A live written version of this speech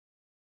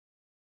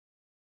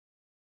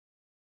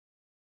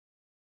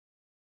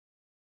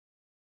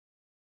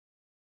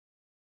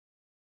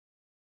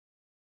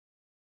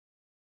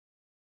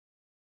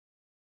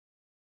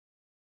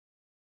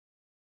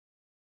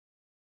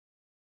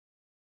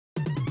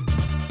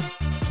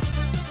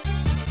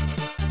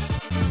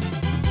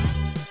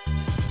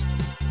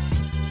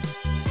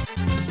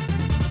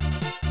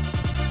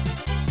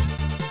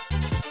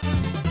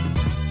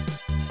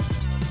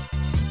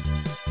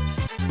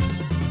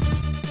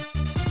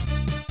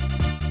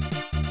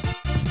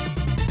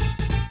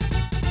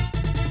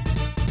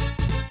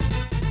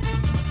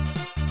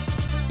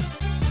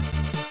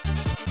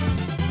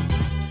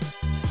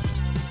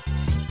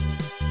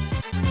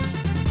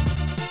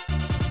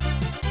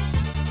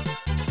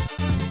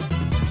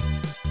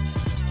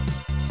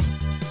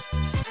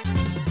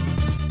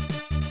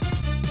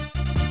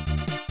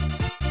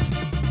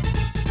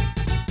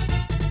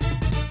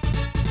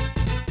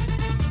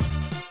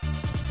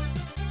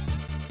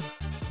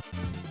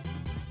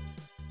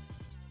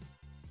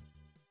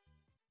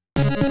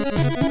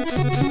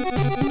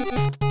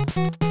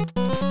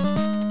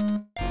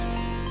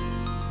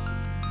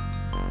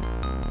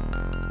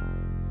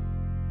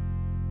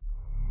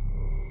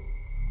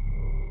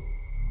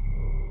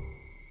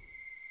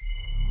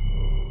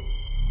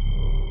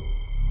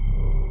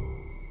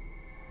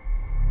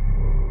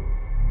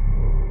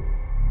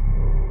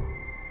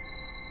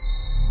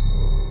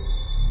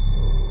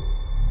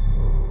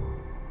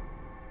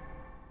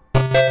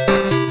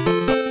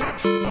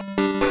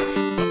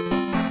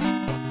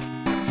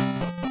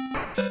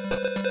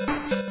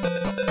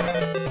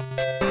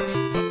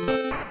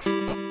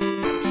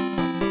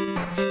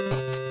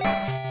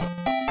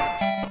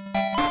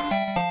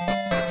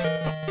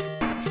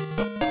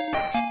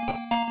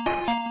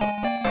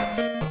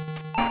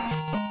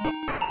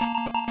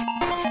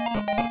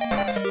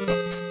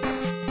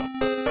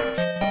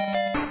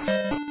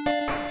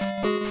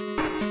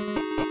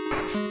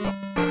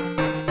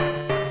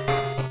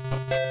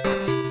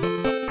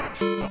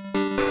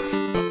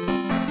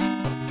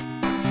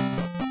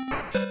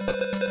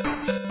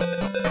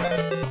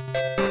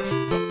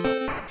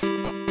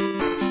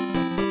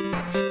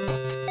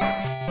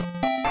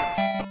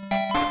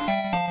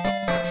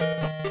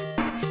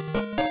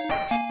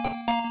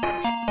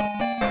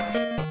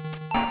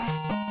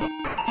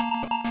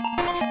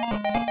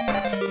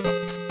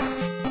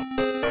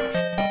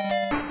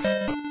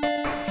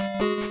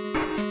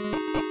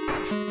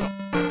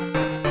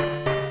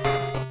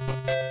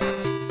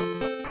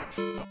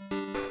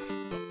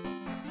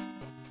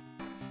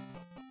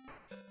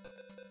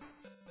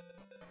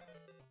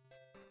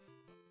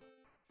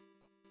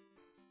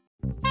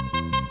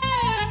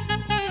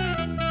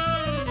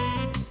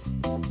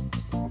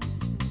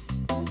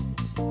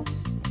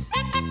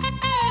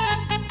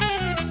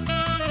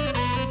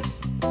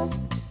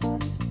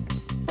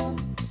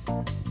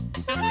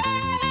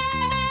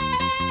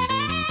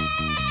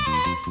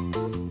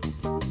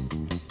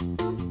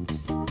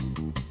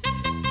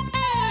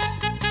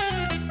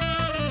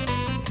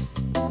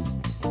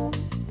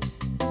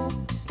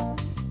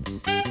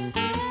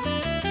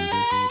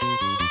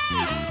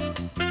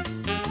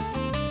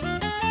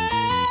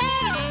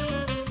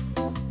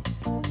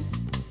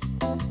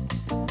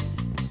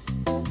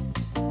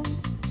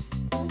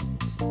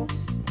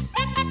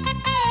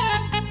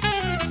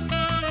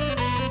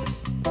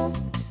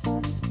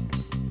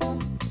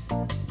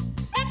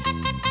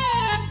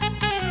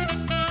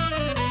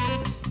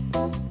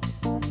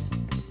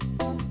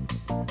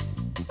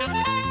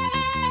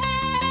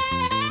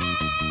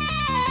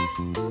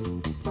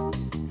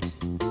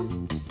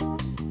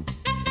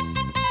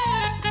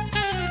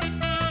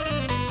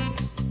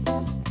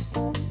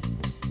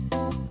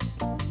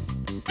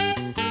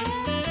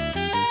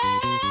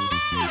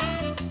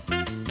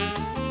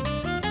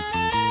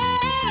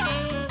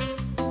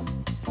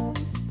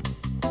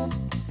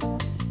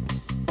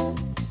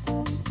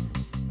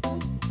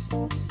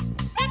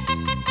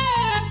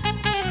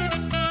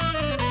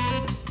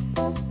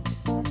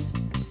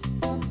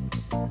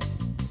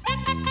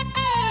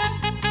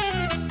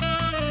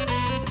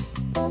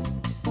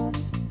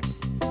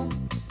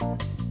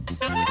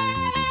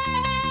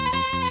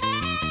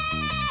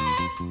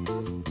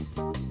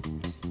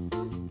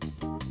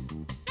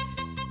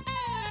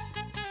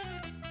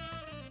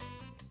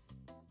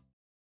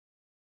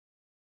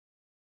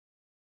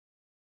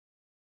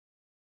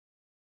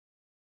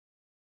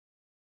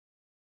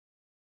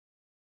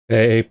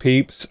Hey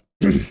peeps.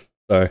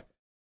 Sorry.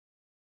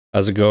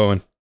 How's it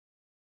going?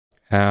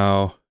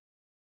 How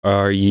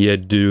are you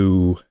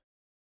do?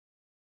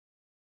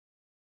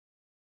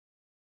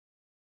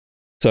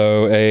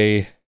 So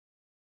a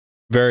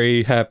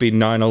very happy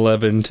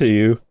 9/11 to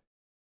you.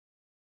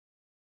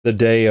 The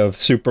day of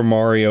Super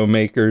Mario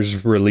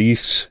Maker's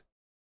release.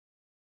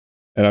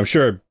 And I'm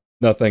sure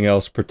nothing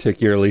else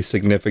particularly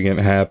significant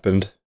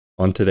happened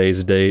on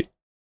today's date.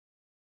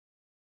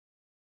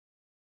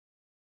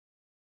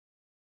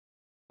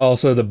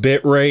 Also, the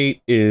bit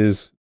rate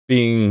is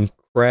being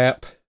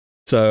crap,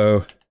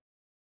 so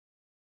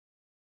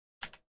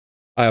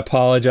I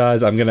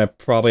apologize. I'm gonna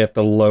probably have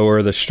to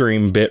lower the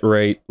stream bit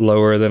rate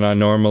lower than I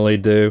normally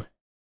do.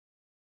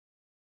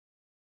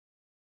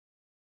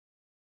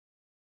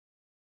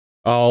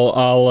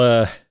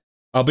 I'll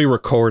be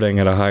recording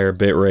at a higher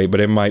bit rate, but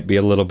it might be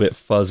a little bit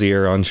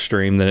fuzzier on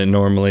stream than it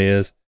normally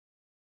is.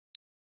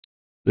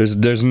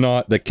 There's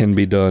not that can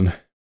be done.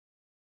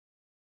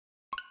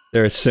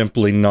 There is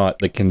simply not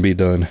that can be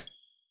done.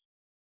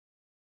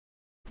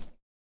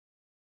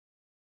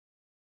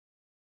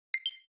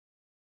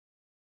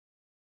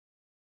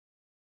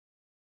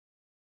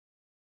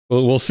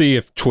 Well, we'll see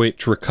if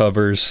Twitch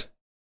recovers.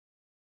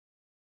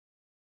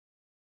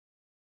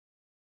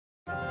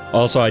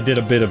 Also, I did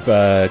a bit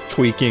of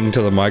tweaking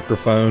to the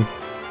microphone.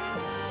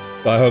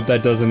 So I hope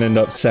that doesn't end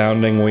up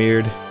sounding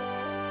weird.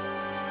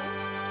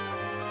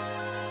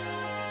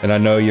 And I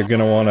know you're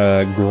gonna want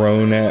to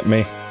groan at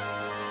me.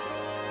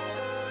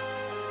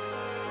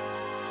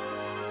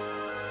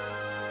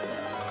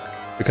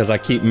 Because I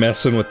keep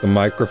messing with the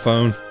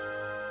microphone.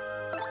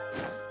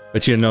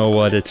 But you know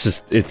what, it's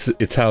just,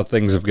 it's how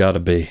things have got to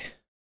be.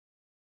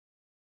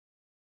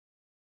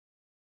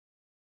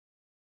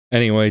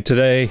 Anyway,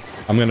 today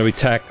I'm going to be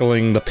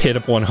tackling the Pit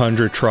of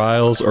 100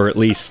 trials, or at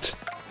least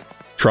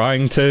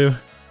trying to.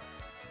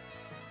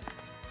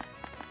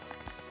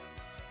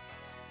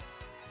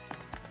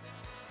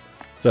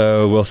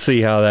 So we'll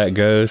see how that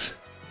goes.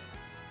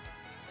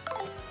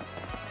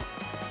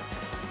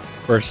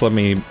 First, let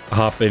me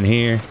hop in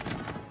here.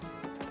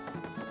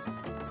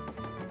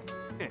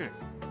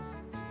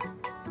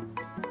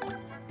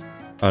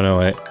 Oh no,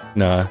 wait.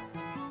 Nah.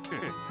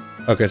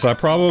 Okay, so I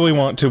probably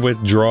want to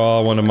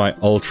withdraw one of my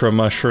ultra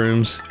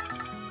mushrooms.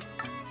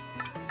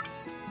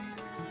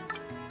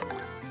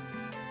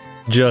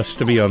 Just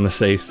to be on the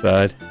safe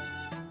side.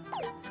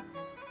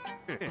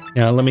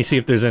 Now, let me see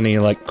if there's any,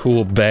 like,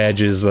 cool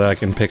badges that I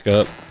can pick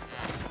up.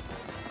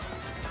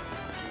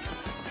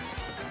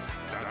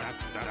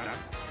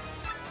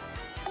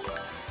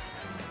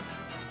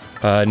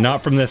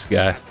 Not from this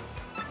guy.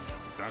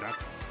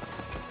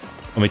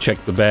 Let me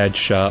check the badge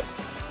shop.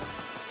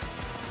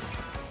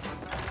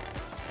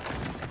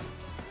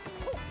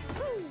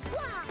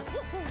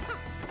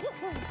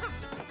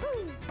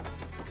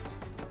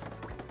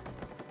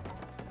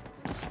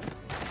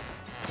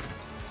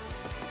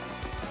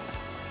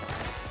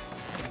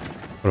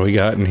 What do we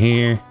got in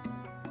here?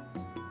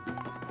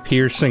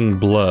 Piercing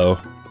blow.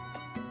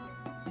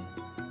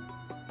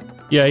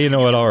 Yeah, you know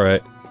what,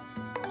 alright.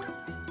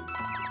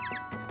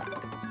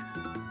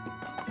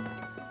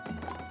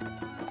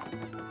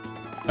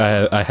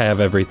 I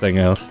have everything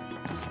else.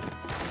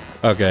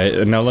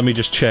 Okay, now let me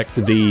just check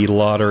the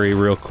lottery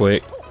real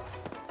quick.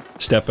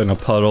 Step in a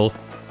puddle.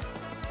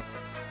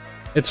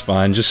 It's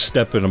fine, just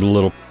step in a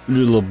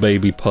little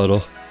baby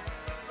puddle.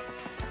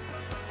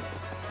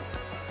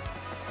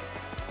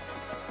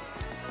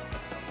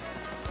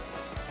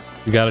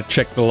 You gotta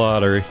check the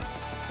lottery.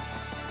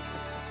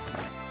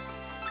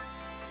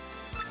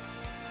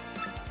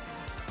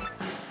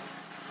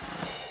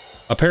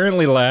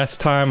 Apparently last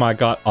time I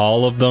got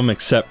all of them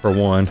except for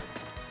one.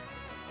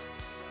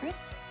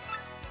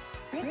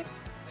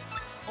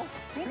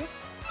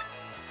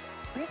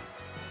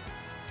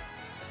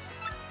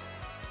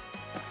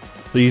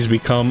 Please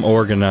become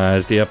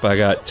organized. Yep, I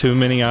got too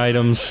many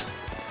items.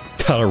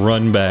 Gotta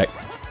run back.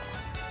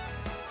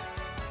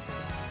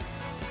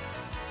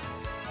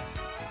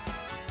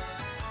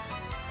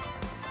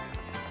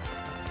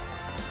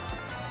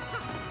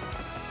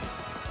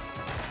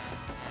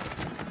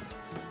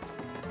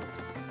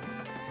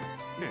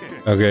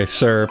 Okay,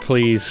 sir,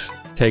 please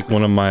take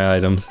one of my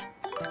items.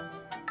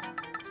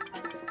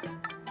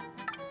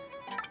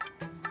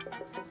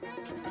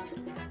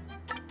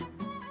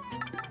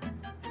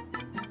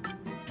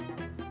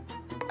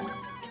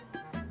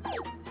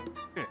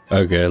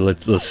 Okay,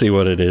 let's see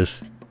what it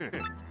is.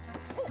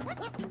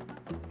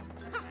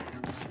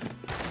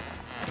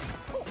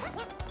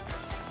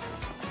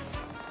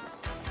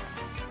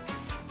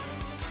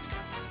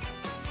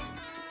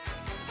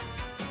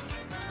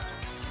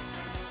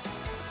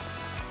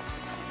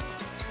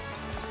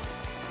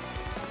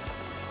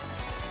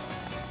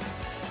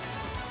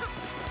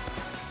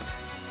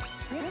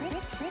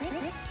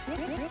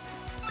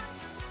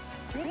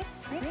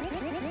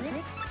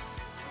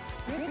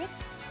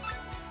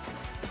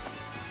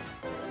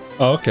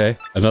 Oh, okay,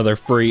 another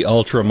free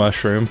ultra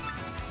mushroom.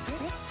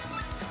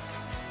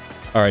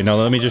 Alright, now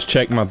let me just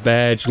check my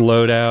badge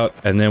loadout,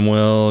 and then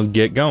we'll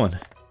get going.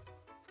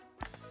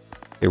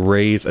 Okay,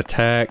 raise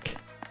attack.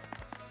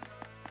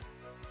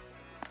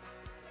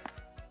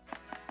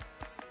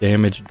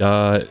 Damage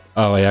dot.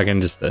 Oh, yeah, I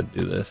can just do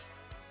this.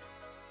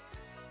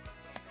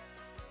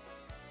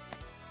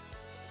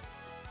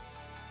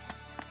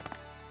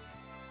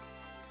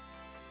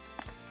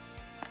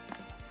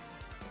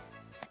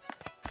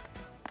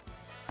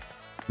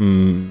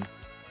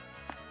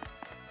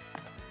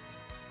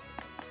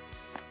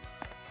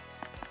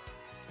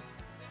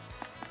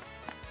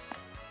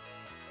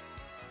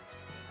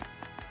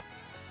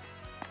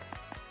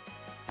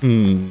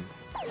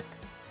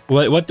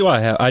 What do I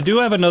have? I do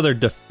have another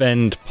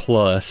Defend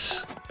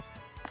Plus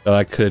that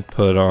I could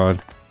put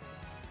on.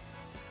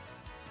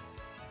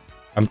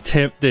 I'm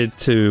tempted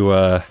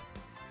to,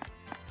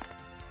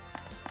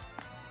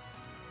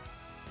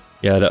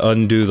 yeah, to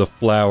undo the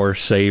Flower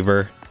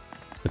Saver,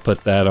 to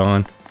put that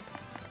on.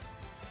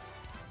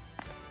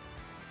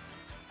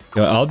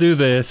 You know, I'll do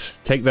this,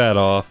 take that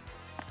off.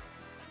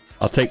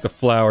 I'll take the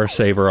Flower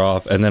Saver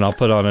off, and then I'll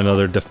put on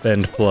another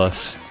Defend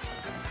Plus.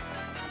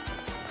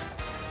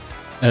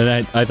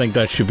 And I think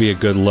that should be a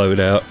good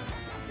loadout.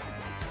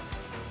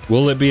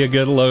 Will it be a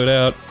good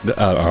loadout?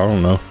 I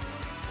don't know.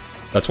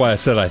 That's why I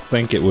said I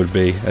think it would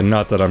be, and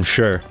not that I'm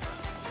sure.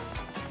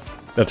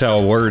 That's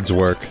how words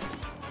work.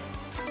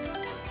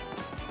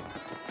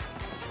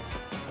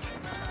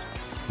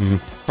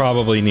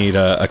 Probably need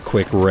a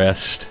quick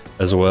rest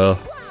as well.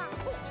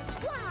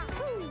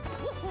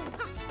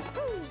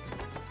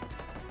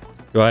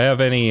 Do I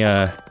have any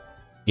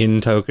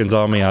in tokens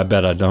on me? I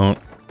bet I don't.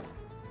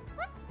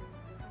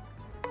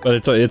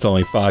 But it's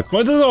only 5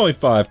 coins. It's only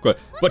 5 coins.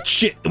 But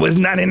shit, it was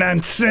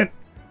 99 cents.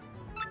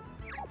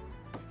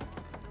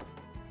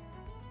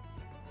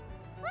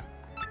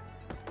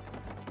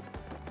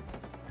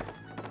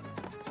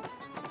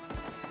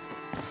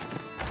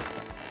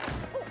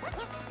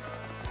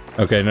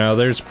 Okay, now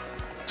there's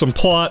some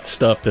plot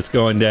stuff that's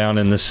going down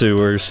in the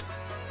sewers.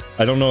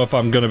 I don't know if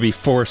I'm gonna be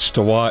forced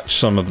to watch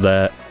some of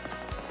that.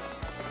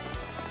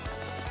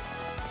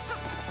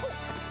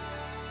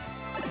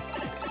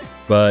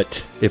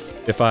 But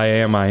if I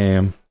am, I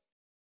am.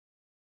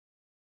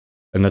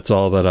 And that's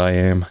all that I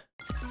am.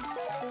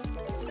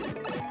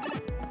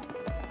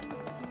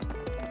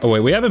 Oh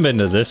wait, we haven't been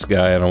to this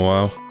guy in a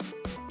while.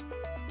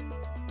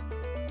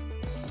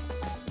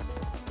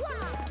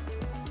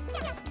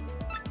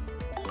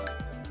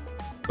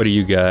 What do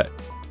you got?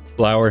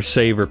 Flower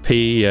Saver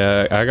Pea.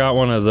 I got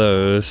one of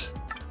those.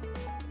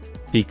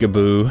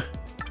 Peekaboo.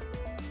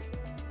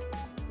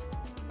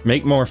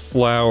 Make more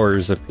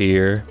flowers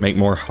appear. Make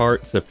more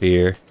hearts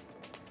appear.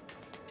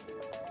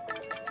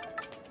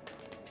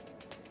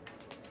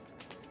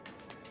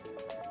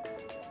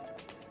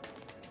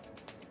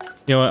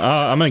 You know what?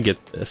 I'm gonna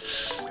get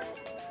this.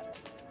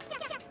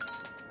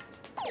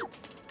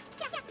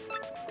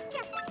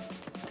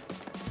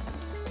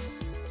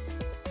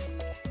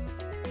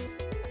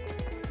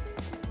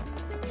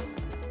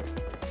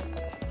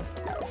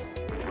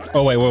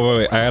 Oh wait.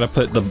 I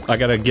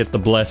gotta get the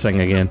blessing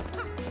again.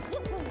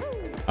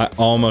 I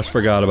almost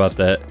forgot about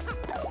that.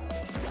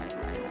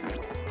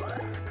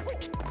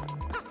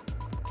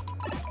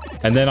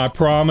 And then I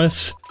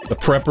promise the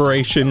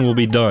preparation will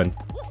be done.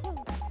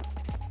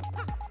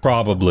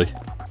 Probably.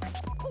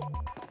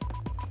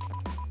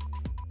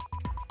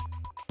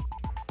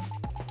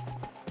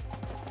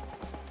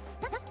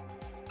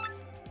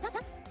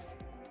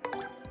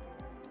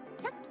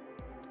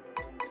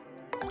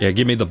 Yeah,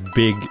 give me the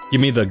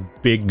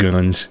big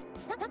guns.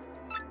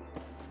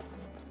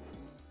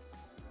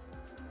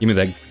 Give me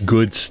that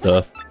good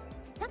stuff.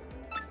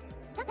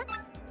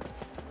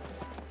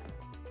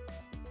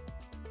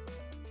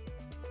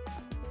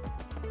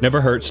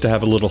 Never hurts to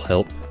have a little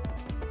help.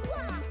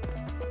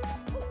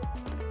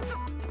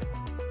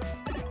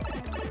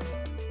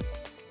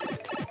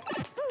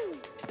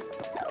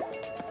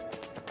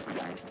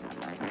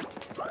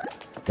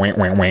 Wah,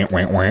 wah, wah,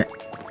 wah, wah.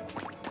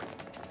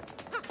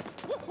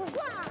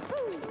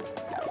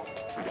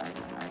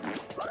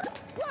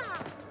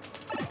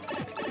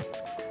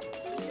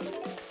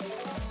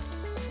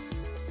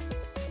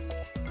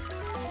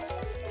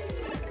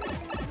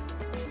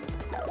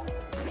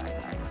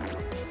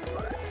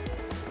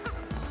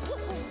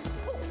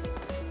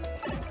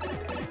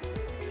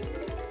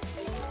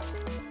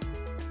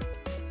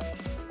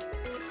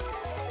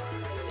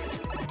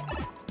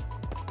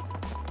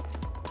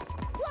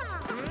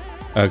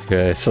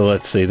 Okay, so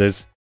let's see.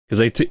 There's because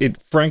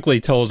it frankly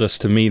told us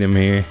to meet him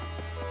here,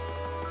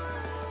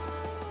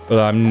 but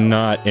I'm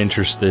not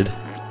interested.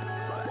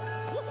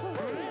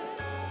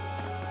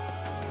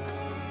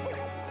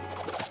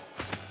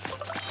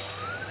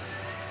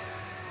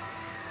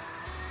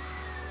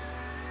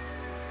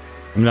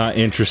 I'm not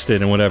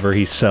interested in whatever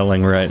he's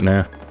selling right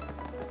now.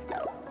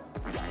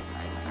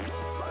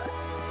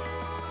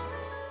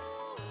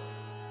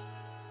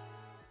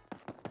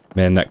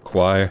 Man, that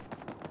choir.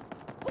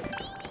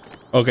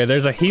 Okay,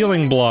 there's a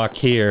healing block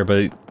here,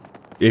 but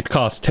it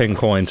costs 10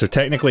 coins, so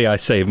technically I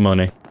save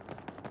money.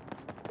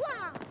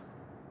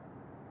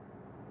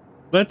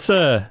 Let's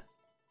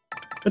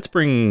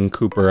bring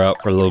Cooper out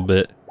for a little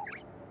bit.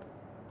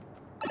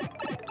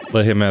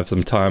 Let him have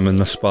some time in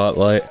the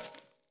spotlight.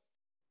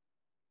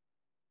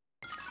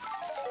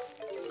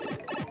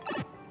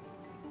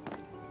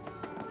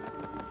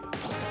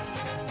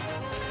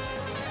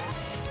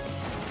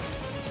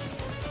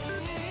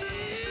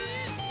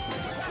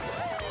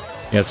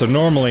 Yeah, so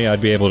normally I'd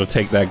be able to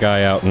take that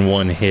guy out in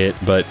one hit,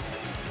 but,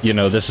 you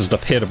know, this is the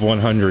pit of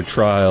 100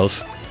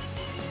 trials.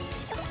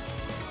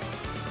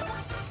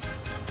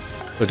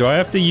 But do I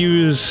have to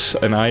use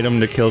an item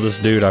to kill this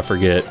dude? I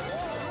forget.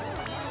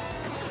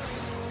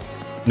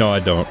 No, I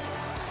don't.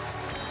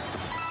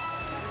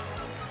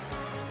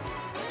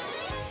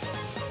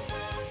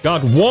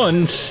 Got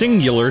one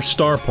singular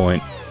star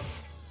point.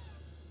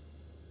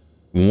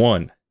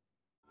 One.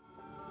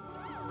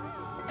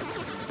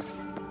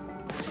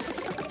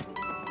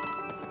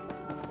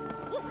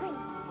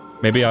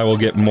 Maybe I will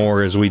get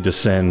more as we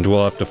descend.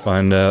 We'll have to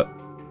find out.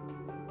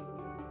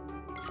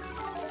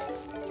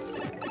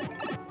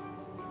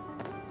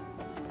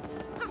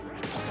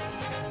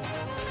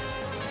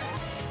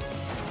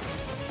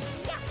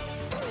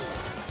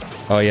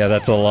 Oh yeah,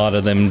 that's a lot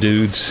of them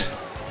dudes.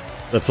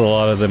 That's a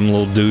lot of them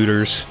little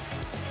duders.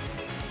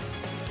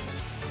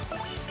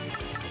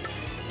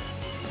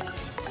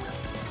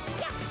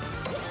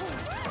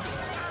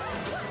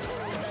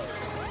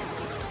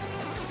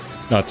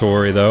 Not to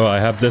worry though, I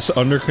have this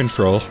under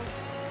control.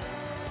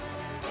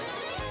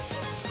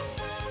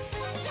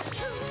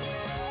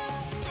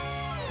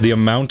 The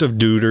amount of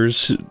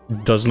duders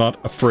does not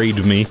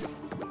afraid me.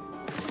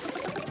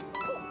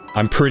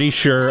 I'm pretty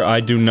sure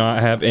I do not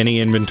have any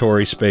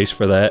inventory space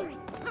for that.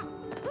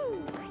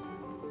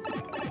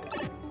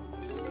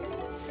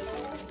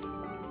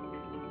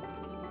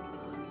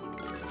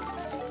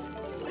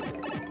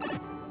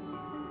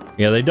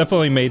 Yeah, they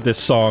definitely made this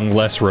song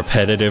less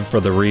repetitive for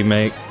the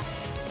remake.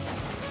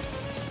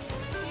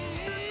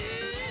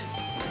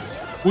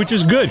 Which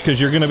is good,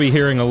 because you're going to be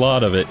hearing a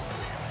lot of it.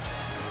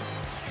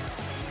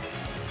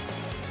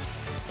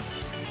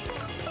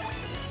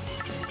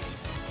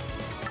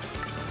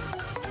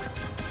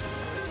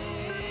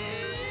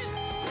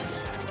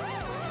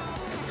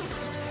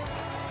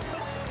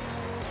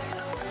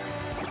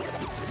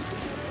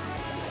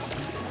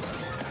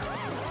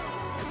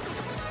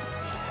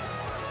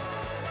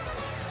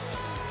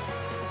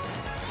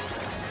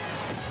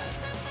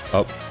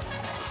 Oh.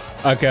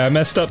 Okay, I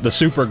messed up the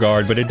super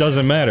guard, but it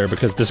doesn't matter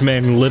because this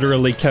man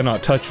literally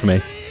cannot touch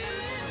me.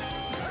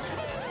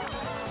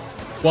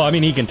 Well, I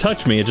mean, he can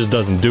touch me, it just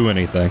doesn't do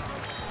anything.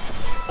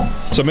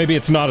 So maybe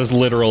it's not as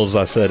literal as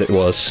I said it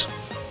was.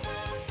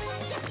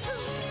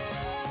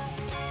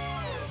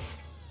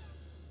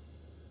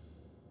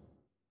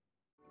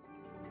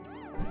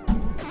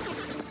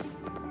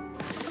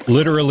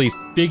 Literally,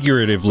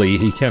 figuratively,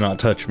 he cannot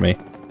touch me.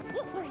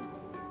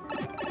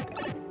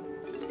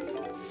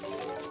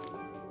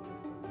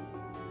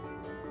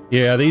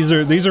 Yeah, these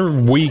are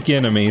weak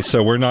enemies,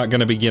 so we're not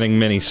going to be getting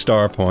many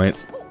star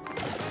points.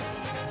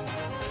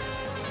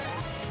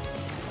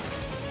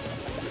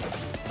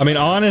 I mean,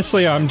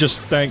 honestly, I'm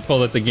just thankful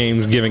that the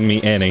game's giving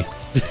me any.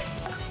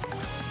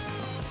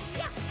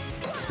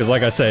 Because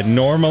like I said,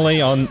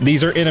 normally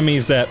these are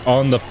enemies that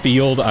on the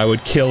field I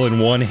would kill in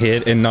one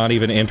hit and not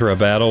even enter a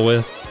battle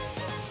with.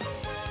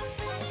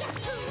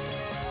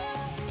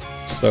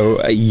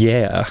 So,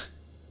 yeah.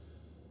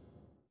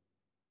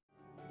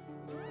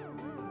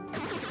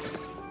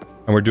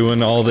 And we're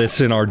doing all this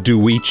in our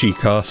Dooichi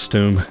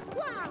costume.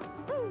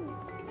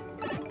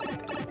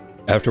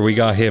 After we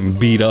got him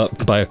beat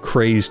up by a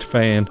crazed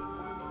fan.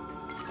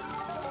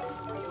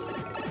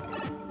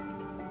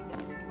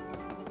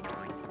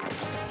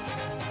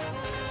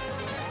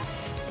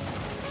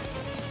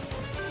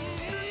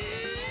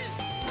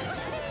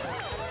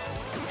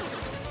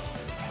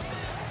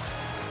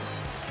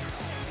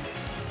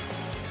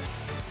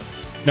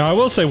 Now I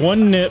will say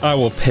one nit I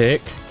will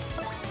pick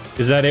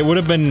is that it would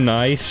have been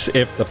nice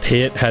if the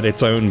pit had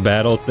its own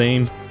battle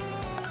theme.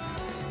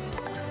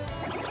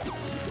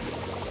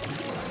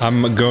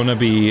 I'm gonna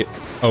be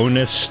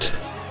honest.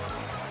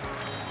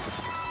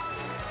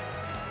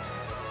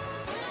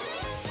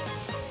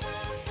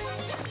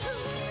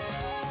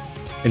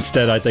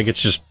 Instead, I think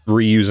it's just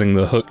reusing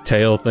the hook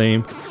tail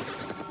theme.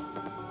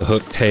 The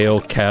hook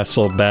tail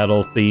castle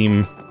battle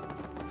theme.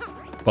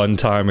 Fun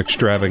time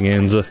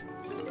extravaganza.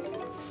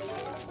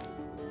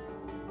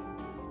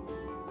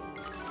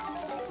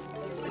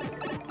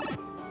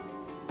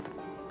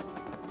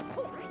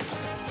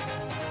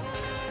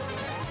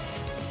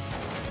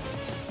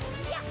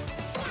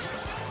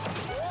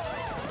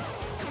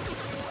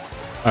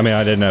 I mean,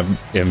 I didn't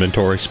have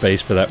inventory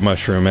space for that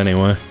mushroom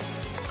anyway.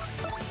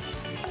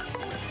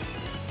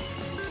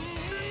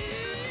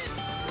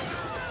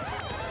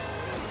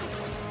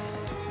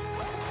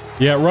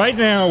 Yeah, right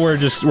now we're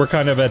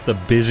kind of at the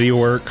busy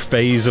work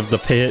phase of the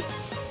pit.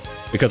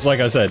 Because like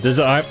I said,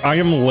 I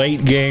am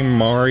late game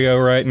Mario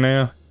right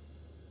now.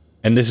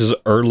 And this is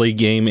early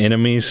game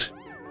enemies.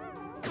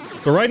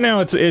 So right now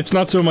it's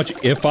not so much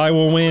if I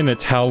will win,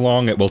 it's how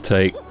long it will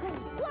take.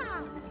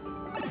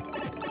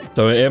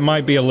 So it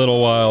might be a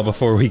little while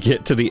before we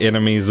get to the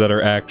enemies that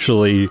are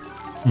actually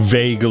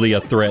vaguely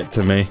a threat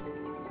to me.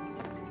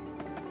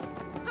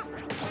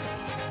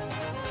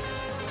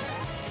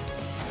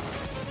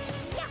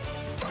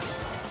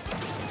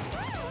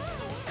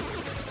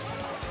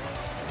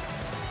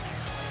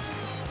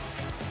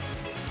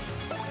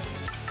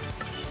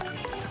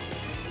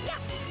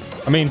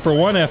 I mean, for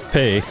 1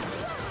 FP,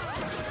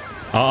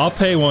 I'll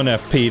pay 1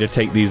 FP to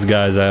take these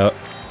guys out.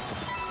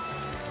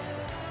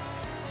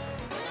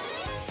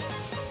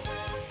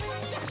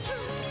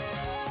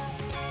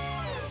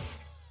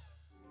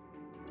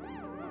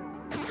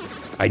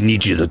 I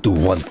need you to do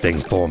one thing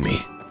for me.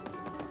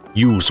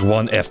 Use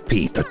 1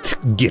 FP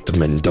to get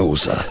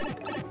Mendoza.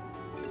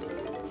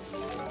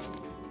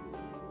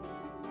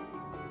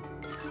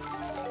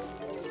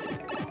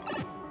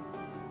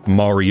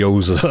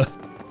 Marioza.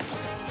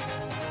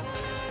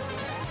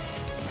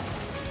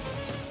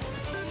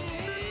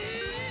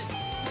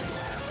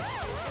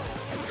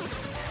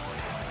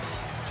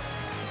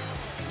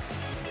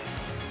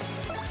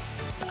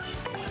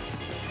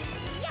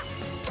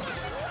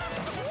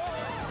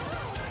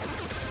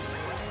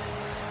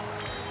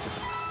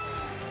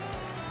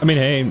 I mean,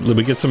 hey,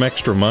 we get some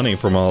extra money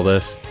from all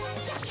this.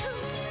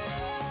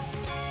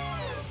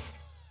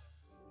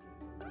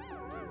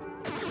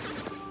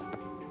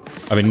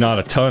 I mean, not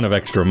a ton of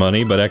extra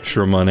money, but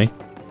extra money.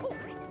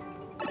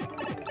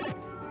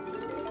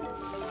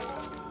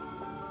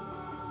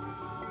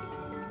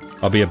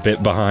 I'll be a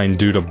bit behind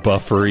due to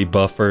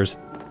buffers.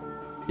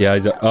 Yeah,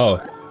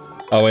 oh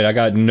wait, I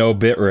got no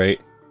bitrate.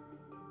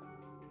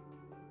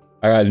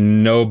 I got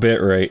no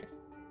bitrate.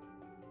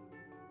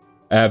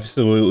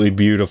 Absolutely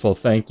beautiful.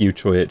 Thank you,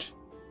 Twitch.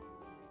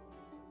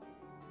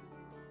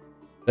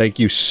 Thank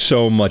you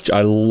so much.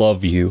 I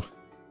love you.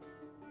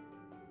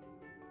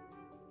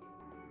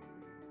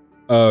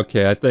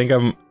 Okay, I think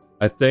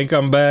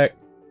I'm back.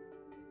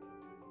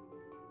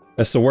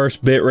 That's the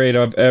worst bitrate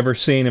I've ever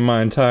seen in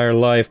my entire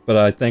life, but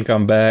I think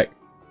I'm back.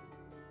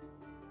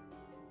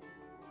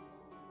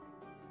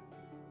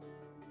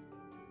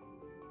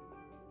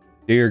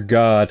 Dear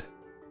God.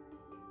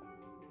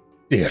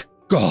 Dear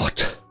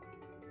God.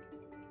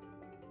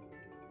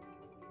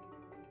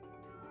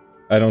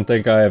 I don't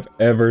think I have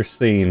ever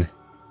seen...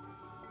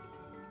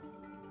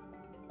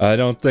 I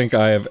don't think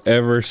I have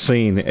ever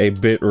seen a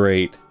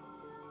bitrate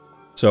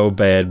so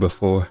bad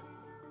before.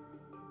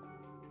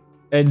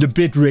 And the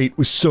bitrate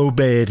was so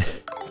bad.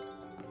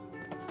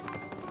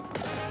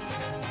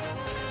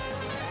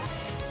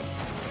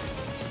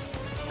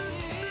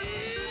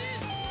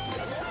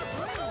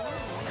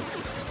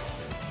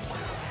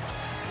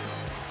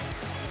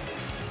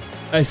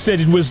 I said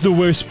it was the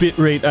worst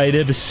bitrate I'd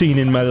ever seen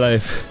in my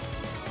life.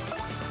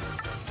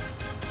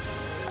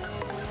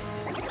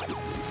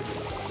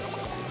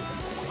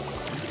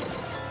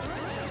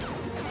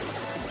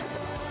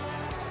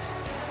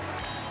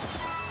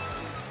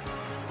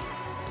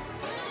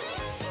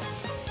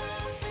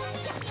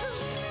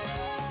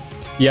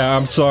 Yeah,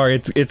 I'm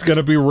sorry, it's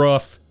gonna be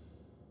rough.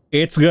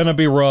 It's gonna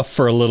be rough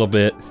for a little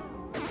bit.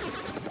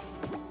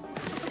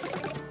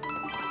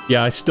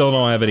 Yeah, I still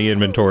don't have any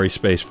inventory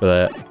space for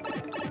that.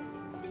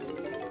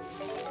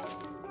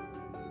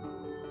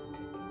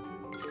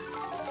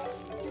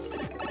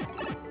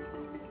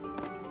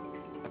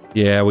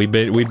 Yeah, we've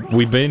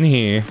been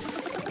here.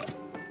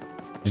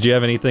 Did you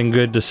have anything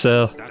good to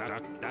sell?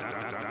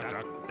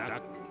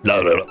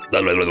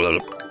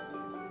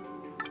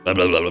 I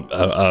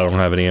don't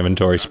have any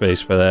inventory space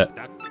for that.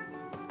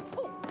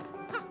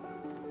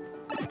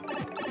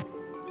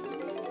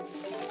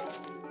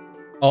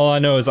 All I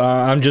know is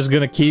I'm just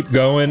gonna keep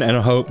going and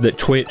hope that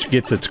Twitch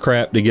gets its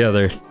crap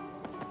together.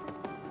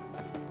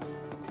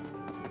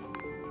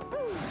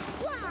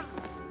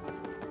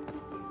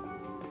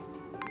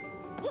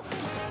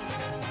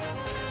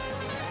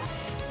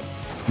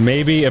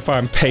 Maybe if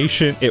I'm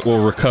patient, it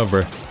will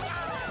recover.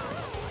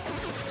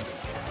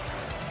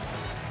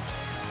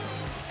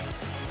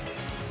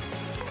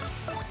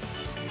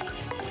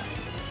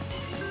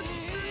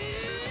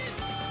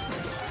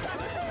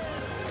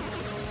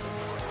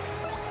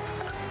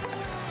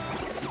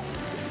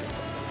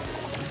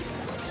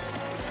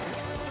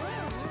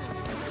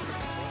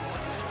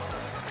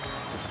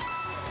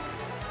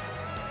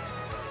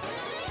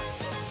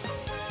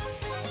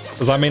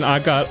 Because, I mean, I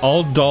got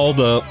all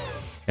dolled up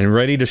and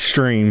ready to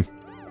stream.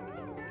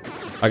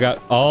 I got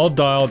all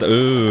dialed.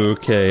 Ooh,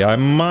 okay. I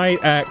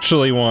might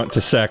actually want to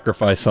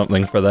sacrifice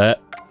something for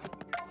that.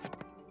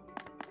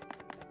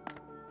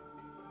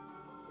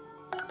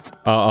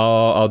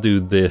 I'll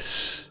do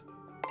this.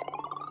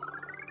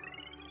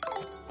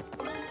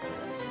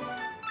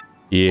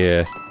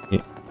 Yeah.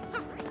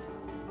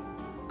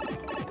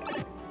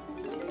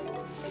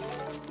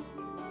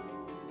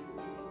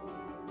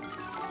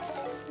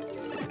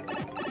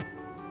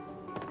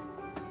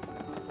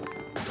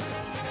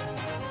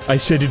 I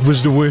said it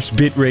was the worst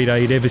bitrate I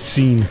had ever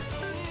seen.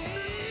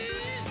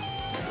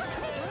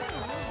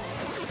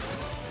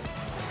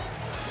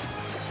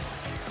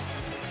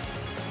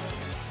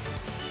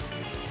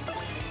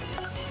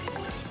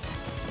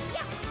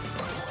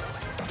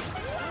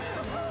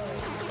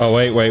 Oh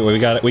wait, we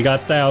got it. We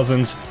got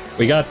thousands.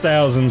 We got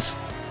thousands.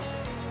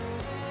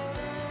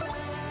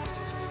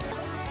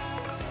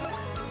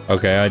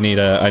 Okay, I need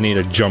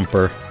a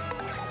jumper.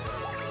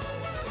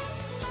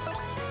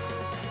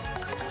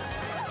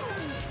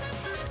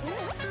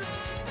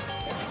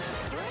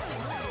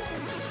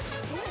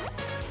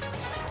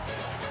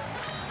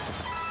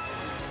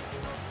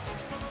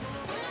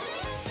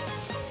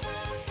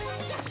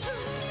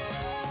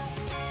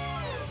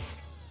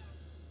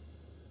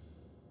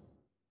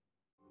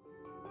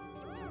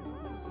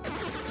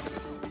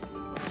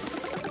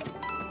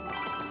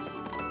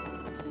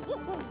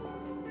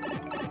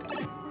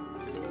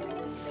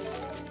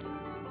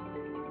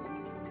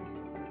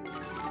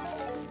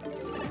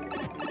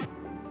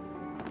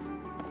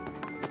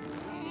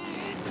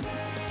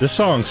 This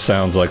song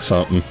sounds like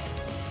something.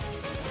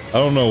 I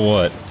don't know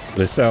what,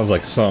 but it sounds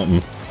like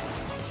something.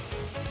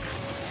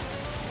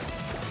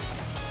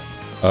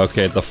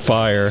 Okay, the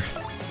fire.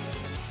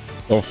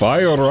 The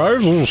fire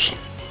rises.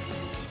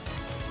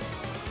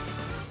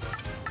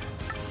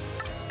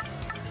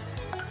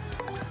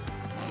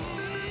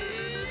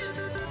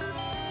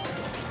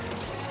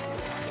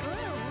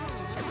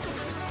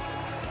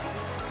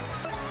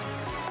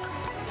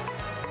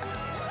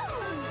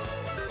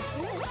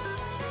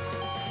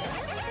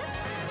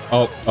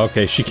 Oh,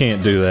 okay, she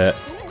can't do that.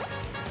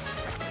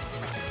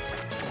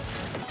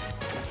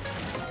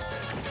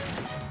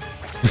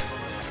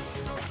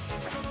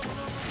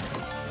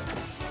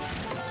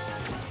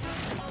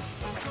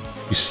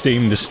 You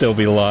seem to still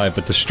be live,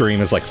 but the stream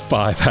is like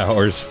 5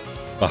 hours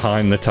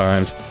behind the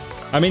times.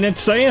 I mean,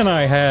 it's saying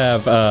I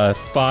have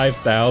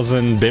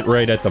 5,000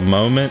 bitrate at the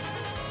moment.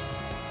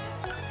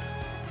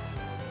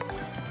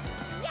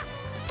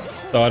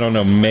 So I don't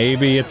know,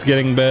 maybe it's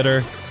getting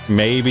better.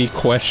 Maybe,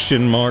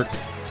 question mark.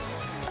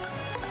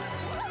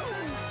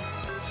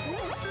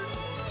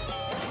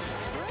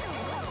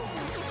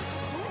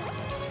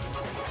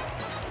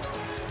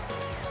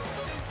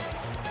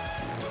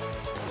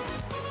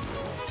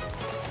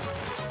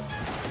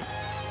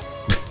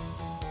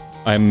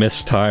 I'm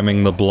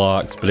mistiming the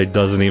blocks, but it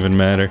doesn't even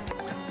matter.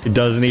 It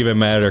doesn't even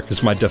matter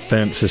because my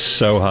defense is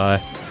so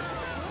high.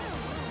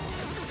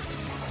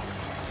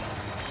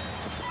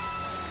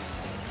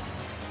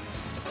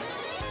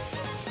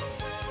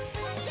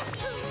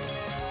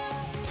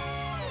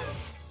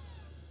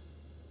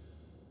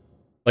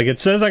 Like, it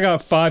says I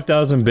got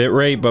 5,000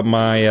 bitrate, but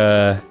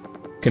my,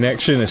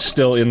 connection is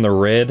still in the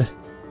red.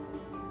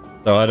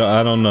 So I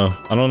don't know.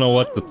 I don't know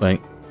what to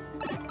think.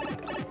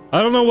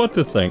 I don't know what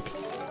to think.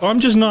 So I'm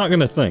just not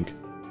gonna think.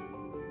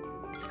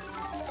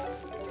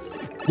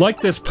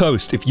 Like this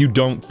post if you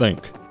don't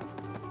think.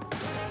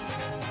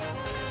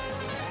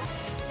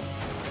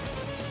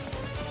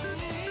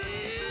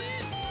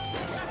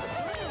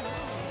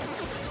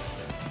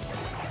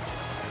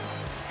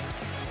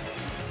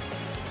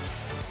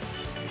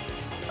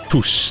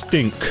 To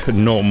stink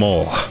no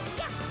more.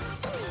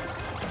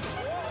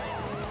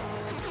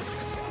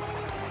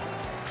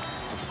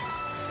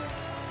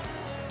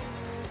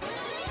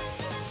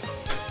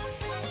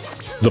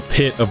 The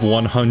pit of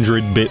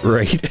 100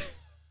 bitrate.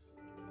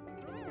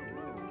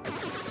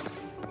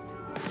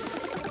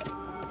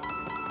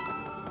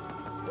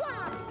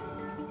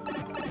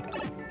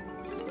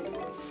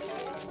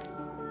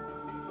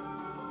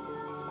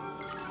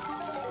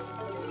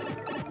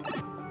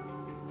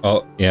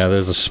 Oh, yeah,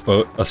 there's a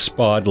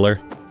spodler.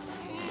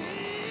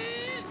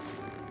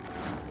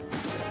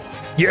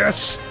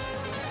 Yes!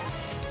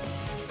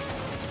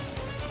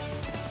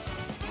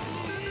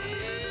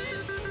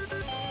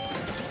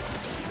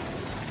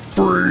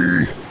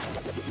 Free!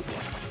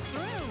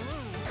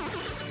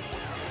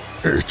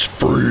 It's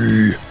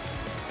free!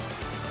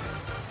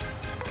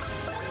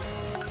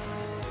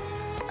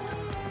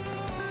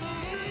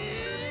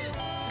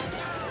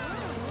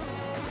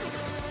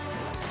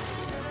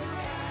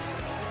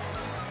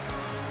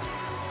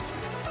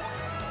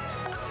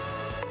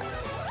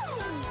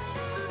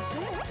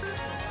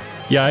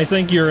 Yeah, I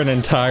think you're an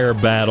entire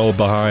battle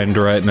behind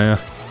right now.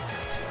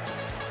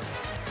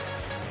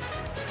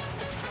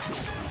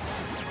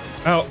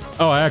 Ow.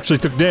 Oh, I actually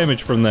took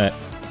damage from that.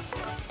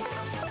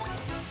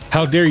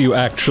 How dare you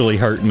actually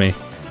hurt me?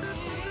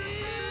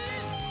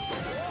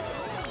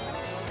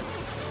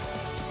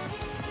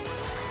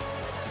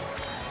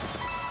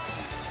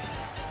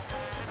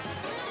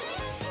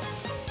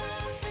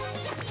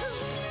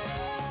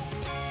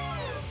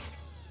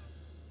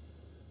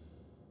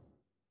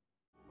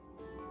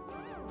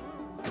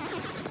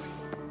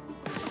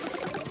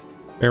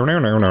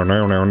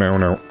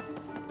 No.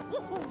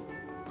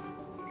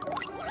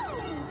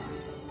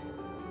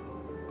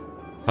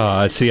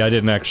 See, I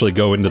didn't actually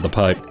go into the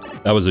pipe.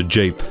 That was a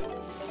jape.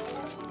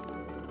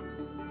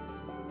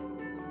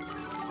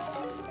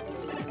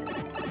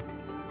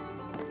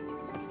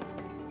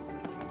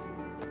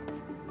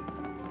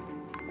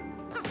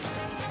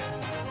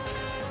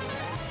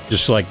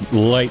 Just like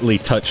lightly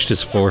touched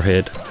his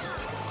forehead.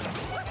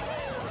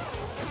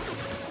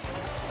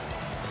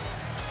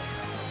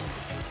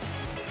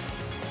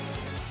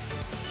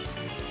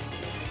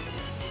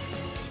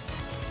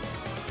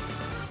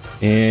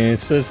 And it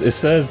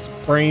says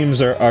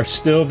frames are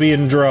still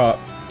being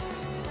dropped.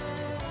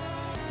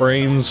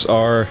 Frames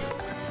are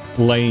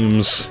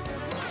lames.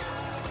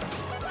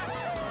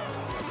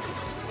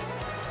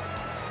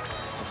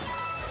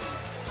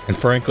 And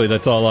frankly,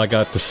 that's all I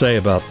got to say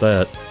about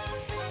that.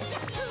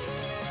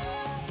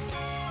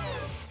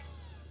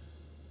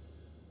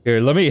 Here,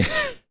 let me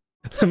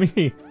let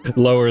me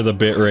lower the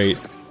bitrate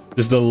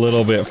just a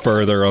little bit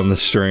further on the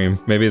stream.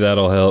 Maybe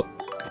that'll help.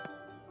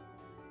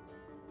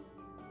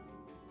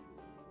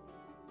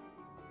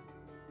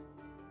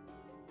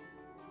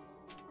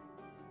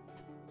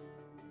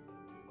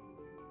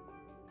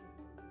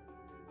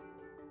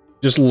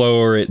 Just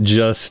lower it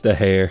just a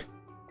hair.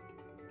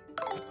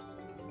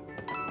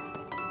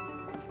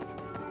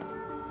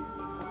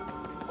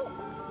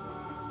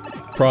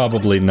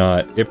 Probably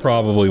not. It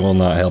probably will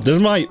not help. This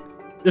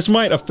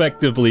might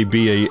effectively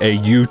be a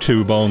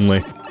YouTube only.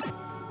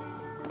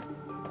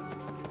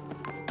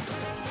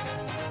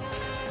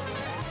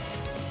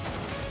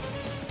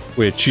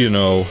 Which, you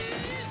know...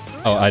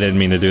 Oh, I didn't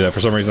mean to do that.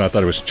 For some reason I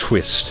thought it was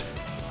twist.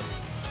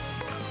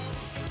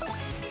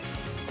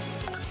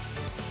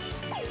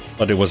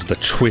 But it was the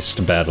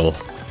twist battle.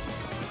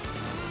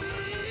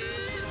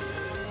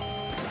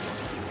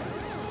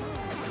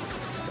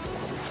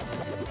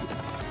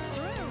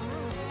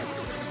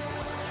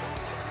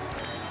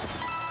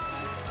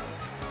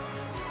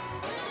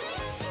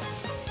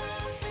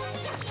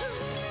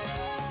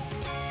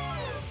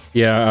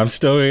 Yeah, I'm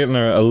still getting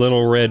a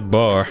little red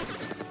bar.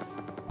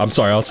 I'm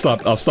sorry, I'll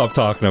stop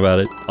talking about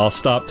it. I'll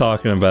stop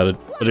talking about it.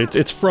 But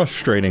it's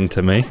frustrating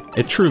to me.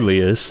 It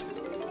truly is.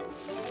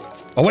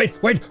 Oh, wait!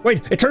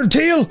 It turned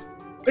teal!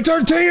 It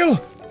turned teal!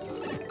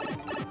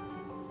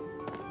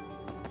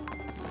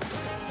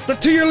 The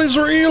teal is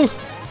real!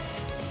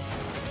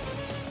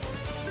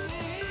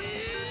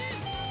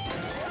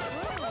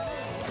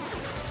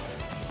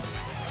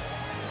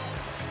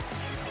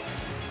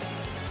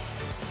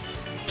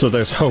 So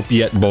there's hope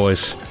yet,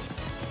 boys.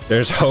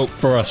 There's hope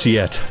for us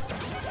yet.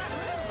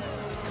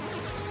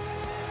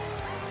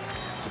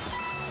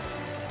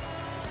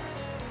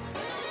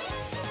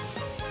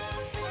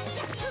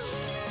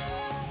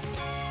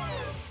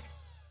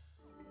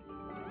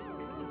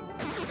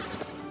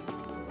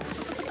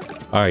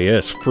 Ah,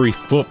 yes, free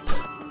foop.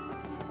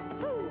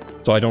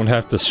 So I don't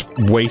have to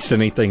waste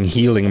anything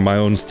healing my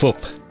own foop.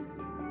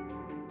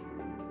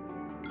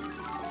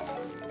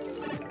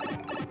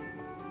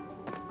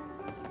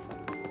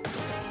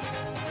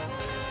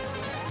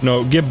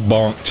 No, get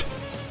bonked.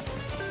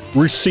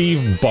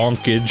 Receive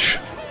bonkage.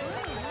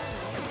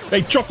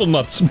 Hey, chuckle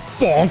nuts,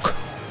 bonk!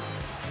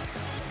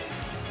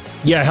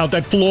 Yeah, how'd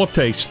that floor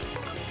taste?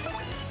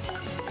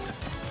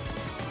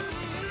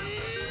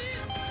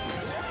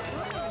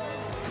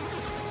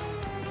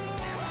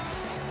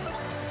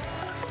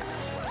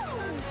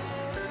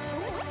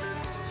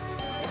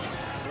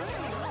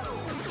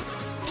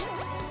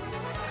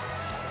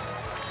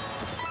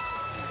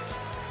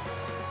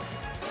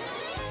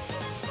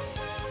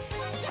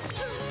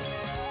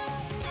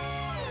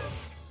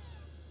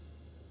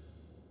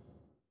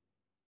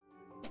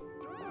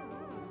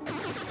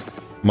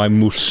 My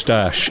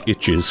mustache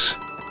itches.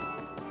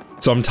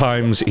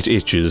 Sometimes it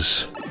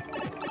itches.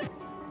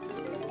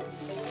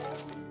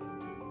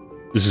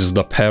 This is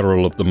the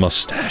peril of the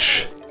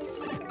mustache.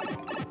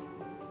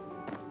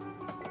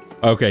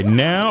 Okay,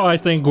 now I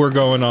think we're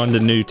going on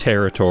to new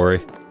territory.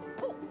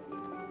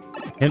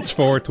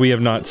 Henceforth, we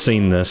have not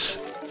seen this.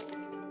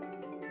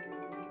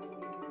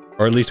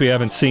 Or at least we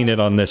haven't seen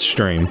it on this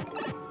stream.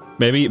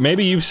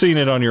 Maybe you've seen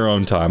it on your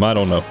own time, I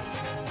don't know.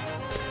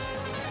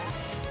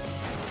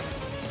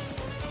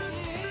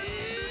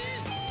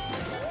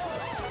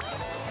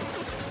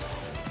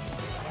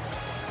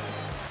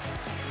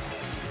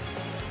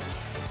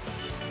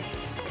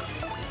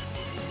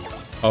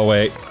 Oh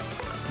wait,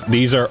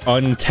 these are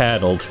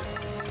untattled.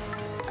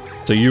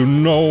 So you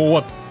know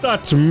what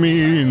that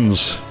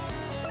means.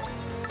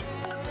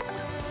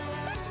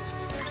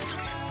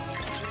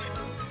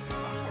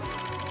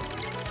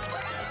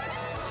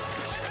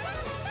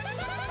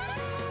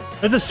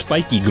 That's a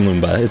spiky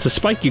Goomba. It's a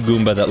spiky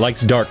Goomba that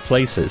likes dark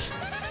places.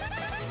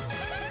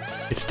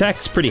 Its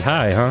attack's pretty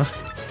high, huh?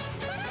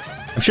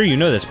 I'm sure you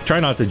know this, but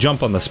try not to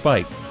jump on the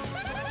spike.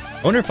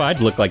 I wonder if I'd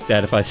look like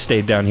that if I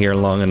stayed down here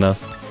long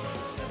enough.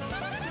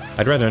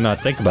 I'd rather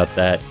not think about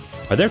that.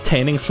 Are there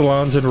tanning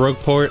salons in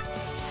Rogueport?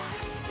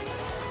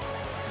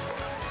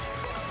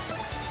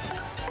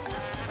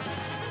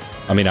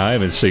 I mean, I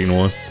haven't seen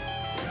one.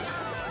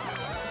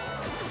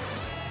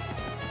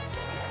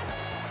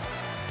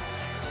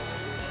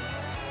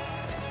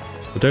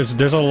 But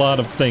there's a lot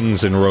of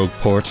things in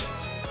Rogueport.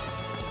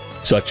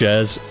 Such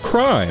as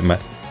crime.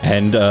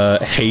 And,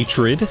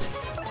 hatred.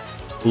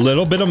 A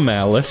little bit of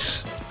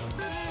malice.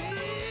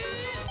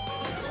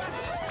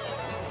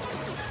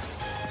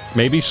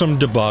 Maybe some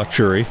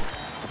debauchery.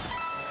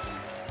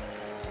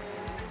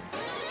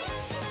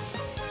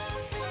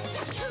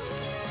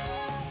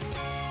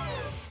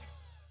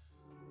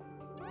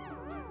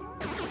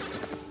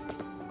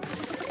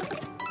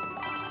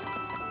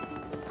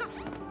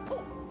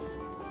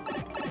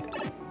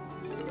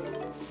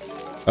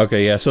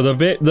 Okay, yeah, so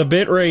the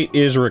bit rate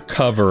is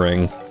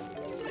recovering.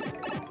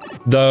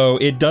 Though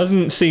it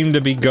doesn't seem to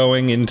be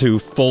going into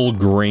full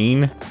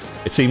green.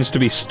 It seems to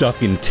be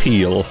stuck in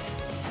teal.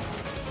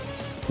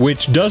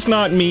 Which does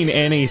not mean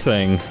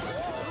anything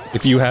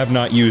if you have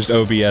not used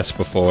OBS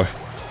before.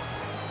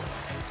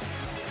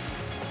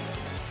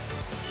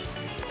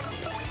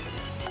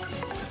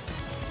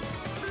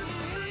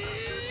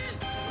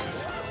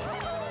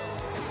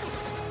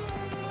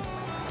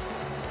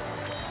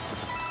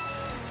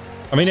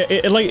 I mean,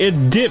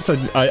 it dips.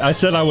 I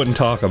said I wouldn't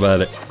talk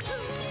about it.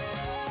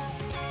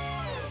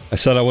 I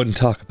said I wouldn't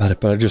talk about it,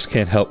 but I just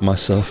can't help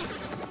myself.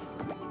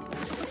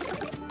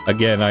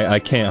 Again, I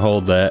can't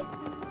hold that.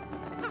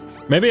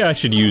 Maybe I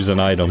should use an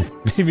item.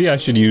 Maybe I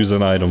should use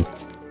an item.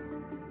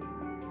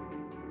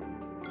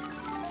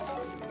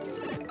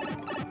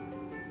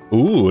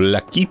 Ooh,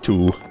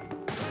 Lakitu.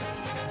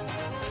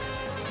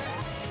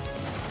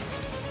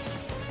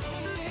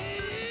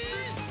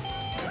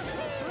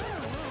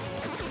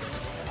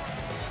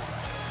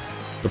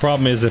 The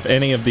problem is if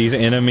any of these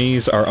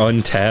enemies are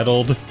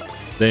untattled,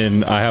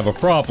 then I have a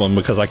problem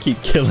because I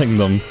keep killing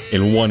them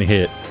in one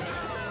hit.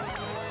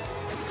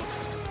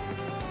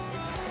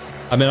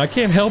 I mean, I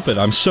can't help it.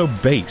 I'm so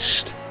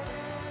based.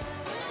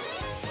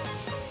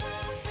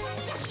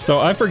 So,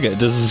 I forget.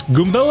 Does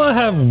Goombella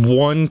have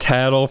one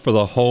tattle for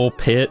the whole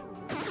pit?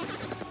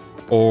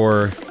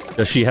 Or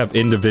does she have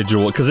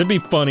individual? Because it'd be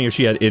funny if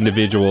she had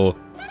individual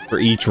for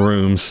each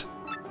rooms.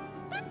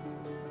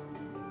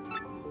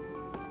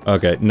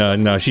 Okay,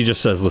 no, she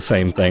just says the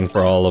same thing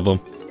for all of them.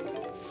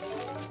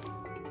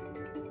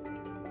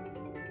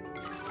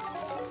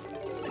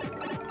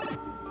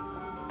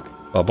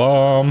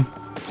 Ba-bomb.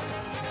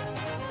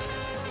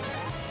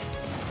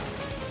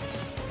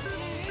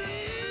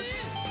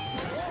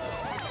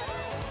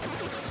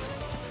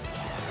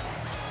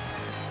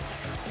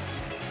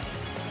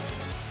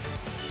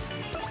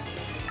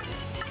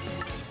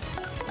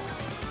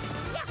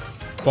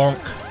 Bonk,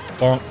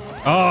 bonk.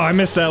 Oh, I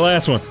missed that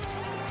last one.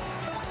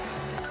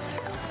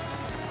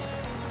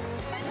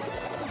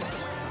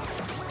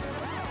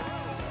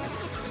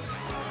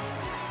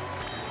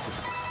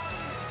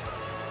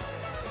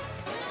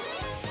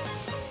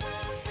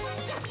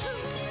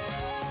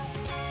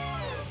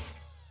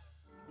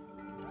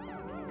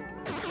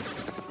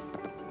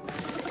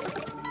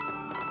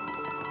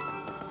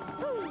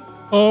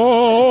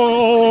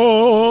 Oh!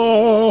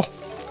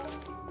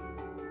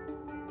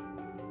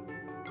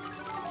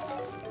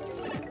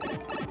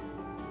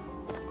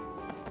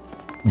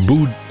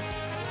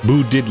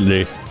 Boo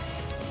Diddley.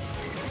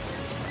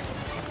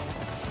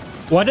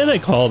 Why do they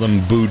call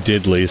them Boo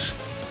Diddleys?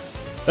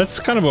 That's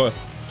kind of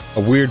a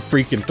weird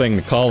freaking thing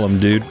to call them,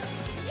 dude.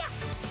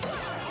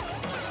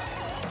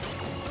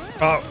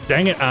 Oh,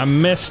 dang it, I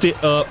messed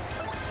it up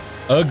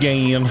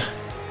again.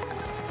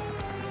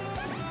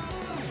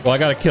 Well, I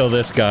gotta kill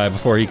this guy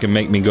before he can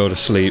make me go to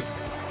sleep.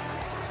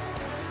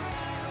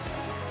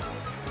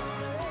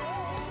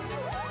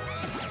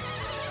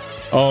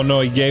 Oh no,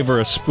 he gave her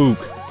a spook.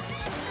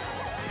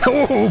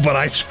 Oh, but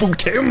I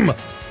spooked him!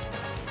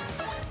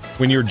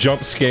 When your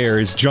jump scare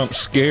is jump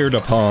scared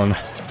upon.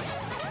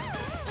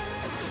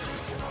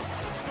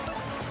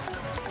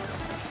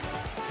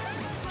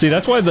 See,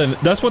 that's what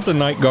the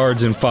night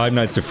guards in Five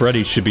Nights at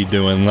Freddy's should be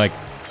doing. Like,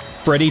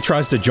 Freddy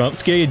tries to jump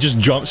scare you, just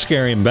jump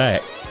scare him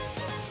back.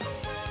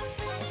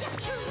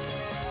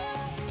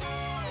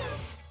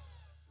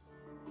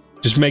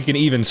 Just make an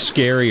even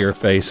scarier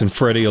face and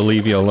Freddy will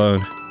leave you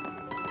alone.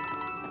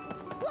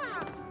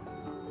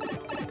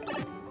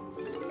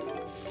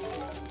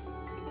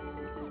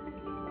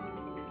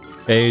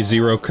 Hey,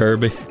 Zero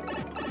Kirby.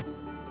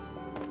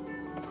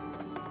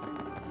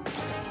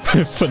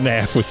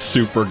 FNAF with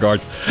super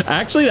guard.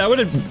 Actually, that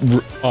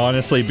would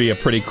honestly be a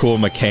pretty cool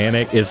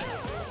mechanic, is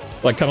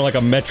like kind of like a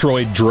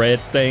Metroid Dread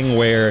thing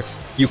where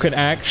you can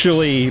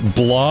actually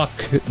block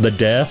the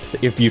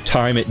death if you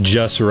time it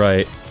just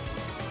right.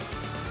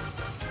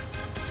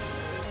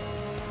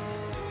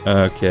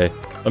 Okay,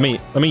 let me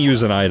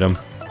use an item.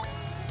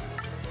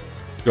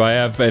 Do I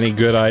have any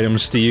good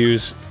items to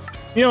use?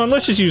 You know, and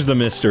let's just use the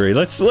mystery.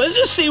 Let's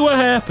just see what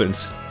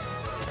happens.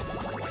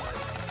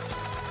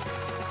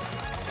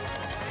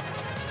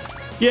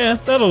 Yeah,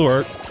 that'll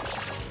work.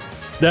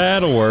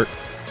 That'll work.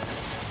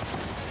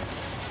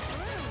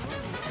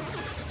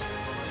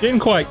 Didn't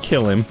quite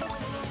kill him.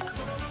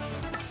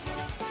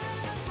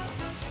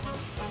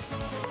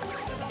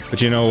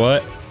 But you know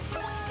what?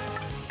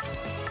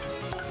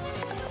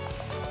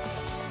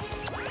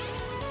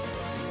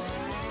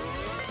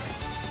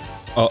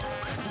 Oh.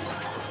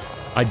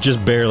 I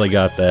just barely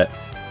got that.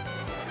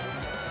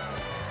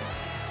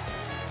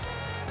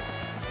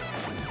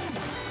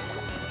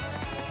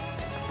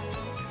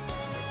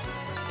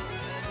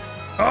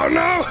 Oh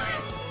no!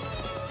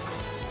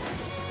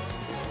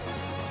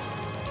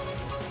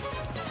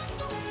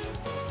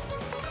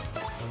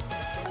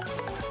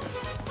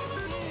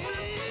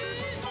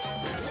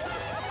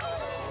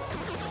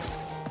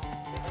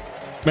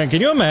 Man,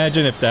 can you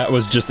imagine if that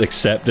was just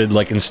accepted?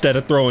 Like, instead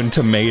of throwing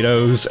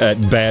tomatoes at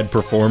bad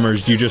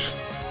performers, you just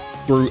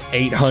threw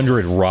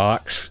 800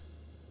 rocks?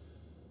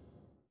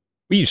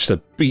 We used to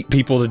beat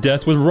people to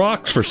death with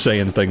rocks for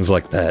saying things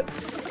like that.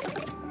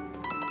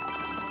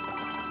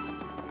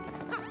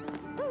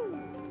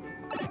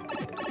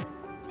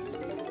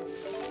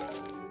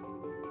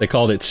 They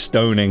called it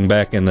stoning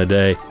back in the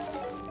day.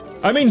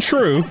 I mean,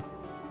 true.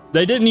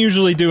 They didn't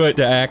usually do it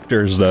to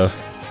actors, though.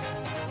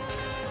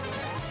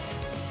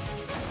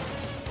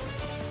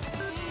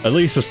 At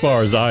least as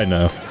far as I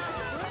know.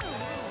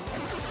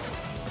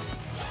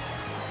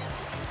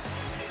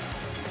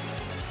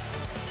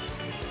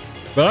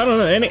 But I don't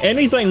know,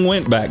 anything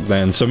went back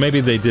then, so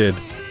maybe they did.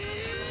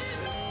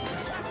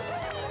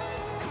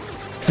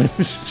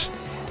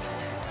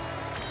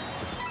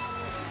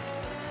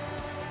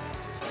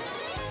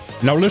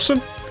 Now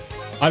listen,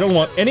 I don't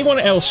want anyone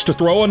else to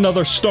throw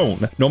another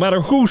stone, no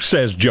matter who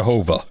says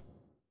Jehovah.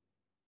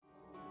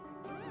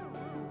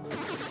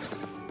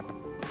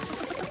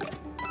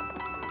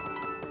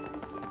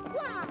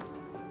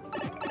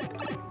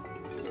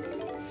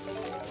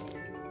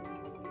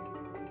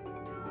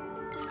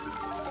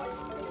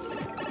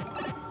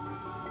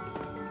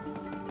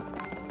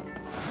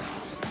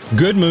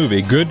 Good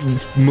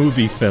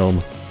movie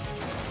film.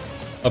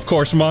 Of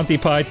course, Monty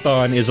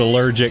Python is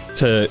allergic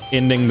to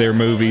ending their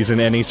movies in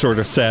any sort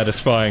of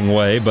satisfying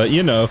way, but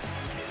you know,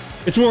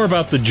 it's more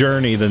about the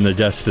journey than the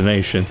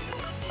destination.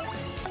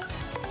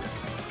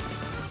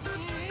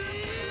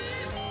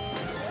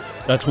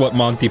 That's what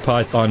Monty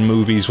Python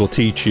movies will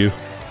teach you.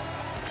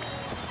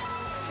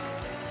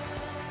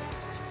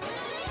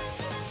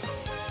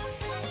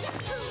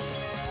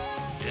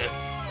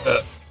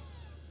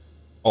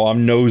 Oh,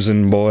 I'm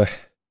nosing, boy.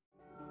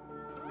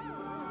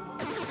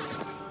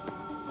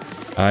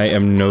 I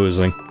am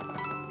nosing.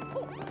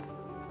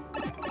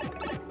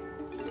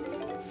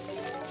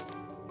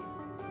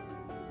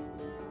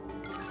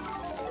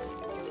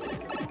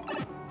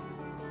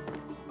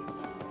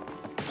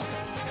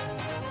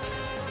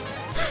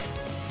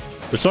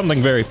 There's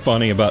something very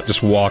funny about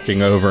just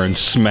walking over and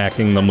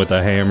smacking them with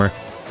a hammer.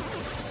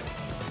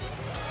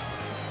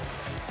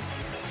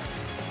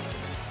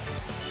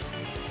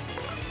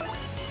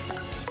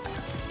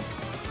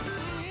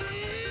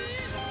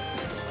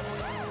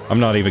 I'm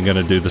not even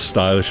gonna do the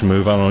stylish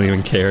move, I don't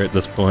even care at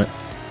this point.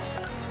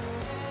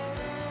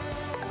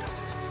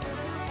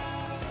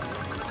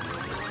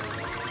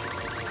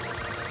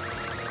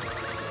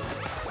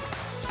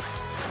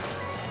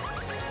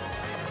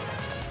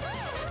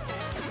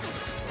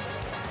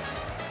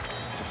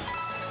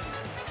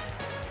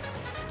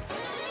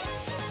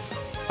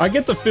 I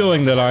get the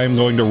feeling that I am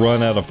going to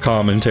run out of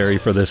commentary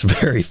for this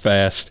very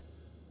fast.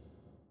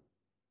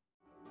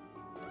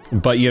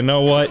 But you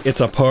know what?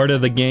 It's a part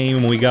of the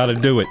game, we gotta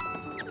do it.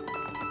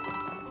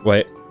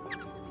 Wait.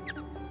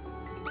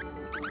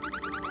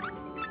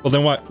 Well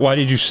then why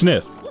did you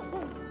sniff?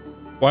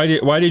 Why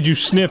did you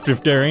sniff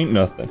if there ain't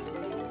nothing?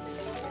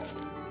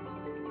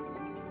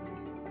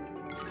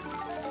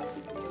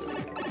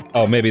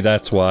 Oh, maybe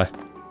that's why.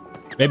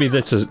 Maybe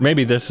this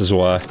is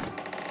why.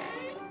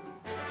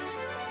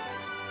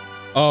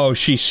 Oh,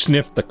 she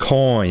sniffed the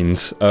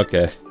coins.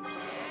 Okay.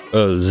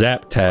 Oh,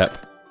 zap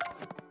tap.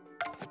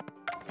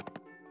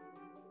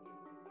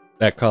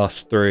 That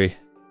costs 3.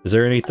 Is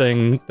there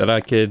anything that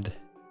I could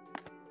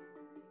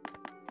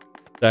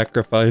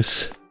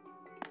sacrifice?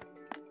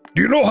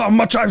 Do you know how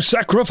much I've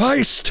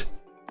sacrificed?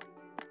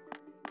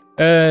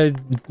 I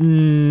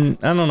don't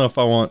know if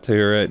I want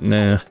to right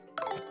now.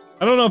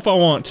 I don't know if I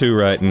want to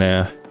right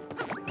now.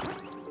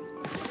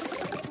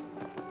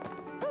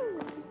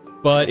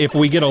 But if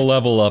we get a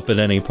level up at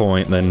any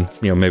point, then,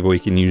 you know, maybe we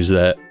can use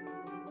that.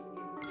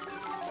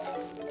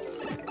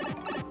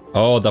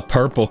 Oh, the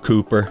purple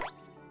Cooper.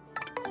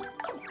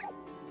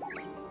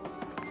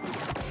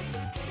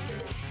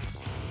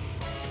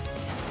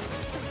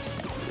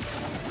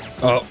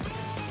 Oh,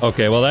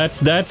 okay, well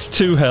that's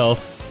 2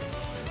 health.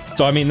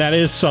 So, I mean, that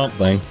is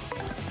something.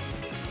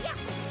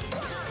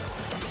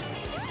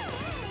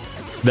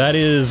 That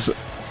is...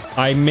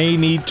 I may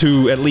need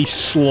to at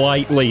least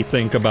slightly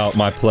think about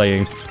my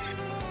playing.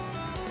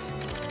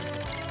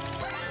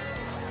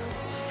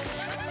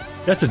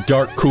 That's a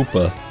dark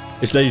Koopa.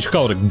 They just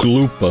call it a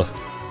Gloopa.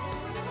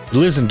 It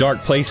lives in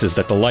dark places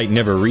that the light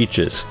never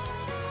reaches.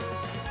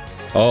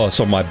 Oh,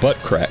 so my butt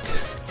crack.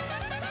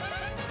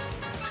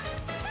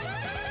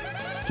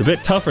 It's a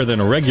bit tougher than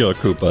a regular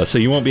Koopa, so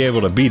you won't be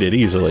able to beat it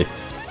easily.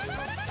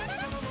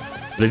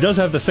 But it does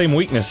have the same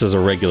weakness as a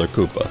regular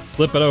Koopa.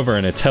 Flip it over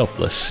and it's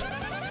helpless.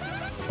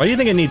 Why do you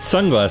think it needs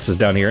sunglasses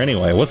down here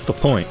anyway? What's the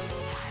point?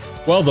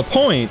 Well, the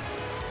point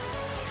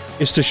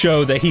is to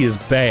show that he is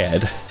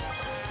bad.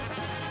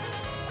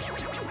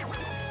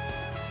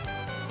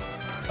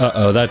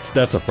 Uh-oh, that's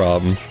a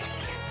problem.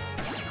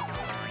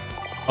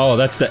 Oh,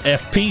 that's the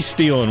FP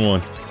stealing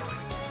one.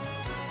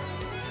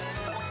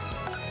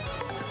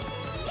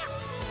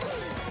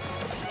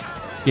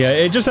 Yeah,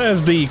 it just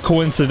has the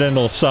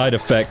coincidental side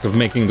effect of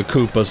making the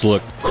Koopas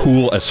look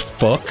cool as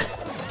fuck.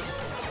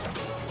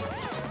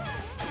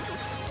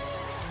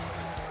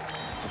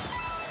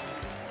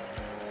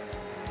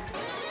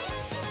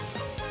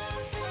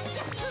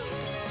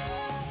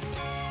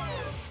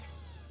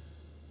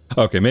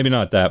 Okay, maybe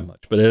not that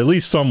much, but at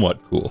least somewhat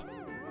cool.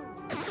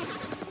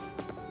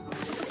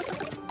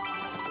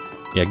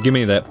 Yeah, give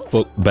me that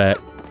foot back.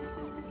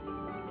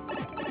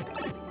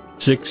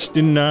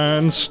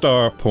 69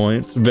 star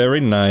points. Very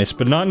nice,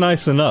 but not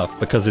nice enough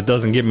because it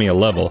doesn't give me a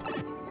level.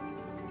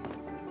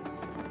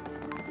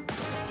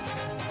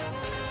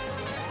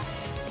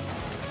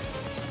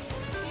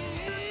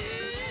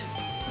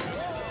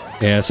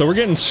 Yeah, so we're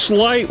getting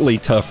slightly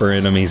tougher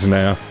enemies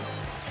now.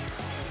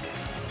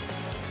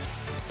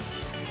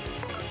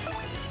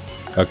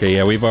 Okay,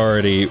 yeah, we've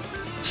already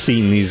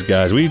seen these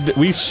guys. We've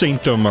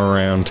synced them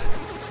around.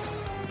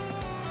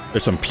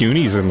 There's some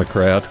punies in the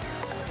crowd.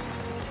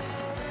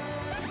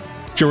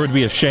 Sure would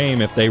be a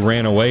shame if they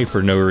ran away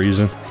for no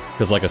reason.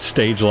 Because like a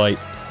stage light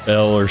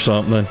fell or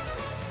something.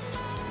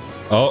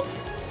 Oh.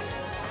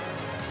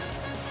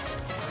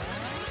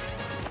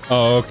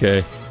 Oh,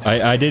 okay.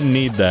 I didn't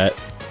need that.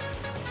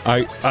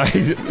 I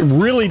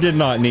really did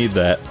not need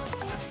that.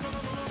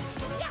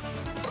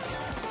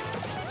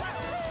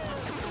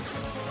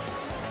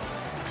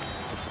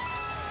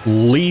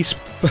 Least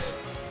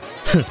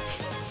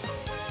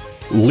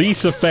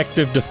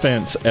effective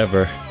defense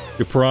ever.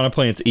 Do piranha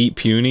plants eat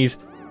punies?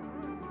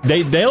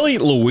 They'll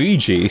eat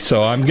Luigi,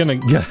 so I'm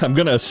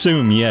gonna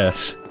assume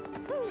yes.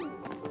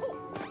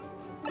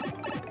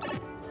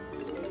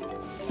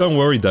 Don't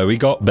worry though, we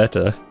got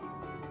better.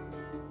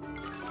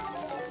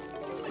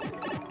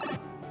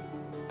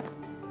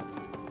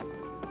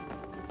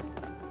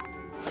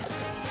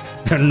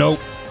 Nope.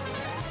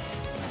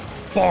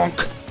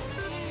 Bonk.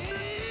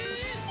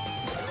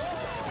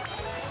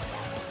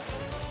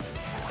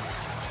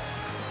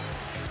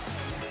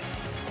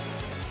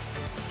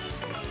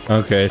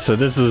 Okay, so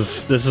this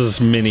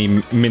is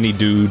mini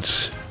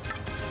dudes.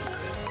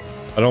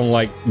 I don't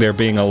like there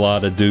being a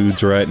lot of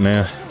dudes right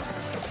now.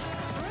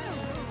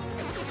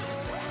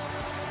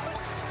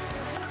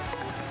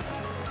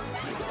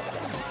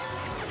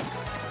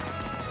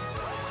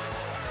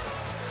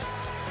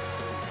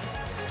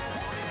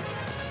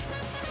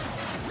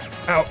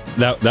 Ow!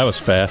 That was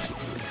fast.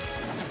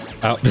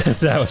 Ow!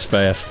 That was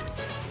fast.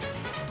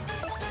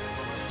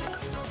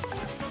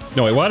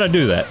 No wait, why'd I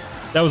do that?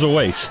 That was a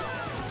waste.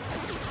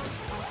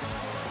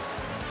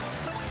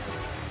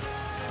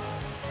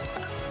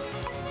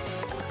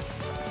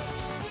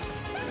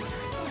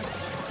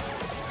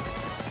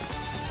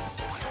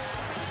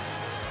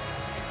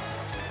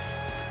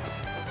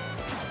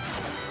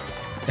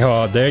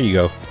 Oh, there you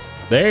go.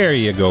 There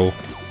you go.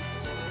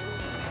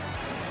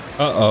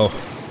 Uh-oh.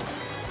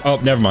 Oh,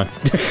 never mind.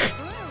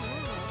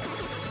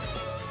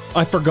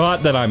 I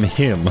forgot that I'm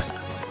him.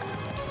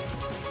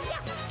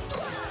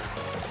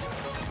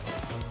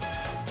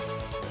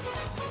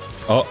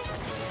 Oh.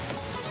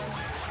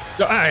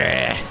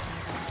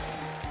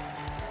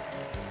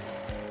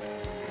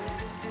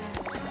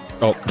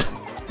 Oh.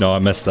 No, I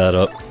messed that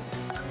up.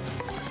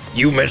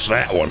 You missed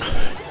that one.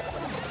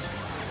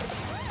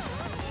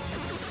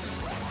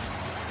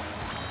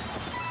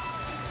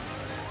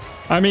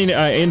 I mean,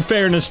 in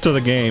fairness to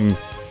the game,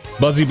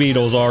 Buzzy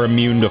Beetles are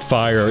immune to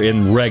fire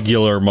in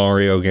regular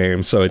Mario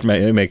games, so it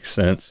makes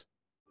sense.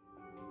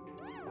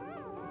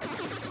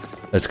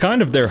 That's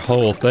kind of their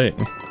whole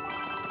thing.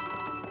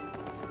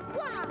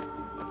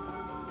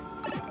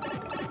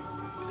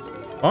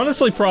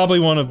 Honestly, probably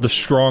one of the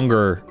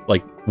stronger,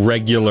 like,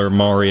 regular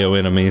Mario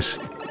enemies.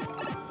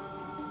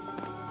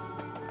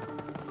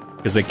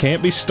 Because they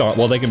can't be stomped.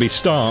 Well, they can be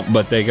stomped,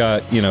 but they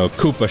got, you know,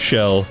 Koopa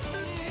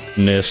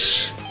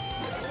Shell-ness.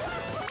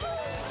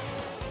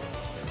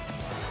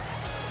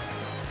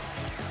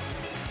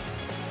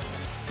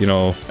 You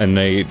know, and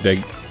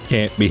they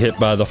can't be hit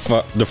by the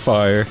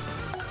fire.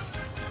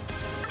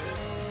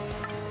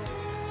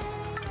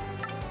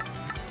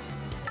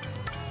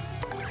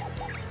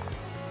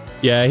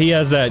 Yeah, he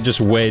has that just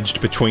wedged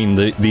between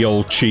the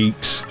old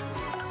cheeks.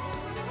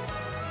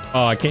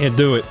 Oh, I can't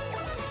do it.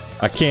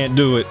 I can't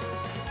do it.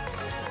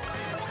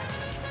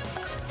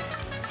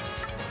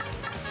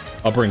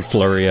 I'll bring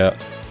Flurry out.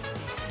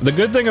 The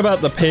good thing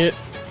about the pit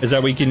is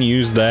that we can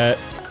use that.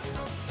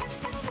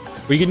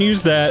 We can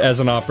use that as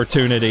an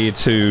opportunity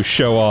to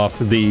show off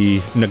the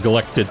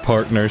neglected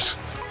partners.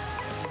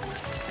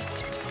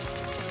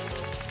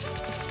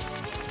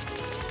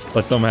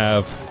 Let them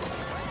have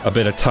a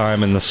bit of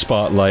time in the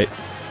spotlight.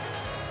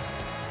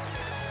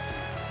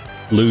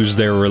 Lose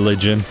their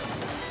religion.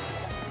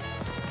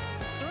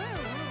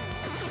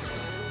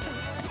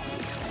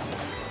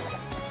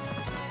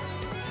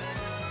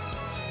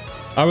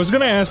 I was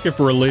gonna ask if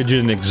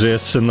religion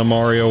exists in the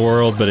Mario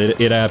world, but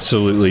it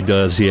absolutely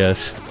does,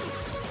 yes.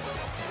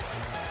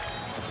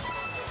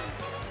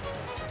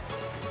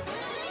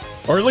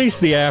 Or at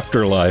least the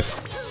afterlife.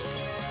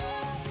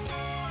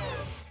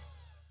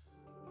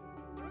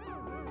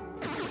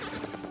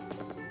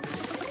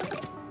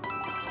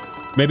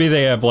 Maybe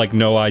they have, like,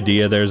 no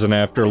idea there's an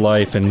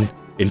afterlife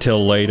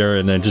until later,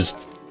 and then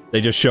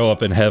they just show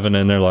up in heaven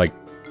and they're like,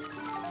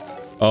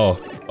 oh,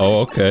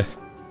 okay.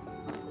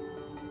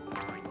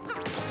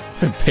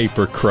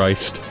 Paper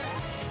Christ.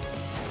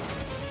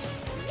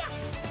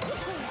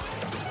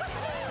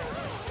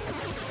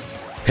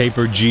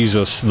 Paper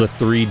Jesus, the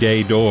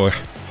 3-day door.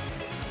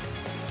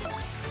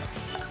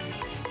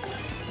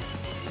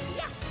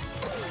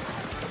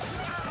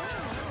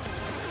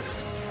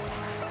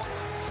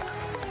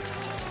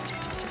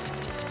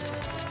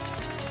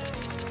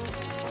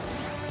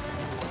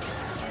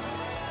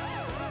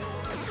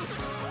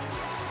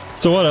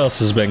 So what else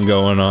has been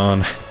going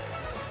on?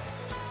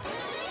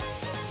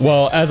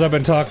 Well, as I've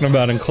been talking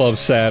about in Club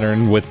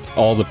Saturn with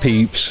all the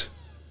peeps,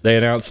 they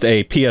announced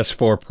a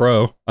PS4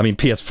 Pro. I mean,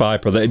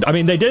 PS5 Pro.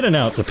 They did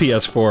announce a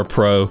PS4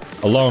 Pro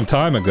a long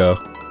time ago.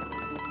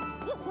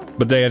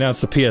 But they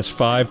announced the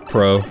PS5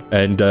 Pro,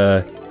 and,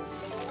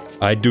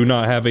 I do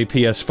not have a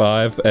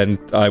PS5, and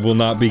I will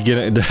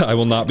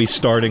not be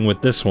starting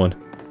with this one.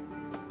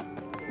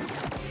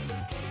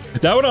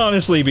 That would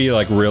honestly be,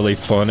 like, really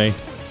funny.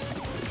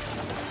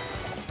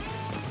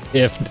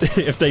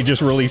 If they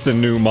just released a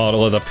new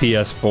model of the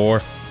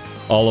PS4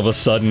 all of a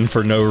sudden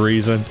for no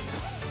reason.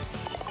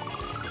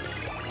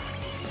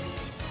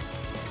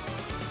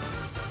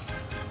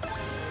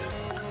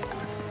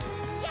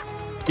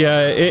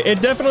 Yeah,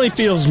 it definitely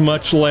feels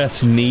much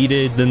less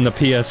needed than the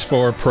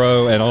PS4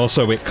 Pro, and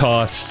also it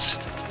costs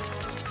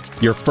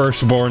your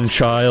firstborn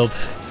child.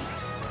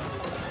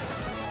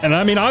 And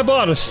I mean, I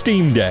bought a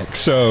Steam Deck,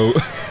 so...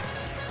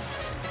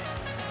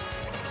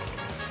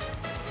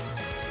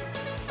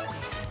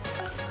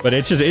 But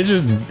it's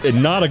just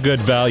not a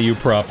good value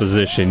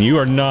proposition. You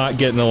are not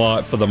getting a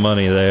lot for the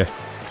money there.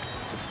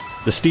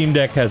 The Steam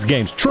Deck has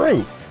games.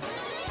 True!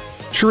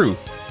 True.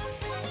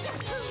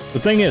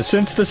 The thing is,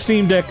 since the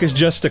Steam Deck is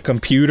just a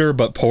computer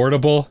but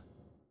portable,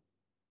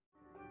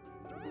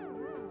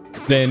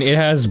 then it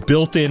has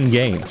built-in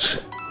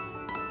games.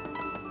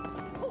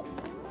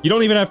 You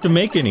don't even have to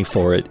make any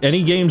for it.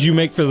 Any games you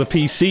make for the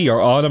PC are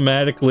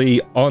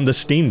automatically on the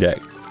Steam Deck.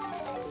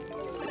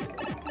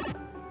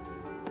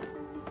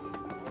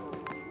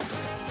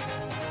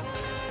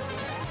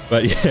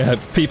 But yeah,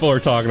 people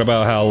are talking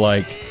about how,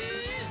 like,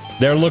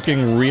 they're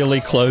looking really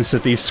close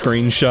at these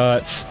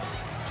screenshots.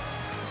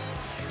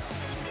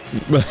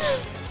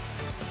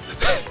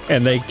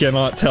 And they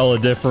cannot tell a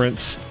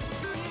difference.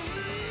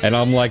 And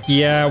I'm like,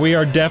 yeah, we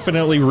are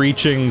definitely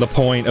reaching the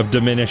point of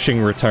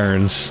diminishing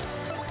returns.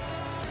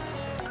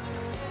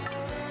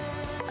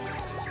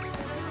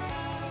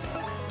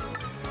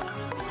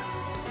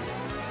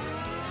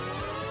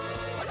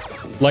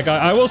 Like,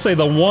 I will say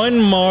the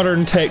one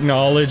modern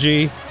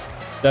technology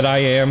that I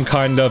am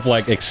kind of,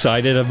 like,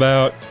 excited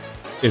about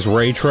is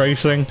ray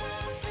tracing.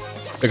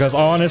 Because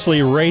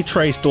honestly, ray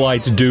traced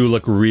lights do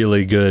look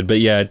really good, but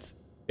yeah,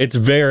 it's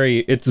very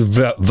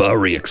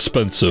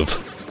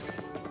expensive.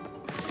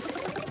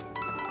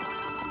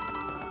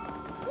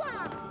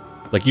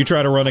 Like, you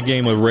try to run a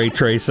game with ray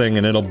tracing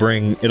and it'll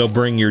bring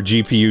your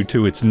GPU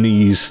to its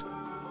knees.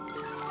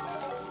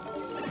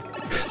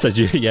 So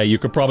yeah, you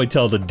could probably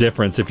tell the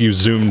difference if you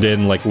zoomed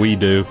in like we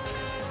do.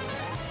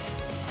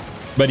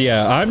 But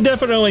yeah, I'm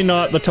definitely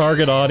not the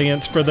target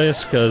audience for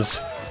this,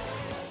 because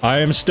I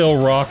am still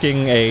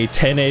rocking a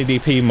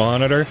 1080p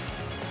monitor.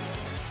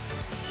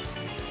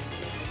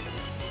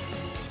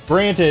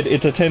 Granted,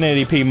 it's a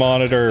 1080p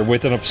monitor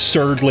with an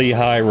absurdly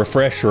high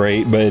refresh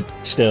rate, but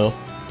still.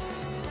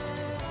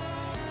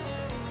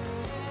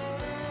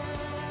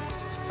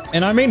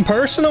 And I mean,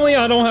 personally,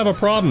 I don't have a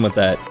problem with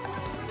that.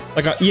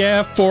 Like,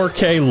 yeah,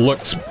 4K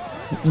looks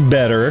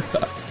better,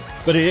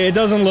 but it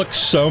doesn't look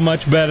so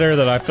much better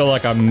that I feel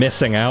like I'm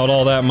missing out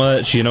all that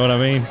much, you know what I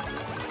mean?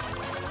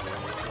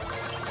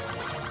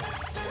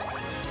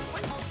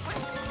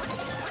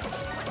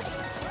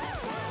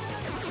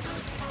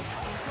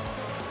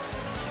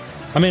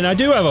 I mean, I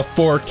do have a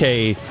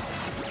 4K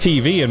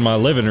TV in my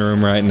living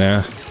room right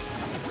now.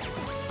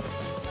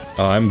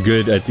 Oh, I'm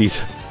good at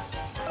these.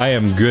 I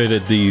am good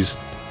at these.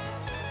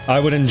 I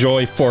would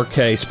enjoy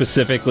 4K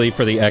specifically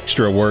for the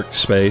extra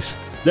workspace.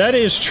 That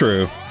is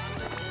true.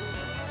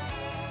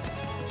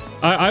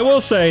 I will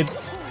say,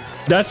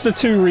 that's the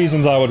two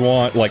reasons I would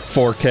want, like,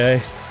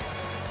 4K.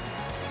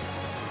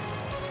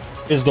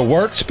 Is the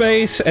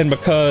workspace, and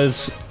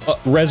because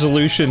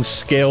resolutions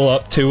scale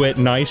up to it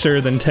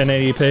nicer than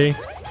 1080p.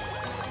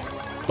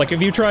 Like,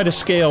 if you try to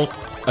scale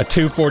a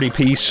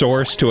 240p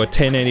source to a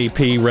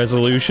 1080p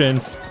resolution,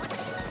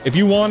 if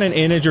you want an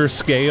integer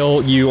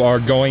scale, you are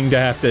going to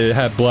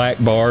have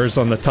black bars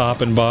on the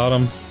top and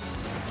bottom.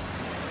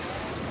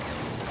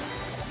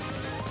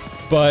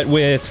 But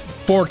with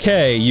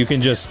 4K, you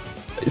can just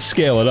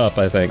scale it up,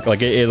 I think.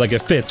 Like,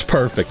 it fits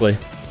perfectly.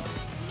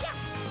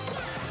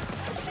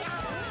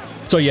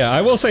 So yeah,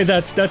 I will say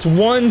that's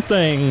one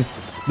thing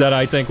that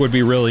I think would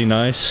be really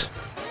nice.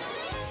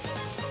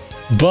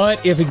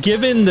 But if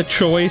given the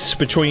choice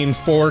between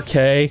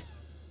 4K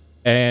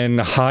and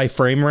high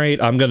frame rate,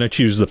 I'm gonna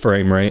choose the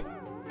frame rate.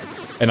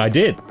 And I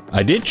did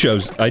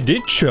chose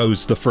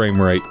the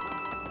frame rate.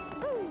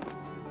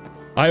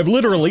 I have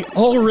literally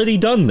already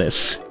done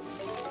this.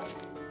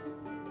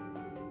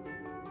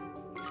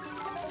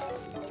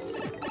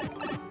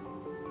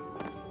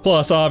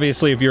 Plus,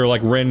 obviously, if you're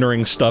like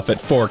rendering stuff at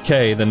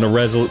 4K, then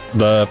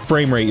the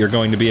frame rate you're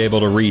going to be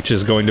able to reach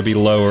is going to be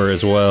lower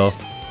as well.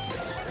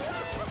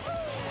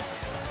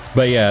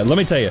 But yeah, let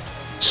me tell you,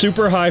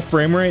 super high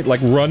frame rate, like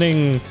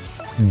running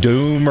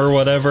Doom or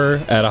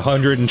whatever at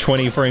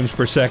 120 frames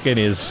per second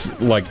is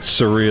like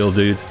surreal,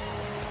 dude.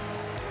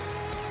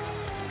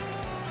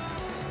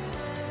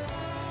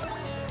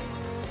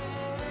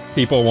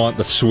 People want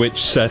the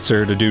Switch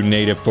successor to do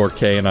native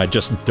 4K, and I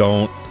just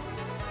don't.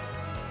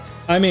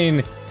 I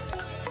mean,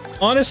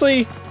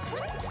 honestly,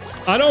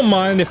 I don't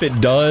mind if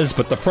it does,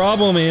 but the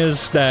problem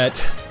is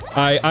that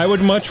I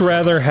would much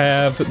rather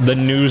have the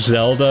new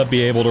Zelda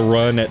be able to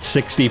run at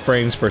 60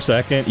 frames per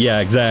second. Yeah,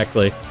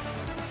 exactly.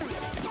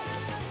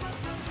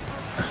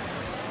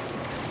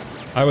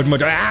 I would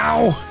much—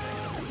 ow!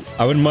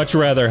 I would much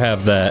rather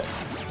have that.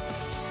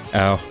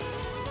 Ow.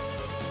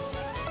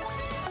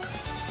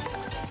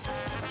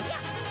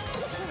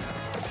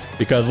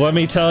 Because let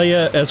me tell you,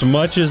 as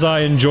much as I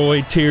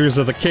enjoy Tears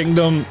of the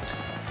Kingdom,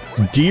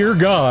 dear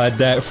God,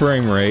 that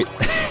frame rate.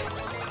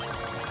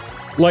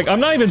 Like, I'm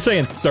not even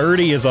saying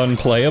 30 is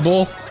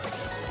unplayable,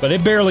 but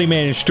it barely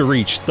managed to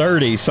reach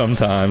 30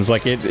 sometimes.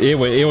 Like,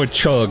 it would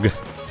chug.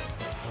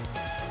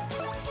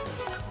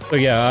 So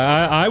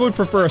yeah, I would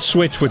prefer a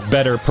Switch with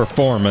better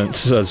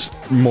performance as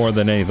more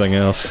than anything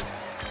else.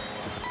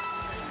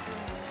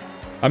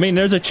 I mean,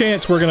 there's a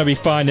chance we're gonna be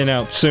finding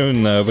out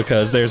soon, though,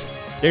 because there's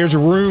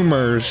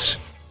rumors.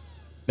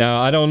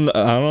 Now, I don't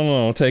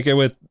know, take it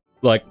with,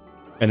 like,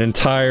 an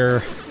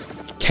entire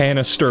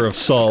canister of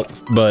salt,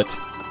 but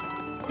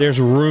there's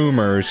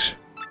rumors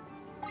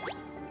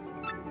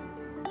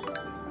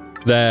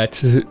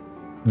that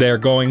they're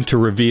going to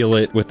reveal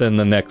it within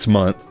the next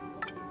month.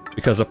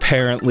 Because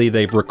apparently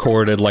they've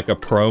recorded, like, a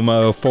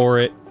promo for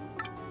it.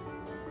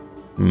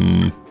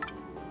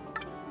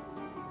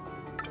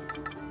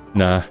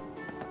 Nah.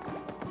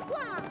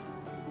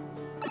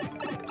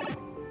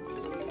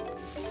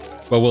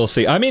 But we'll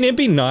see. I mean, it'd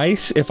be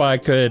nice if I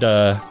could,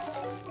 oh,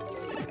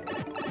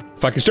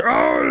 this is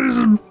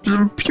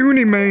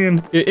puny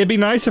man. It'd be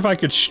nice if I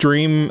could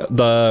stream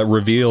the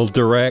reveal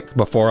direct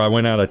before I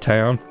went out of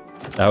town.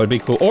 That would be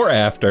cool. Or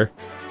after.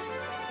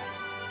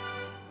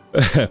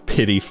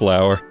 Pity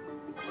flower.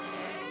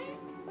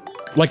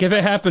 Like, if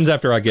it happens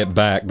after I get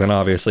back, then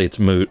obviously it's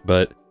moot,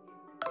 but...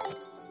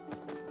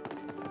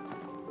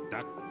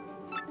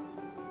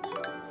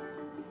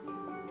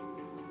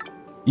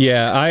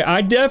 Yeah,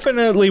 I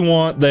definitely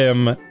want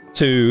them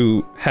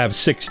to have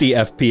 60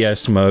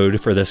 FPS mode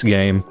for this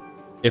game.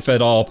 If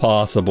at all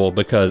possible,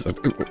 because...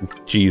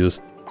 Jesus.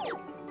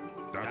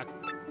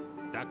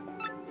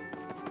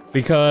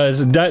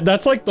 Because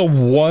that's like the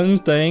one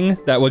thing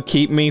that would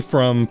keep me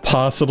from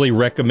possibly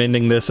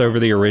recommending this over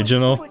the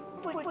original.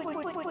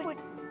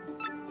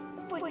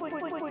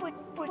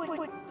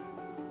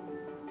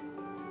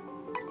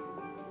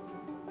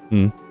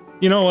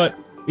 You know what?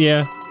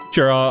 Yeah,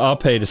 sure, I'll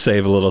pay to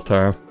save a little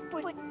time.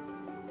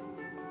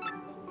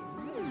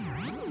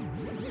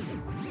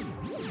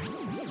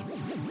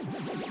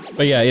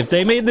 But yeah, if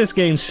they made this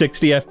game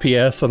 60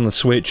 FPS on the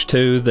Switch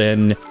too,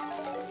 then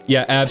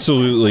yeah,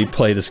 absolutely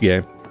play this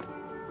game.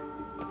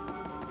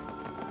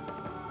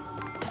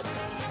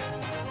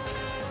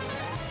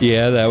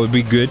 Yeah, that would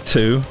be good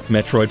too.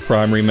 Metroid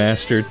Prime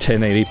Remastered,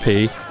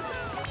 1080p.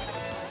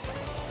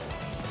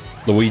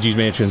 Luigi's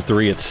Mansion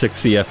 3 at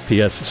 60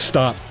 FPS.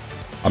 Stop.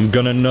 I'm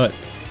gonna nut.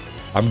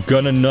 I'm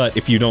gonna nut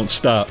if you don't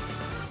stop.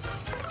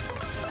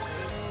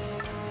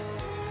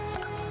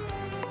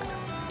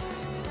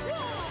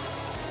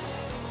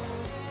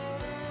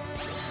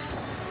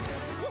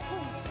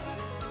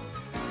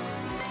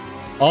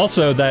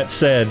 Also, that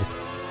said,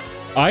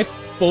 I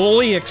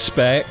fully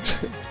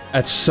expect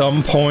at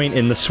some point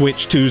in the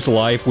Switch 2's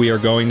life we are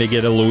going to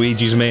get a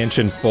Luigi's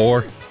Mansion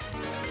 4.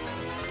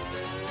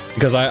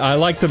 Because I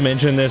like to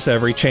mention this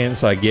every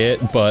chance I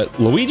get, but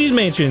Luigi's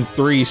Mansion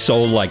 3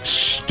 sold like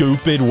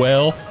stupid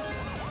well.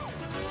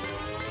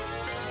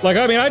 Like,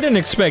 I mean, I didn't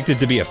expect it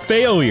to be a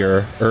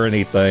failure or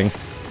anything,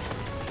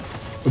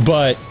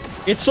 but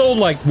it sold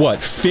like, what,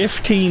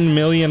 15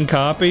 million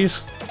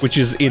copies? Which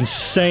is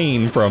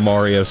insane for a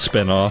Mario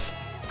spin-off.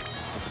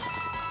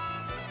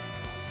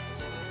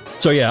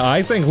 So yeah,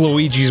 I think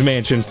Luigi's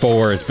Mansion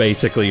 4 is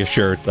basically a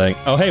sure thing.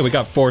 Oh hey, we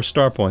got 4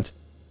 star points.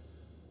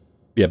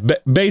 Yeah,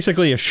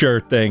 basically a sure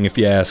thing if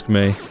you ask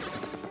me.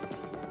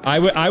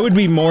 I would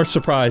be more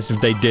surprised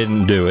if they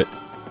didn't do it.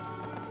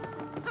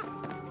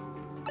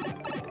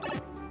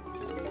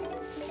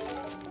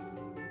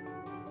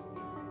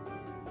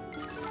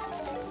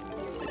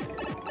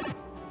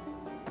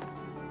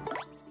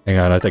 Hang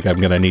on, I think I'm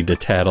gonna need to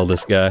tattle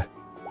this guy.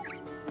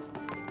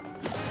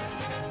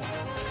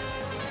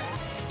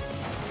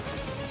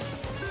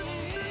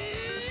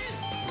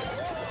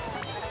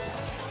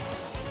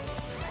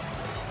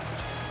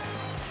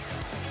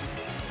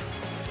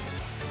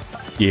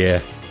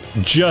 Yeah,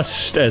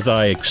 just as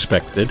I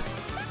expected.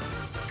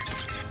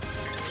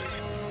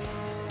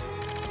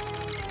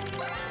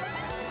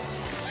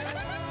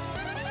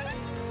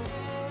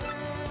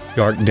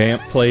 Dark,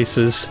 damp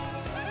places.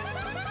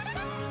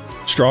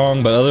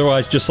 Strong, but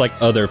otherwise just like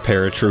other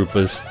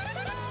paratroopers.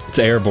 It's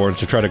airborne,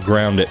 so try to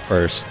ground it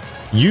first.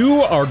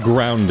 You are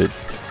grounded.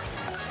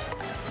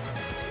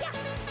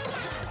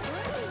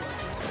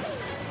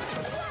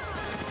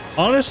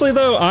 Honestly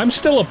though, I'm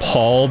still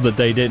appalled that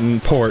they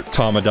didn't port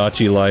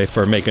Tomodachi Life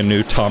or make a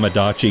new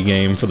Tomodachi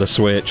game for the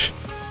Switch.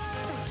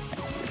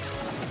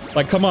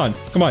 Like, come on,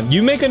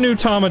 you make a new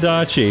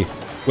Tomodachi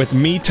with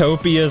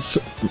Miitopia's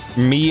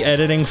Mii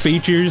editing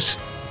features.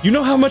 You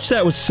know how much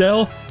that would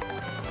sell?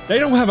 They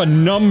don't have a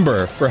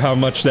number for how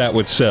much that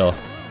would sell.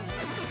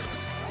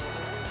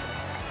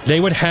 They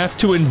would have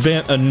to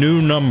invent a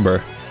new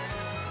number.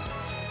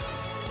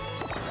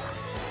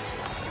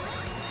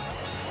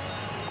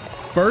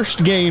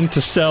 First game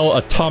to sell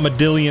a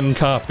Tomadillion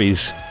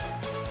copies.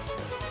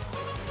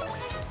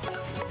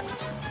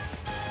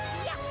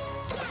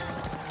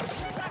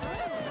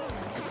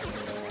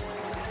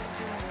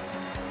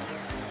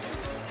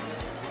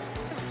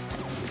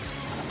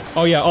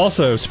 Oh yeah,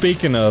 also,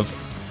 speaking of,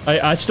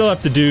 I still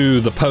have to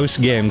do the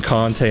post-game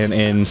content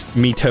in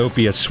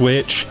Miitopia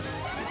Switch.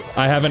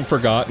 I haven't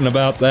forgotten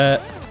about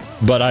that,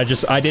 but I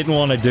didn't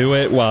want to do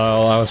it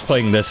while I was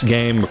playing this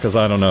game because,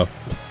 I don't know.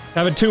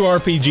 Having 2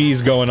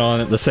 RPGs going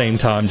on at the same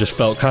time just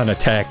felt kind of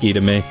tacky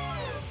to me.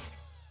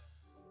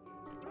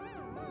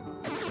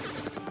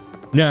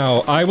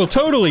 Now, I will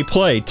totally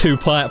play 2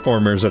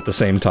 platformers at the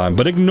same time,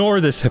 but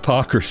ignore this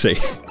hypocrisy.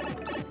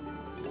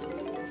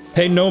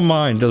 Pay no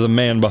mind to the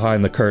man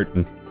behind the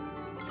curtain.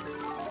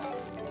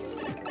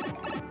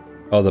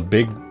 Oh, the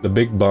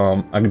big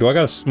bomb. Do I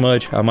got a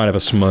smudge? I might have a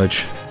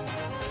smudge.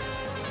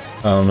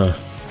 I don't know.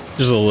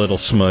 Just a little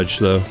smudge,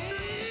 though.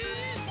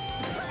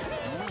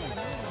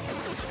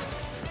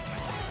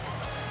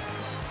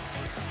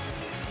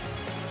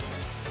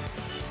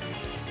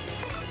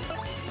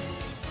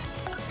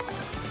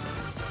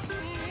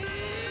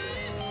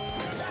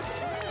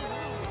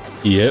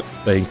 Yep,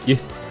 thank you.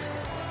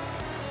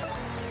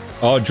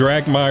 Oh,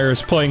 Dragmire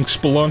is playing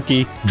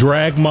Spelunky.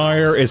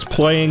 Dragmire is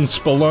playing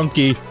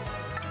Spelunky.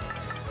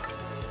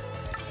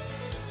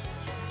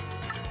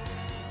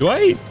 Do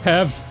I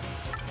have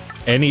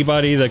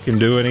anybody that can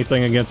do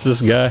anything against this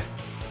guy?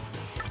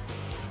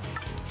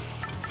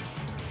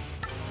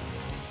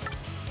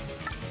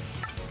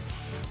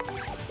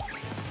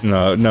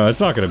 No, it's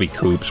not gonna be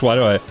Koops. Why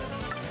do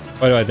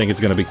I think it's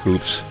gonna be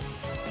Koops?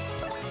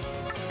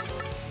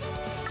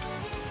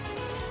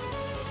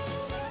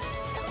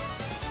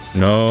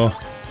 No.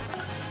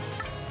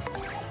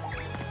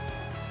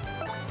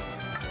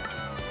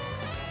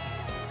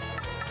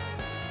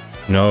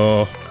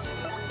 No.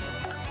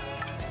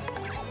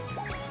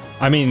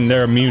 I mean,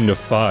 they're immune to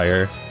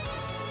fire.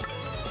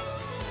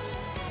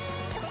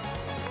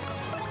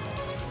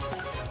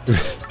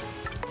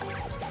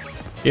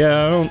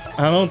 Yeah,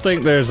 I don't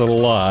think there's a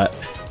lot.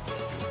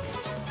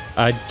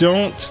 I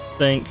don't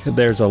think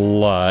there's a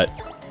lot.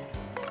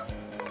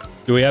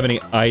 Do we have any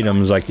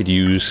items I could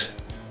use?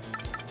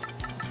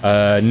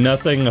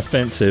 Nothing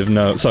offensive,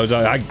 no. So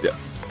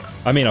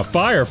I mean, a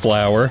fire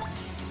flower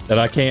that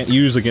I can't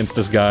use against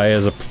this guy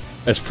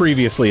as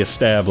previously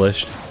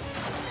established.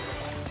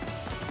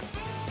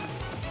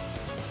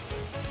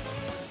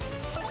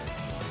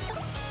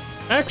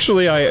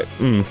 Actually, I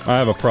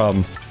have a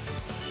problem.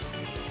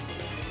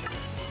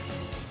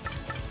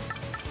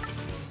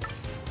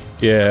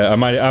 Yeah,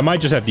 I might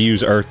just have to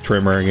use Earth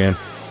Trimmer again.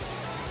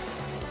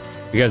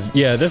 Because,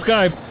 yeah, this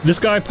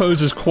guy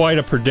poses quite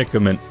a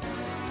predicament.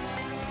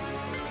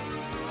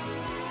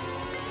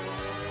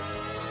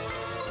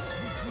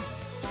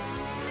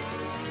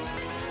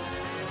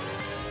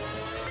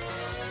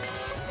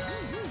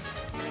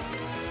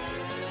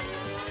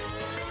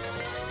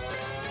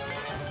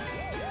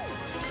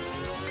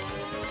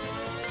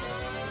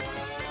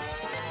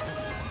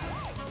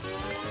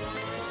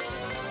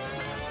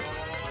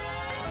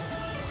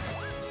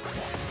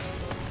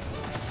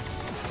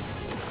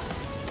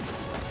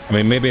 I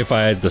mean, maybe if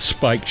I had the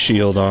spike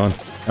shield on.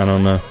 I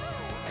don't know.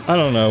 I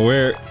don't know.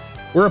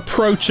 We're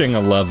approaching a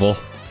level.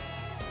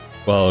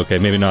 Well, okay,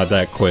 maybe not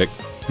that quick.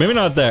 Maybe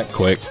not that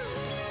quick.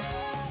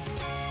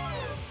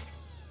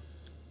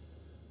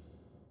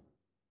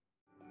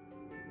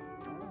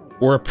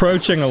 We're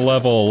approaching a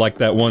level like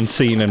that one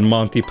scene in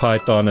Monty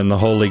Python and the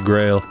Holy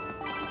Grail.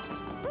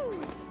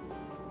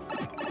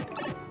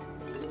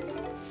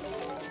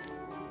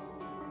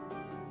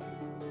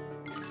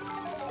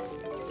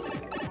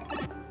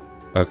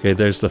 Okay,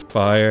 there's the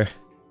fire.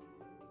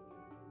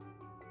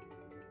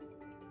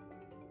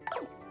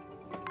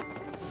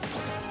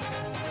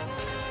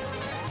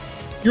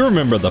 You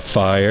remember the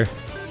fire.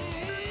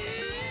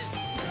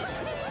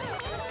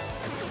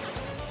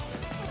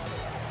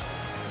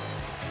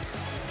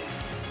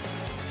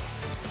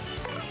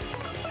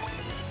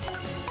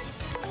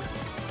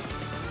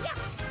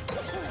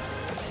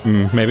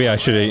 Maybe I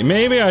should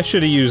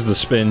have used the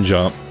spin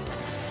jump.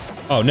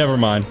 Oh, never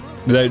mind.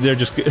 They're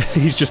just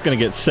he's just gonna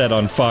get set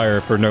on fire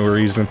for no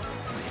reason.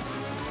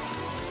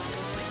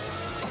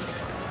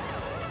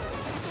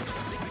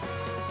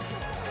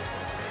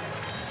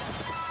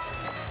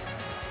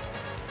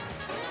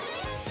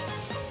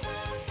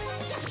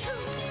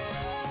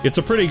 It's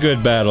a pretty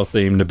good battle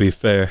theme, to be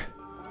fair.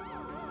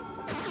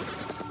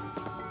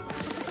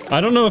 I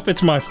don't know if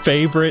it's my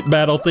favorite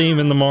battle theme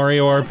in the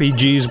Mario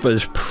RPGs, but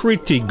it's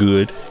pretty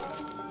good.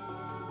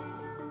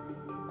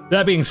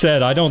 That being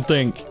said, I don't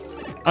think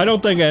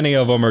any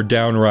of them are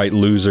downright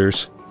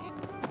losers.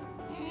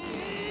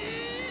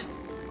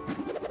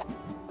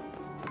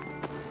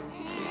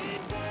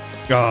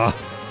 Ah,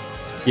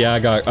 yeah,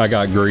 I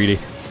got greedy.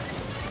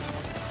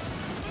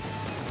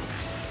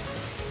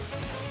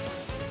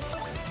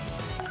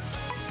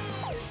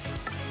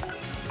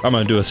 I'm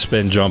gonna do a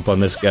spin jump on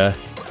this guy.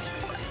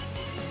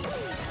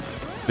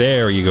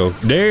 There you go.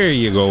 There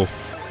you go.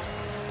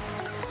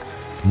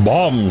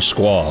 Bomb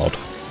squad.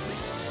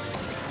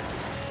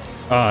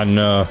 Ah,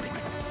 no.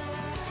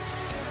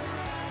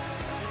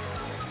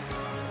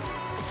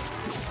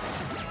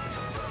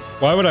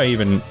 Why would I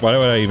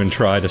even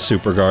try to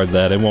super guard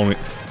that? It won't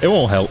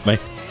help me.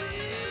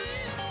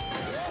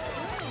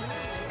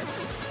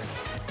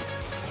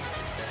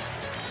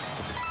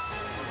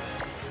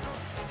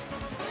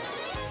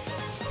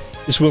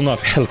 This will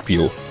not help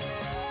you.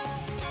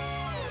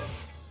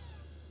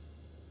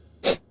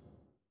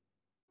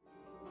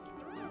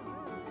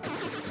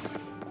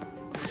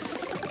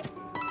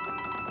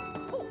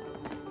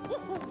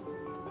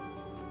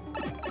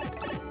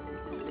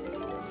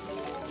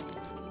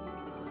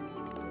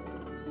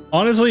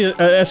 Honestly,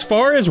 as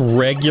far as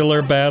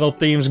regular battle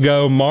themes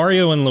go,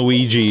 Mario and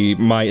Luigi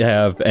might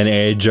have an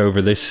edge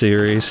over this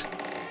series.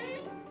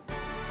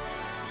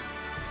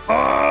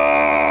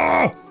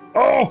 Oh!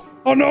 Oh!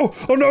 Oh no!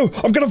 Oh no!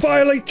 I'm gonna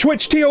violate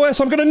Twitch TOS!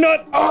 I'm gonna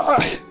nut!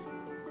 Ah!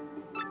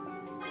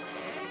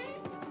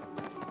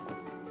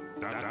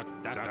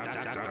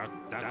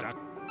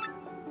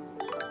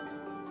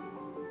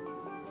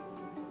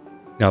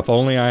 Now, if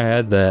only I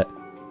had that.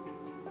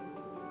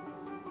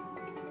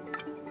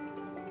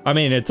 I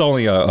mean, it's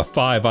only a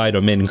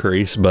 5-item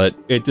increase, but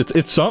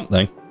it's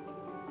something.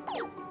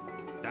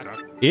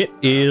 It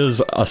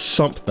is a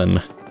something.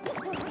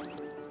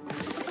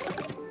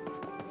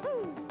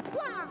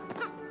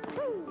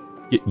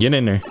 Get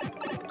in there.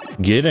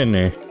 Get in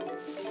there.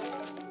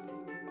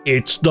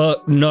 It's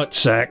the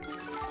nutsack.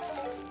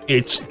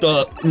 It's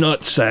the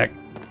nutsack.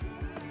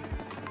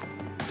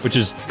 Which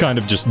is kind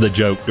of just the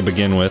joke to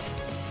begin with,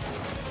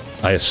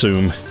 I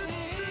assume.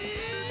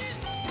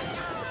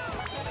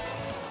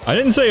 I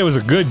didn't say it was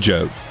a good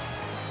joke,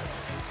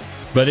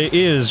 but it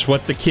is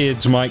what the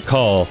kids might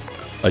call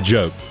a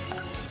joke.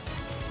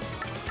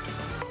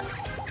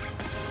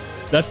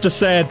 That's the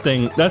sad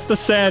thing. That's the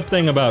sad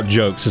thing about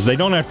jokes, is they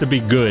don't have to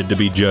be good to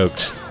be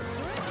jokes.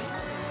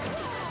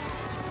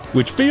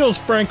 which feels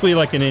frankly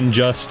like an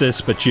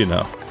injustice, but you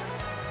know.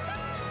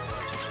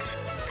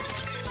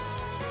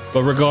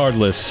 But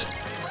regardless,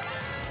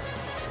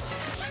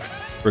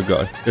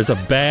 there's a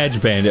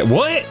badge bandit.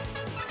 What?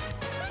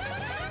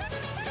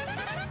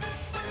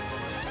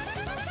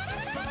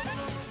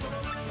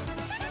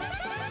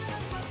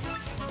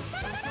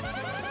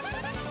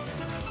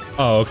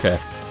 Oh, okay.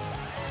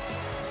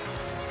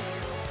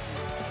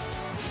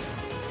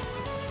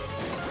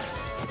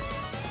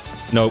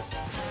 Nope.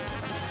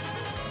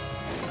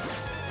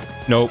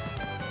 Nope.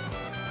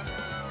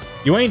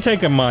 You ain't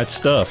taking my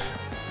stuff.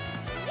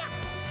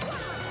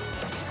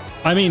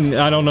 I mean,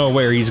 I don't know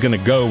where he's gonna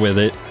go with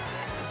it.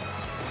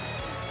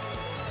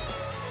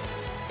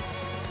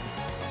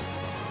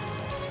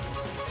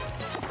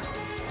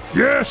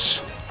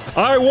 Yes!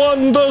 I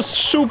won the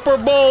Super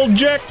Bowl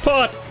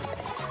jackpot!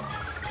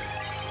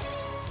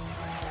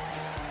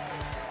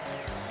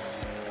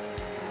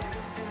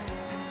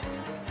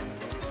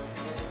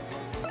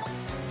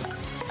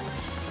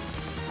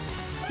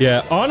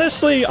 Yeah,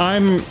 honestly,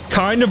 I'm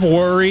kind of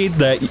worried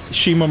that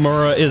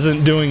Shimamura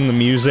isn't doing the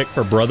music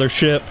for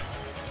Brothership,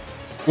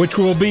 which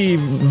will be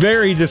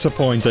very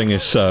disappointing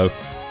if so.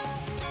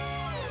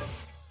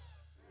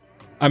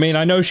 I mean,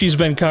 I know she's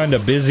been kind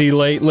of busy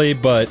lately,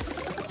 but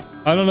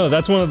I don't know,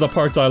 that's one of the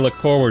parts I look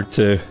forward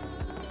to.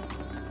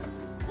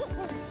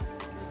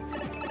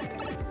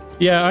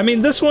 Yeah, I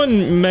mean, this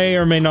one may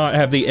or may not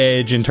have the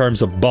edge in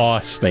terms of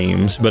boss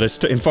themes, but it's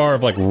in far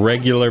of like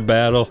regular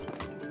battle.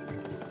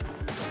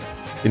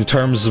 In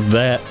terms of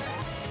that.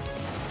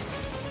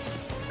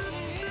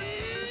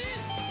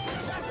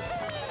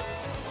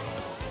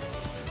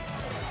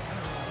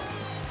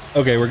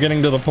 Okay, we're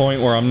getting to the point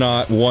where I'm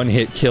not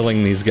one-hit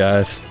killing these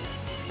guys.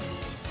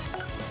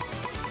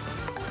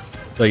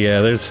 So yeah,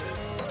 there's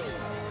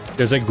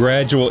a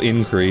gradual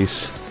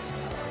increase.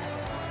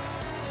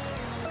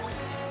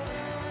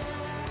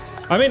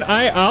 I mean,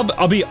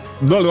 I'll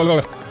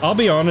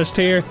be honest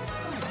here.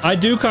 I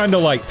do kind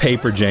of like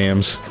Paper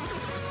Jams.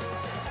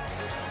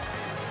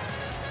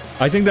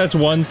 I think that's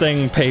one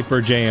thing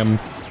Paper Jam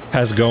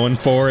has going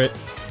for it,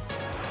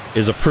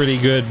 is a pretty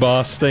good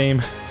boss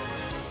theme.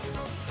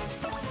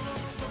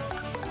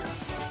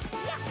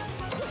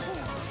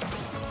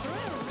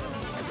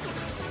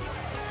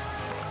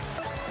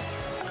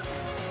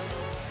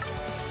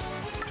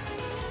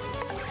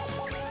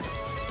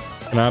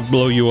 Can I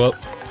blow you up?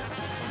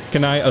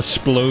 Can I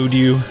explode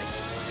you?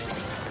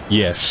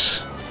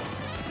 Yes.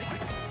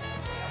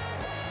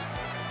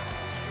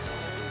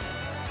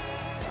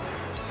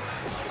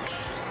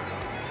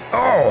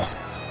 Oh!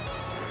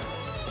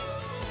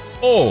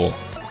 Oh!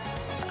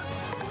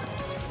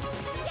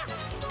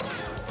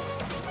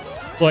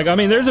 Like, I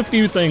mean, there's a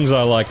few things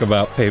I like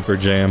about Paper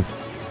Jam.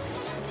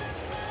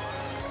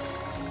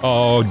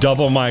 Oh,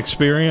 double my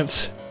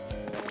experience?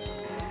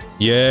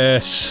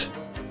 Yes.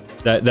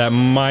 That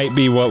might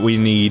be what we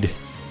need.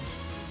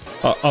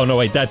 Oh no,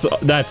 wait, that's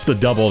the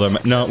double them.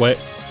 No, wait.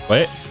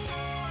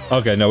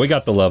 Okay, no, we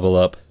got the level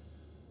up.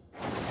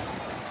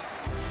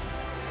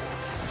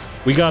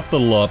 We got the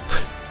lup.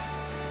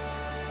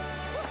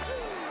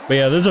 But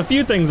yeah, there's a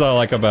few things I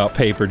like about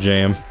Paper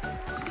Jam.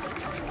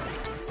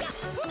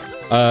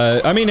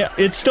 I mean,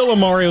 it's still a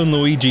Mario and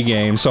Luigi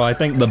game, so I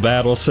think the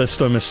battle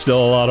system is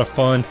still a lot of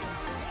fun.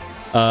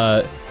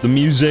 The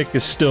music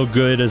is still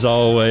good as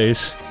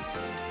always.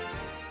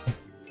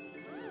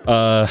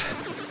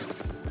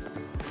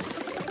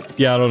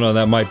 Yeah, I don't know,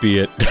 that might be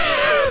it.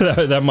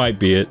 that might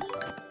be it.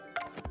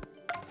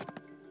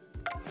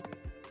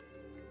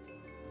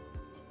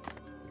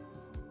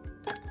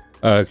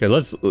 Okay,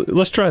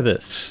 let's try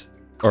this.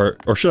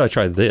 Or should I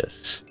try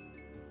this?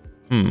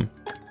 You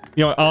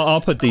know,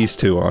 I'll put these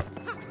two on.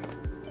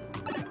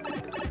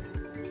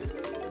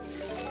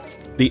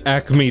 The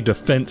Acme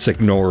Defense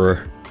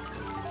Ignorer.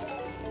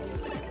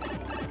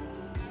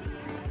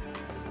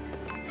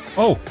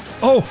 Oh,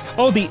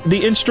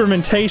 the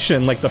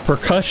instrumentation, like the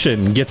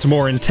percussion, gets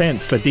more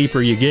intense the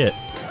deeper you get.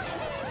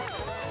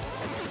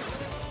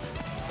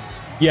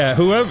 Yeah,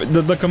 whoever,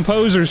 the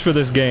composers for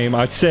this game,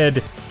 I've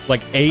said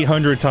like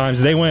 800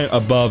 times, they went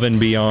above and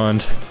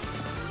beyond.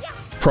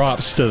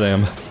 Props to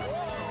them.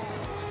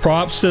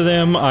 Props to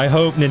them. I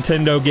hope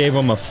Nintendo gave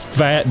them a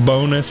fat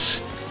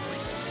bonus.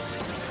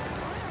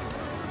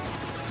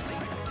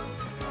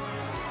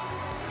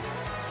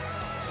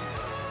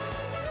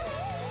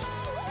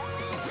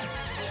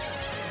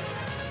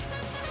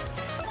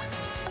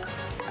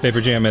 Paper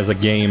Jam as a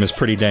game is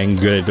pretty dang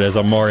good, but as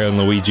a Mario and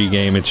Luigi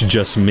game, it's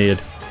just mid.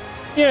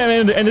 Yeah,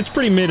 and it's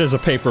pretty mid as a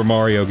Paper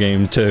Mario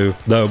game, too.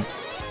 Though,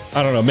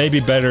 I don't know, maybe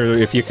better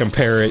if you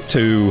compare it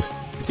to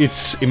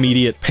its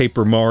immediate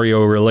Paper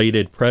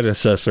Mario-related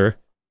predecessor.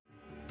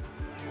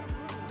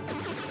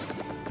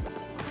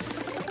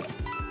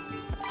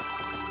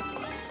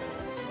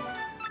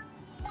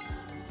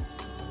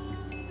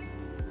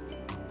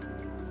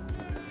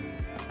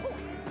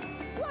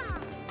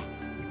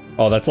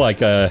 Oh, that's like,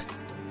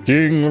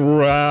 King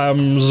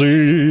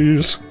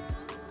Ramses.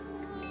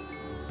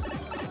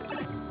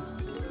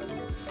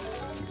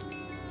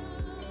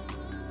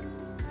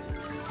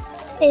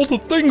 All the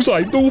things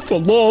I do for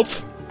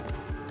love.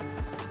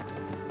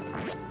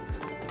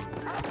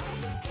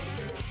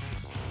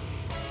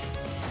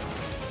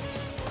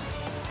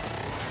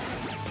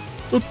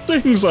 The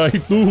things I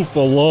do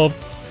for love.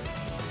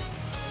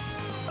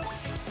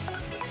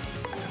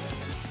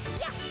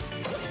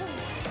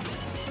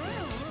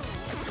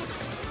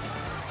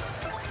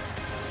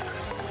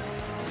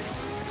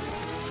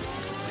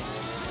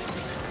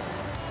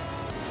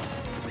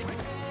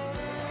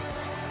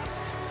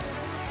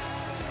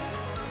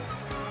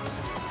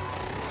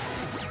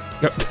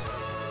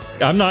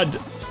 I'm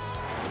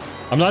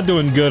not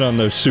doing good on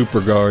those super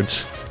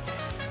guards.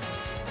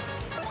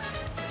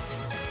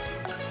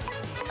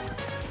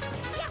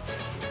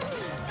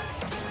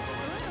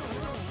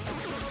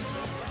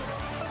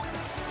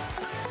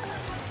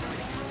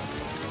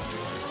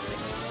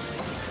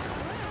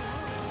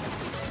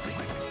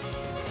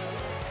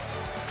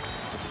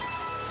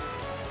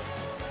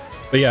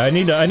 But yeah, I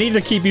need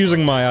to keep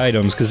using my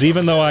items, because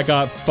even though I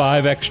got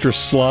 5 extra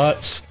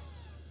slots,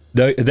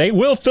 they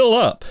will fill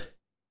up.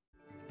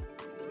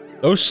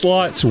 Those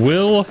slots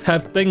will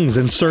have things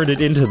inserted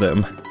into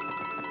them.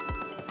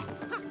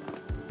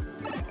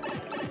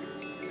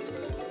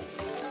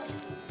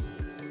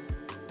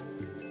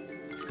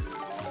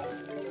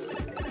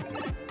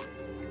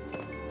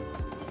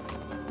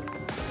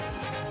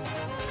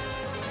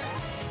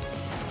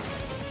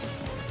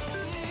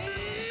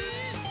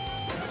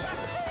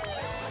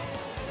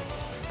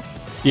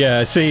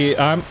 Yeah, see,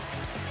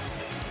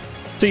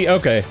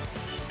 okay.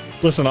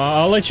 Listen,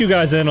 I'll let you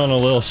guys in on a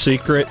little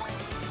secret.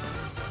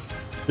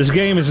 This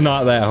game is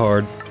not that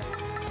hard.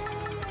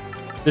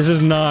 This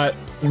is not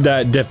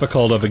that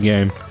difficult of a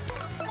game.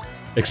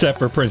 Except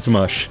for Prince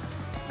Mush.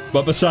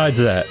 But besides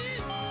that.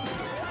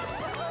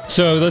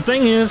 So, the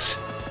thing is,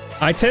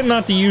 I tend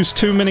not to use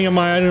too many of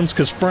my items,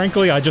 because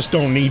frankly, I just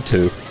don't need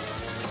to.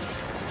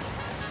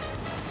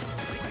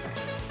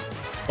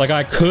 Like,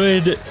 I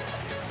could,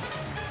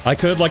 like,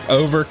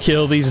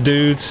 overkill these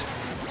dudes.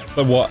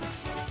 But what?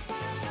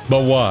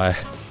 But why?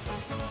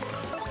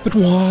 But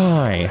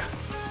why?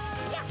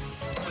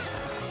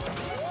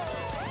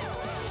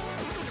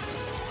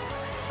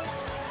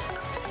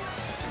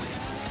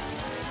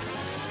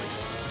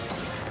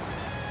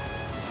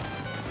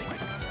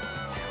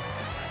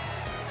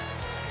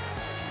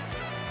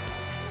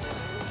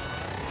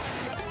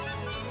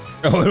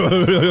 I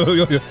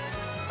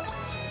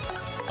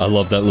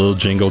love that little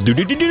jingle.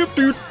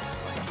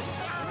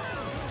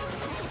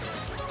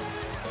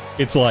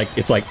 It's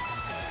like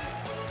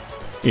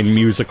in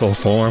musical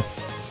form.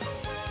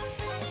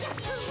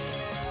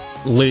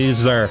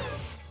 Loser.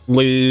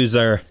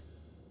 Loser.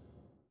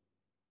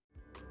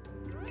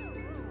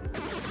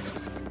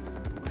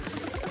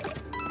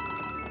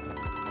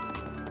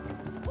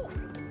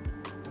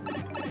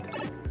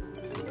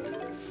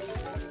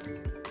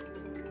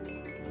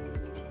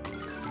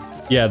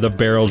 Yeah, the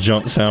barrel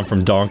jump sound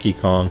from Donkey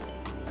Kong.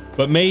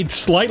 But made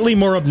slightly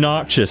more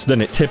obnoxious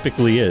than it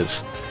typically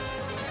is.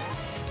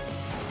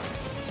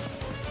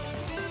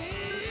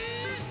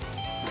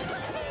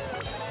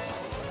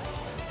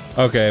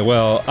 Okay,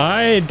 well,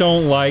 I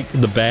don't like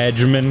the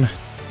Badgeman.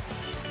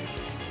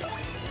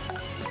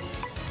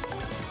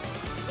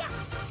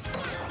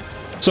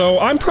 So,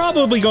 I'm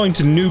probably going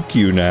to nuke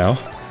you now.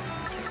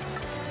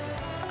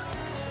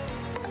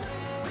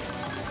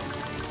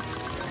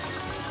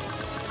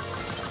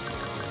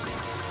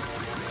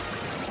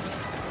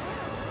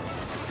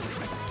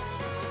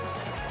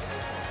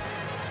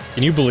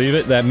 Can you believe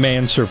it? That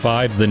man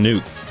survived the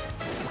nuke.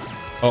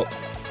 Oh,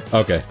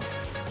 okay.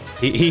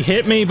 He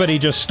hit me, but he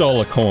just stole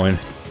a coin.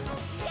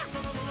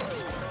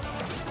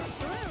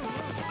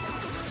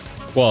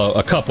 Well,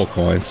 a couple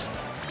coins.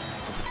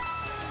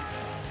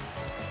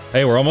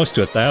 Hey, we're almost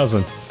to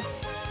 1,000.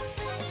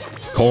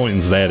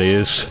 Coins, that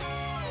is.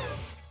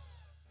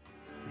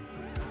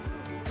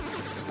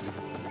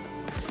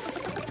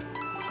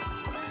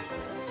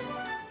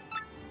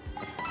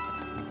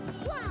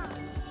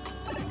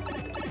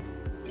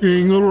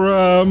 King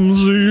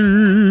Ramses,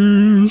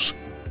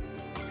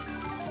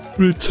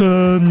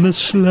 return the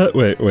slave.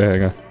 Wait,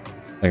 hang on.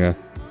 Hang on.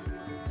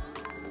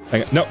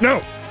 No,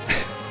 no!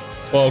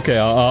 Well, okay,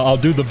 I'll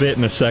do the bit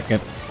in a second.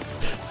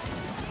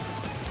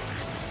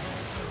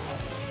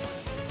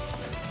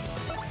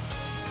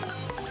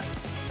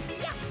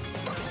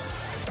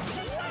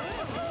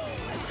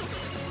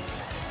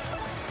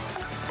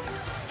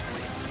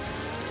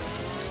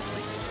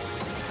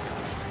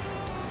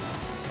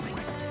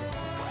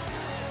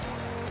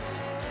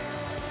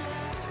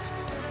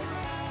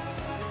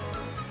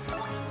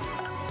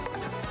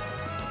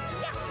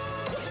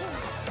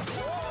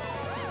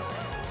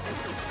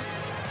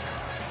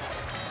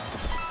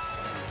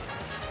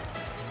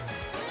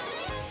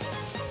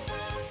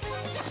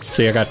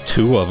 See, I got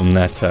 2 of them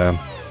that time.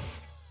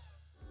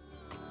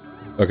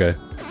 Okay.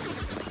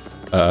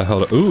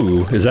 Hold on.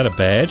 Ooh, is that a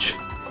badge?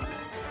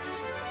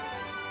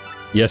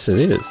 Yes, it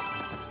is.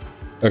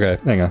 Okay,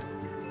 hang on.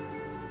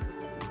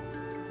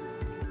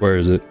 Where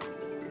is it?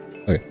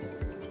 Okay.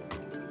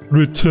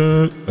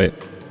 Return. Wait.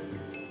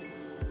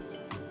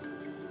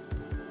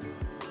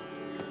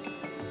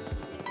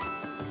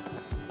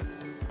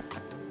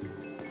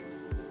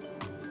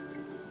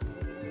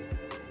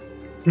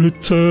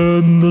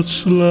 Return the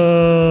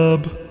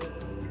slab,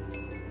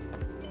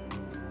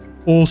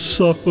 or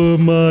suffer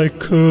my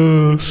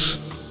curse.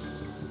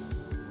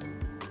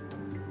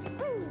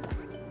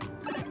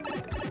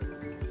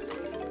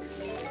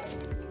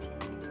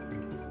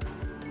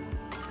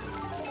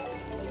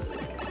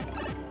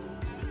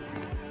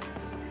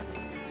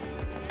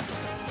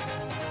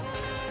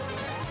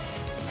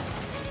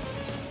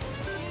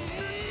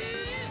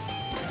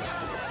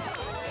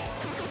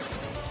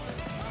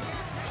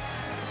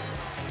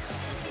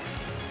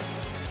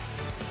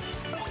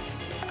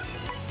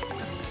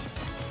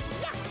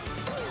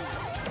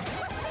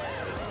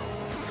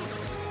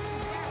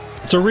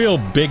 It's a real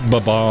big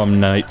ba-bomb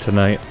night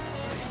tonight.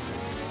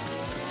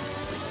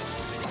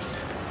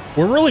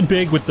 We're really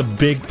big with the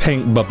big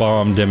pink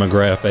ba-bomb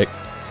demographic.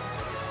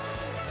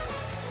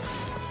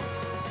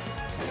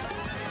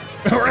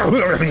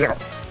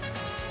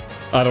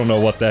 I don't know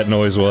what that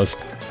noise was.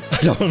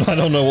 I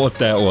don't know what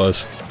that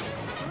was.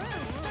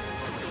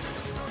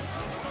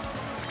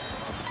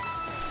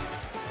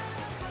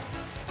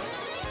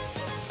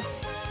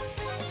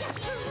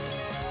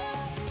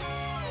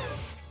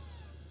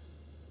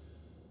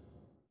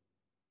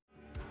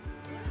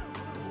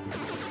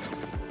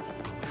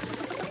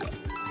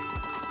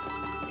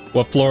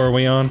 What floor are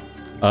we on?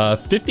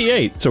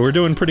 58, so we're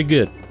doing pretty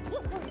good.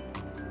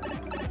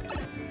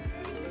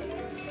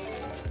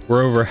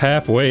 We're over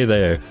halfway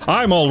there.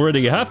 I'm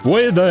already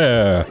halfway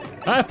there!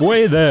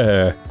 Halfway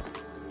there!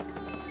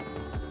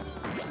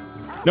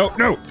 No,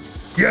 no!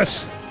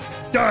 Yes!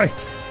 Die!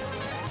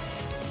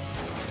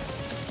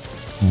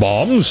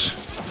 Bombs?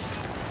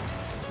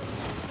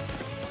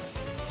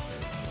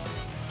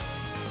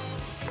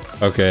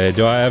 Okay,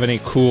 do I have any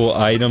cool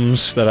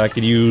items that I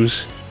could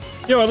use?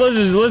 You know what,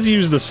 let's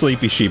use the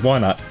sleepy sheep. Why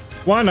not?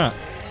 Why not?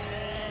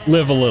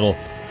 Live a little.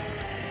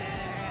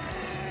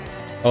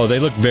 Oh, they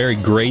look very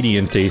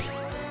gradienty.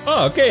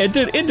 Oh, okay, it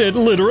did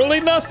literally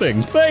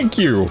nothing. Thank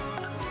you.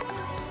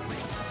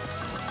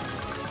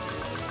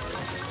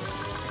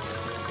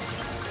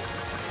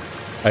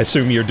 I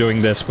assume you're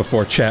doing this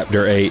before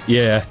chapter 8.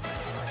 Yeah.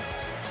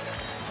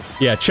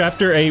 Yeah,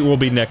 chapter 8 will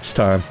be next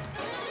time.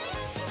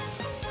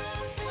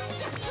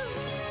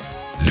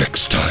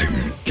 Next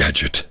time,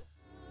 Gadget.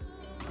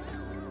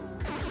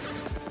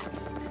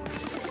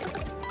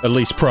 At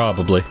least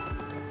probably.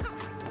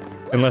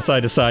 Unless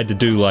I decide to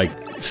do, like,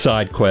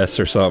 side quests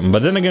or something.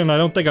 But then again, I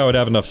don't think I would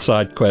have enough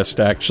side quests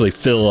to actually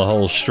fill a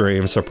whole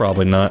stream, so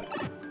probably not.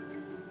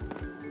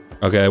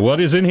 Okay, what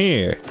is in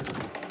here?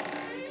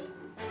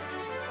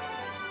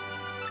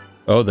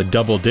 Oh, the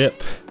double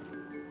dip.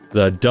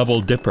 The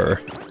double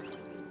dipper.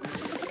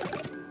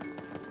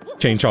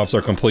 Chain chomps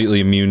are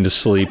completely immune to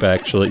sleep,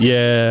 actually.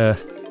 Yeah.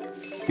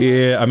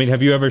 Yeah, I mean,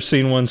 have you ever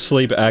seen one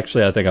sleep?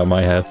 Actually, I think I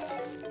might have.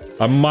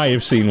 I might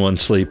have seen one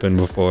sleeping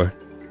before.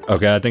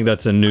 Okay, I think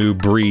that's a new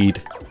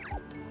breed.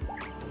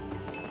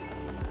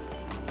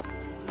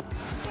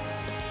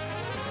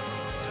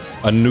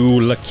 A new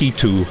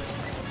Lakitu.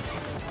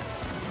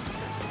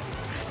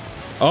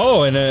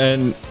 Oh,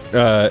 and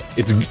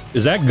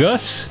is that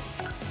Gus?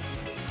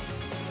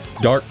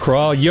 Dark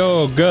Crawl?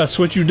 Yo, Gus,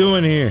 what you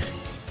doing here?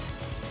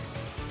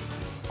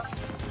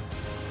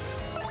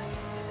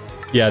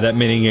 Yeah, that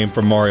minigame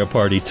from Mario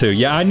Party 2.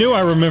 Yeah, I knew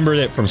I remembered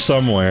it from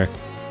somewhere.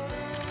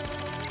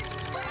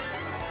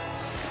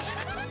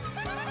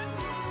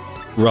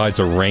 Rides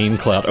a rain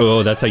cloud.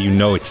 Oh, that's how you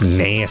know it's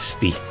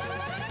nasty.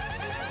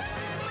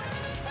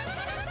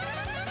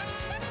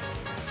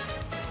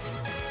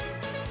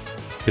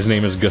 His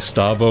name is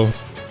Gustavo.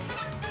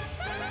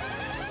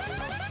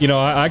 You know,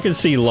 I could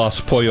see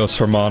Los Pollos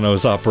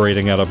Hermanos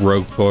operating out of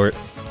Rogueport.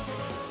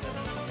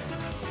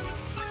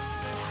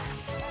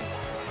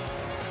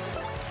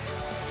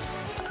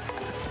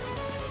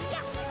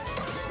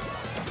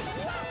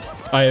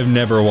 I have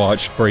never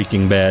watched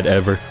Breaking Bad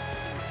ever.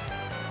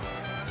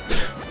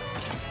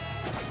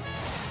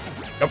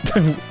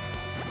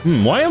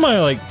 Why am I,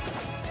 like,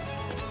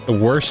 the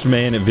worst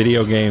man at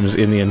video games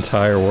in the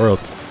entire world?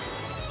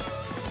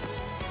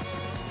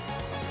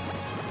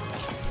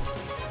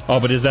 Oh,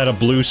 but is that a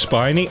blue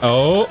spiny?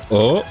 Oh,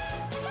 oh.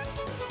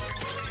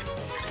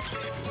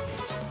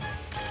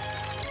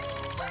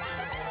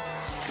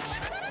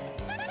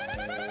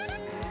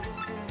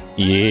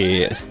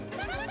 Yeah.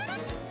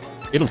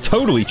 It'll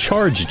totally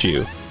charge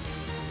you.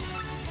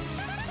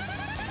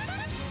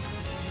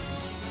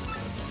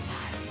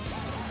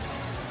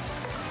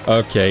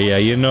 Okay, yeah,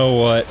 you know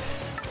what?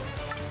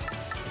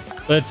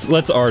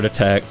 Let's art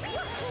attack.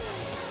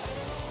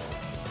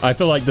 I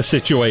feel like the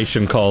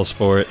situation calls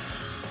for it.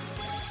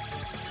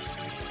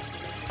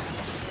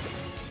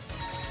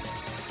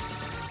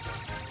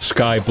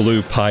 Sky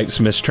blue pipes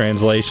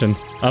mistranslation.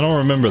 I don't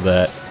remember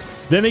that.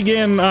 Then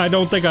again, I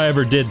don't think I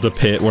ever did the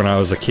pit when I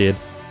was a kid.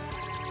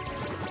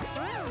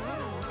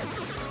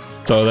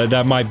 So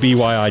that might be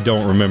why I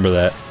don't remember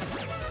that.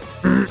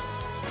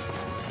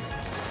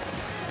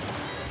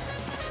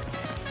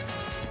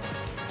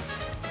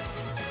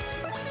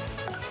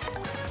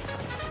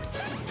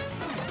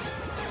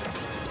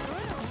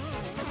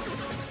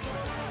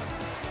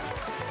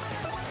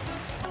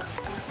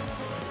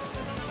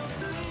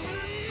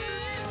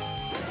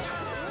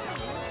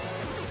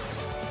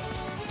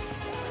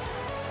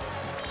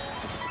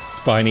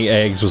 spiny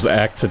eggs was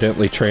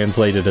accidentally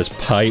translated as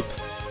pipe.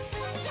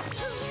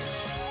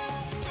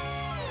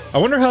 I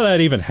wonder how that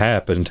even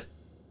happened.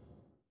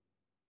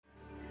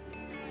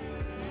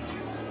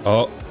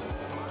 Oh.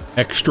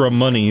 Extra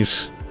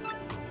monies.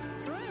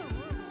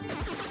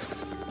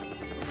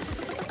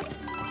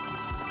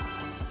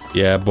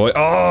 Yeah, boy.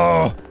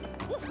 Oh!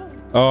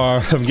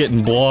 Oh, I'm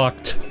getting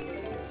blocked.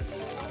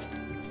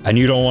 And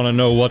you don't want to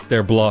know what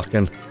they're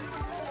blocking.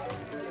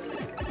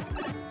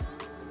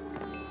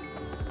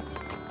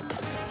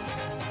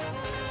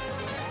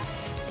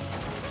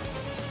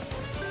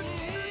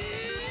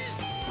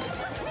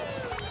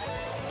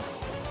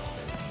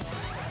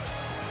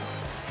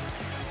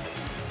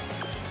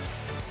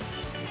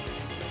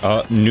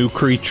 New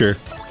creature.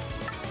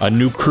 A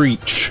new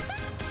creature.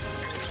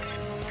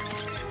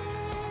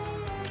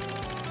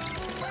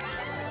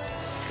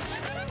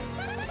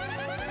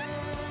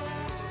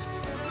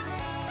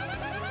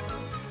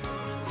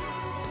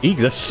 Eek,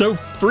 that's so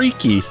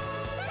freaky.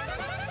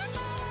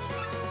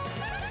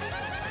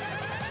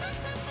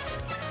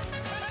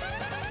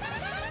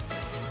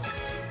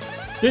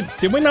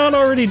 Did we not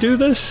already do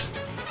this?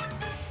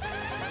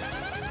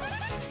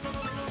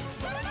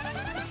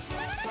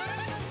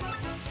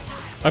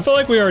 I feel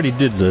like we already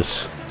did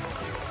this.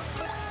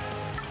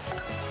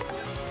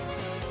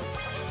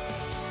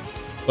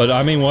 But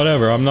I mean,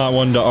 whatever, I'm not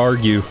one to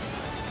argue.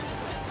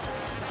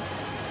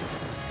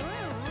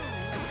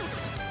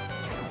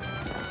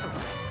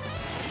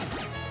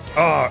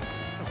 Ah!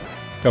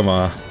 Come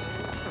on.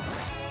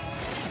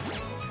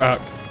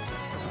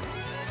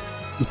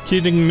 You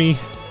kidding me?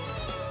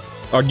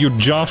 Are you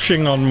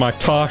joshing on my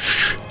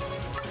tosh?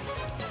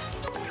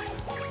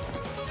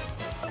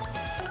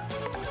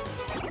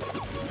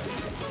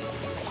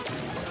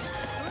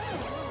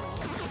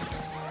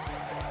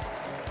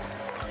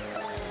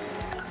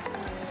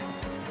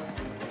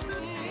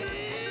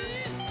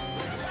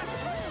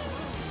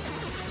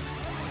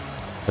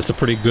 That's a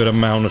pretty good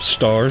amount of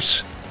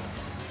stars.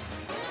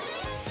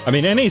 I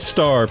mean, any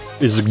star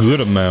is a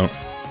good amount.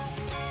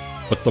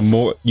 But the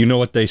more, you know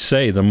what they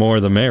say, the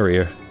more the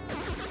merrier.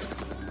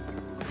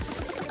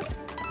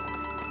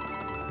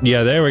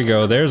 Yeah, there we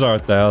go. There's our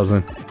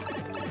 1,000.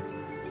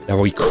 That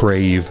we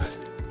crave.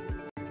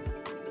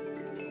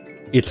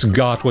 It's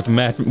got what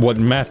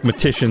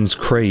mathematicians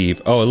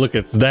crave. Oh, look,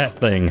 it's that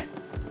thing.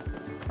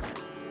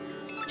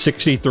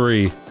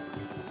 63.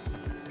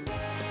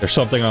 There's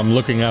something I'm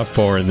looking out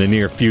for in the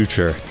near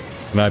future.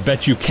 And I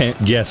bet you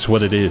can't guess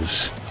what it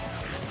is.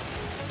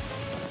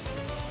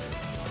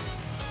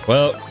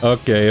 Well,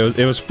 okay,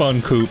 it was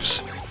fun,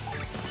 Coops.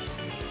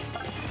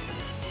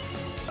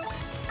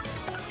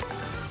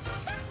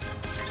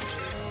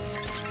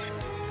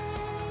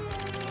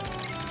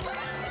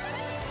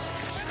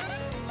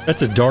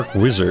 That's a dark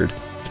wizard.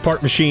 It's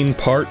part machine,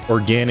 part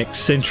organic,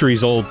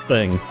 centuries-old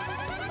thing.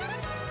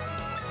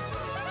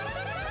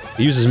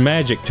 It uses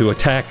magic to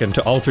attack and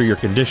to alter your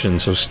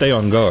conditions, so stay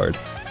on guard.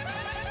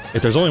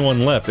 If there's only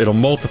one left, it'll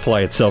multiply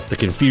itself to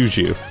confuse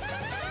you.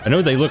 I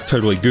know they look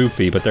totally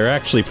goofy, but they're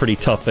actually pretty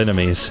tough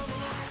enemies.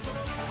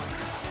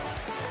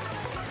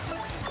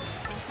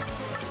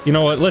 You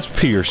know what? Let's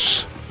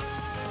pierce.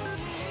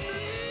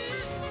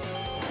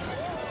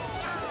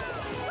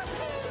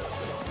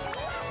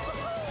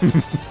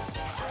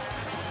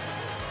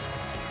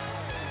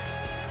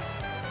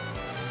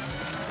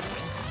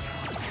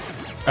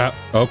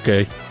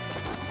 Okay.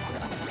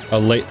 A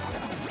late...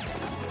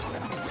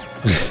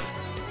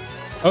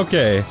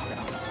 Okay.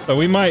 So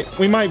we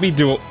might be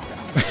doing...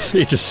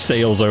 It just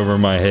sails over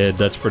my head.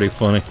 That's pretty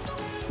funny.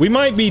 We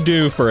might be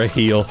due for a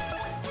heal.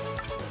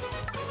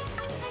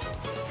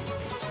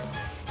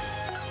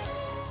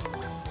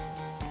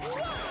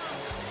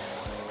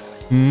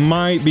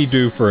 Might be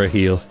due for a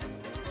heal.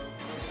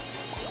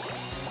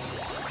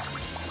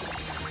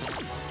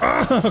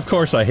 Of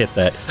course I hit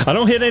that. I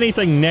don't hit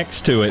anything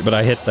next to it, but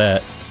I hit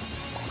that.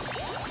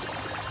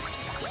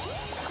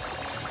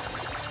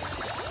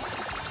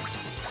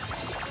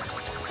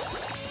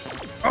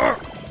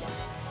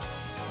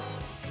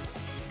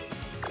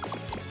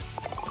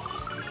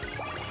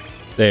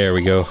 There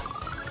we go.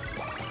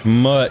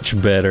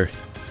 Much better.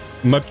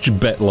 Much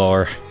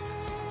betlar.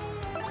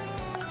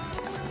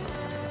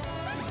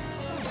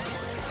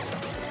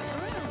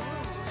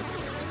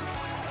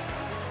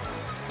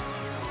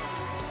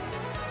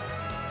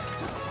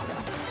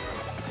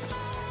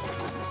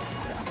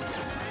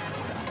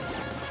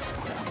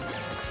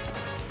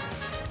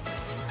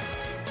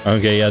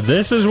 Okay, yeah,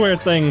 this is where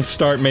things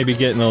start maybe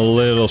getting a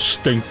little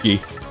stinky.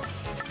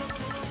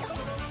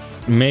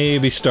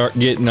 Maybe start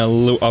getting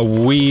a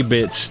wee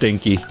bit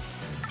stinky.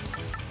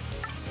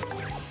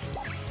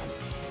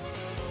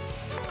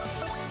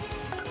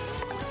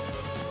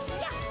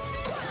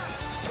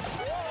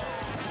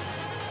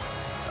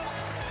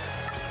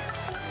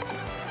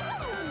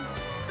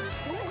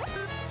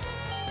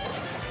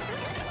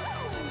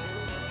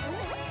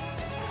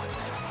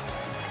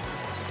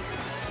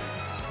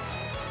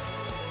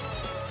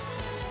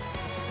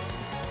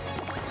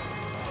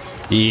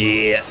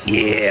 Yeah,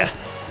 yeah.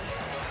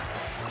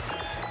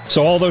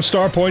 So all those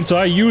star points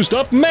I used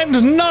up meant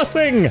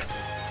nothing!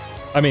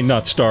 I mean,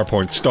 not star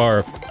points,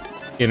 star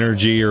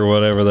energy or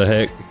whatever the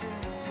heck.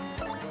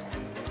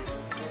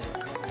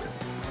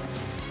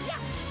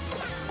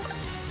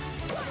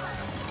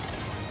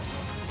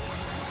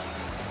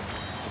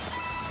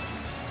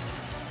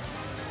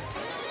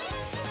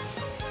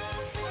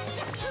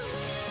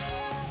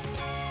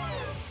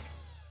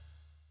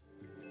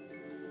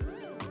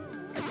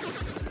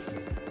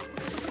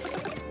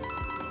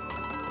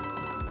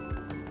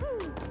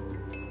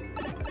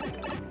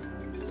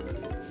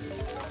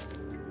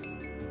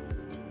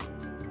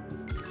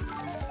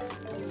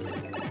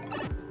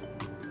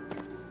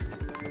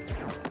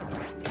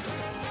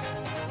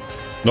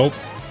 Nope.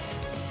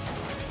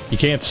 You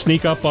can't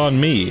sneak up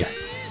on me.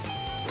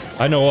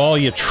 I know all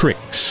your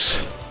tricks.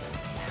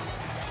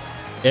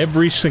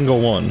 Every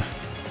single one.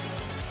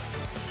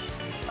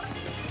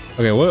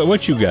 Okay,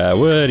 what you got?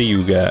 What do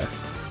you got?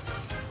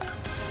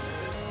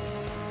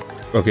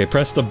 Okay,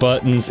 press the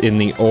buttons in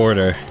the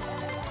order.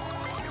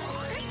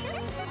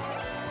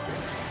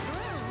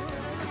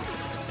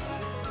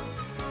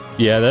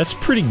 Yeah, that's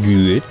pretty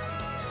good.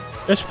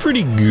 That's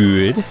pretty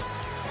good.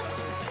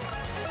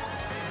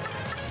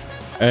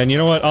 And you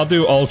know what? I'll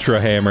do Ultra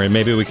Hammer and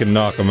maybe we can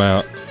knock him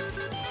out.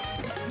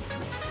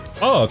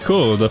 Oh,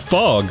 cool. The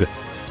fog.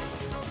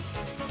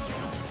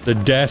 The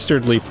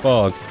dastardly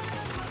fog.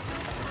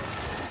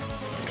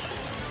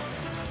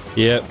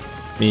 Yep.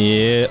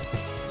 Yep.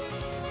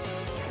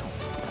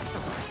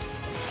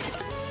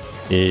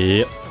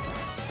 Yep.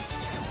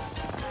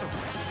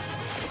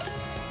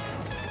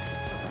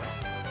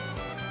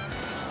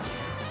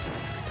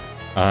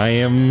 I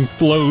am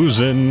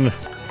frozen.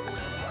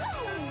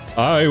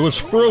 I was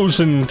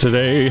frozen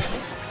today.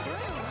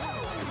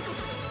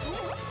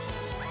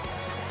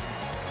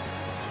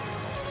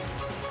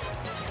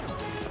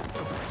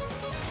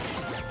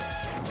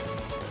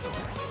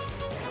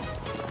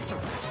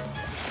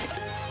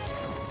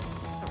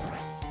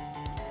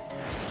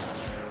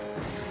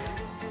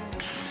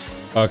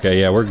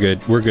 Okay, yeah, we're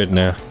good. We're good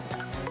now.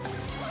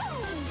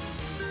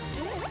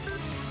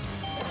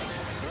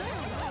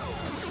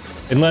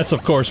 Unless,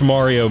 of course,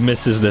 Mario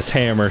misses this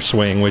hammer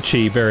swing, which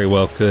he very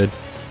well could.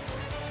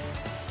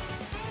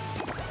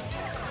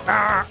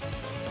 Ah!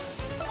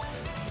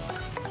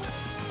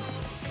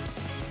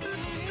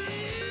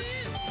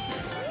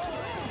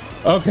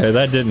 Okay,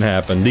 that didn't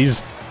happen.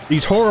 These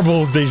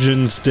horrible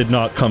visions did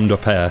not come to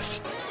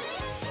pass.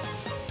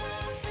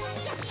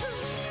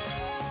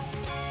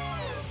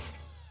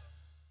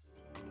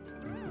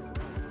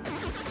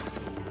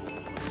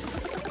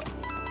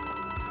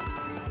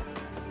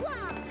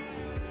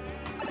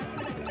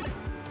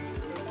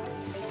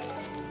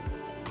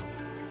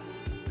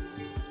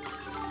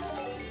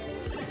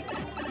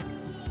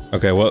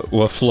 Okay,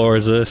 what floor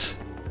is this?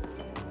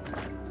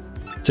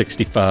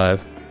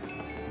 65.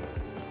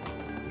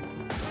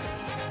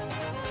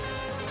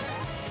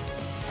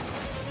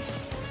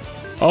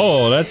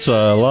 Oh, that's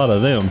a lot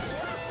of them.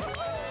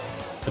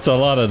 That's a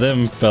lot of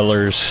them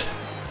fellers.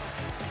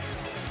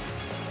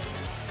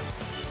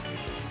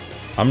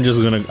 I'm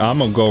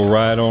gonna go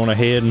right on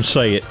ahead and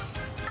say it.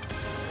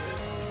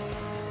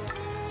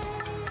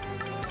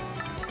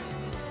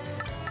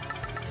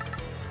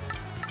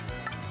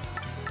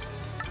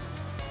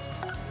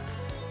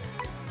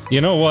 You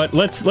know what?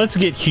 Let's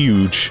get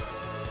huge.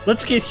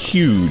 Let's get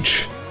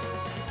huge.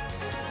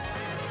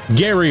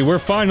 Gary, we're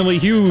finally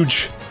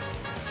huge.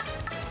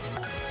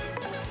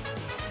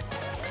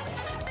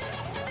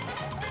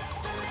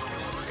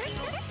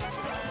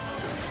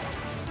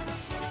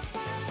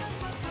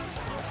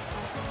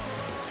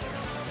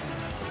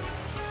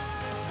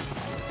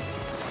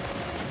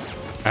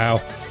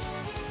 Ow.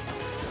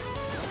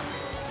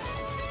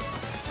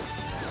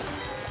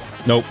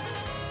 Nope.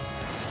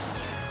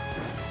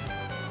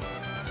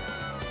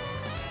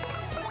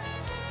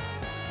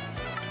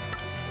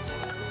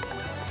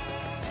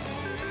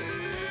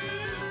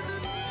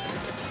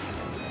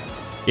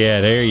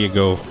 Yeah, there you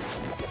go.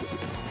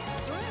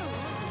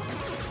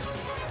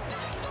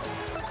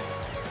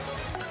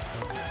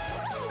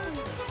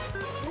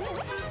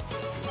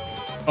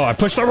 Oh, I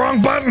pushed the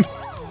wrong button!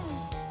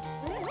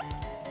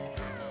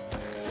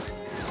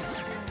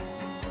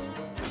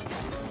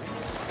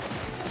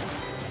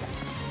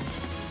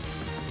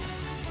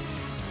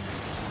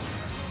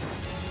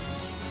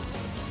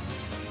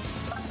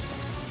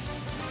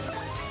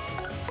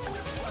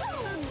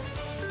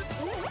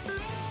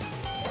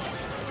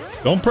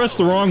 Don't press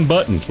the wrong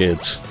button,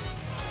 kids.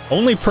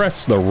 Only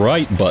press the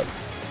right button.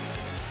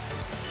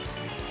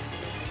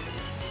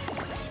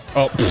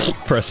 Oh, pfft,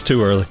 pressed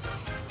too early.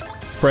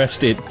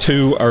 Pressed it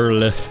too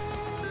early.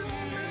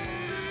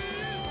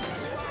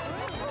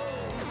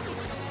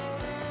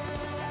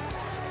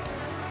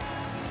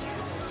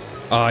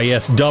 Ah,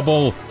 yes,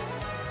 double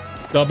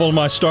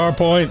my star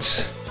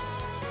points.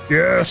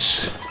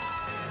 Yes.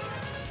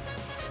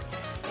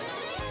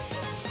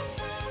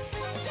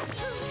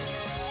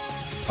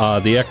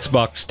 The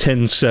Xbox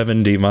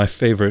 1070, my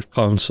favorite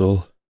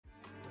console.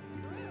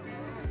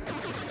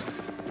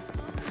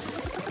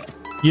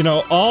 You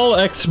know, all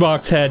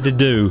Xbox had to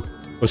do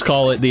was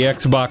call it the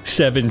Xbox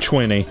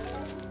 720.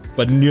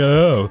 But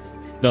no,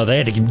 they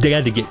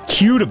had to get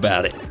cute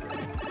about it.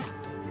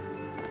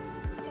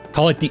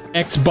 Call it the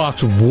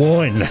Xbox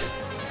One.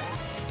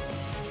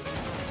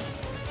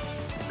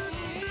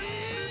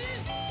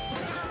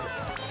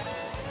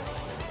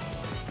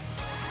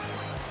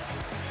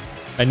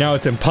 And now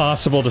it's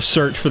impossible to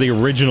search for the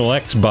original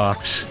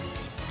Xbox.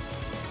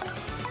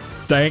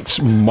 Thanks,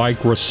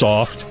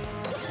 Microsoft.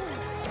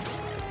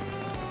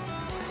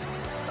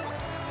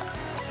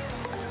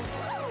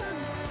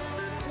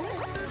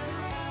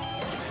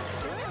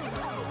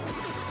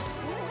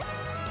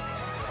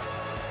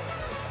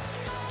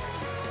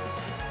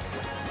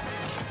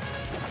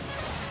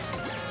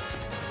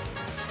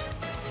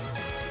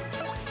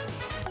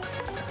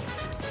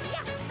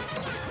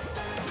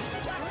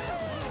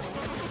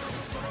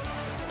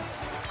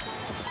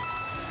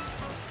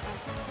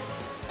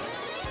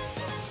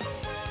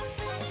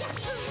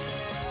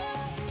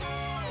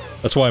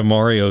 That's why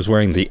Mario's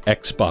wearing the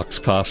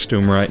Xbox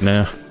costume right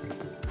now.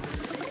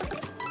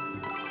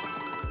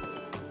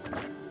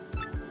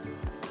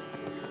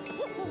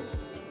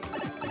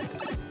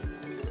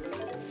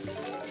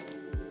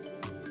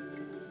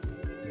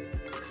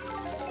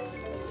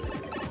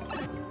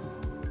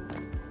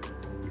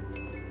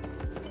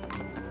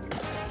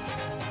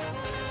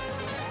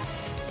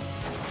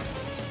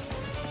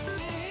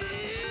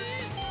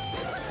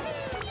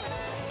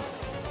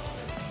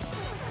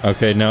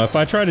 Okay, now if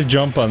I try to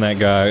jump on that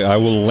guy, I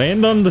will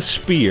land on the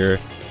spear.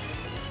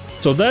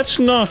 So that's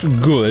not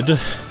good.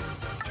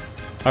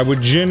 I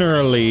would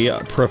generally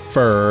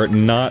prefer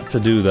not to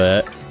do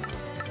that.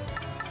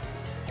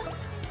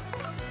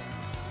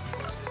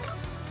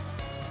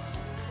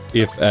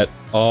 If at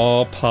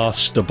all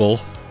possible.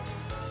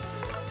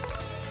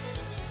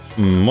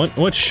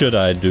 What should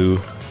I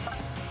do?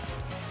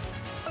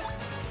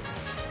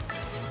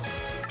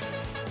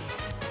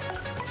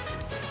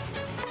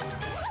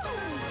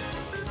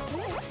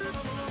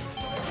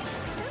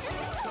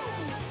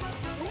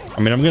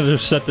 I mean, I'm gonna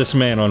just set this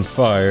man on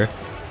fire.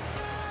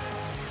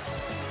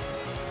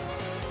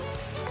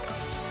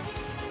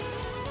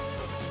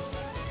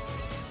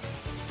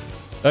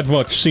 That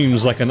much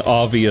seems like an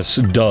obvious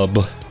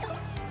dub.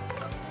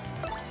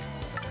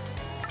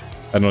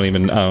 I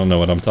don't know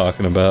what I'm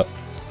talking about.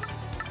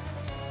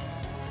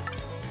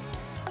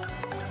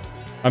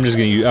 I'm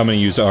gonna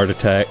use Art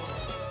Attack.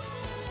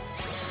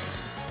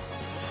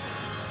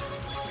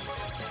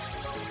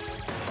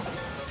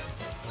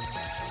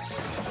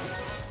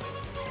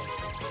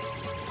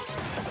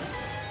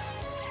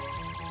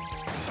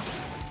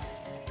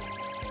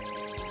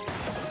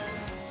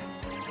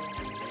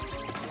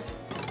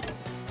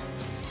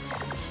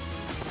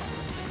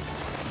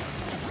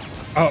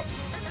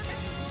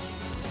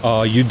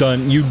 Oh, you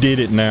did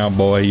it now,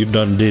 boy. You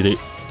done did it.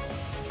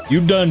 You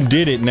done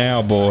did it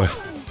now, boy.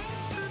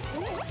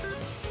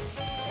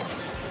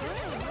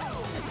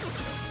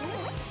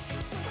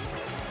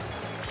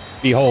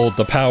 Behold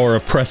the power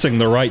of pressing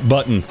the right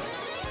button.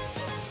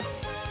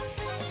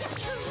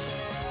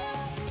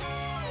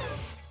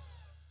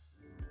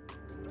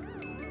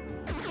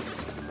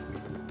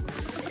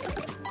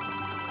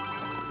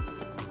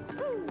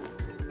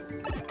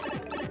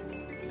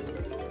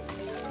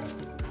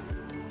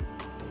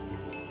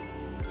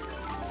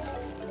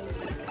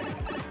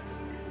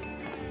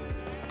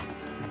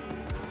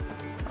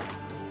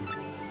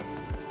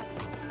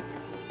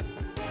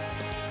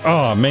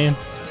 Oh, man.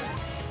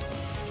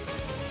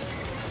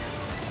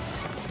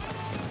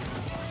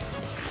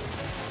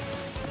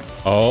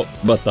 Oh,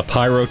 but the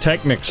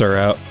pyrotechnics are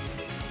out.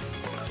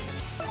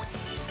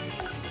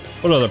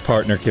 What other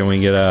partner can we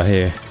get out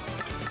here?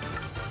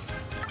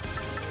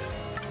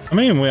 I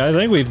mean, I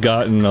think we've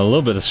gotten a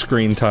little bit of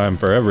screen time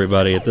for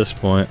everybody at this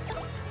point.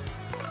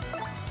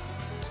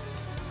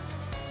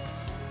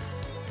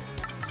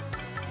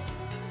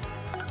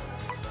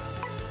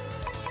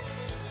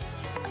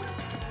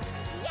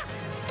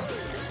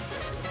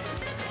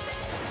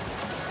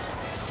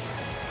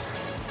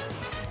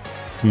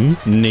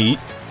 Neat.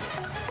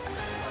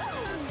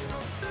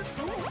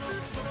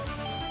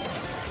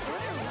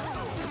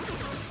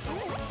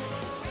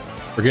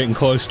 We're getting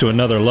close to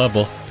another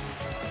level.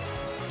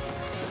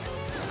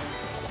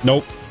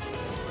 Nope.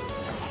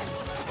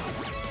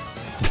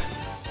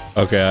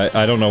 Okay,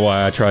 I don't know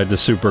why I tried to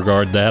super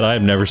guard that.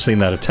 I've never seen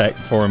that attack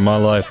before in my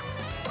life.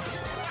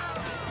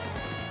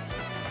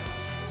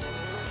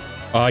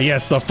 Ah,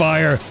 yes, the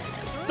fire!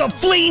 The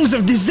flames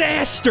of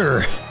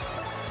disaster!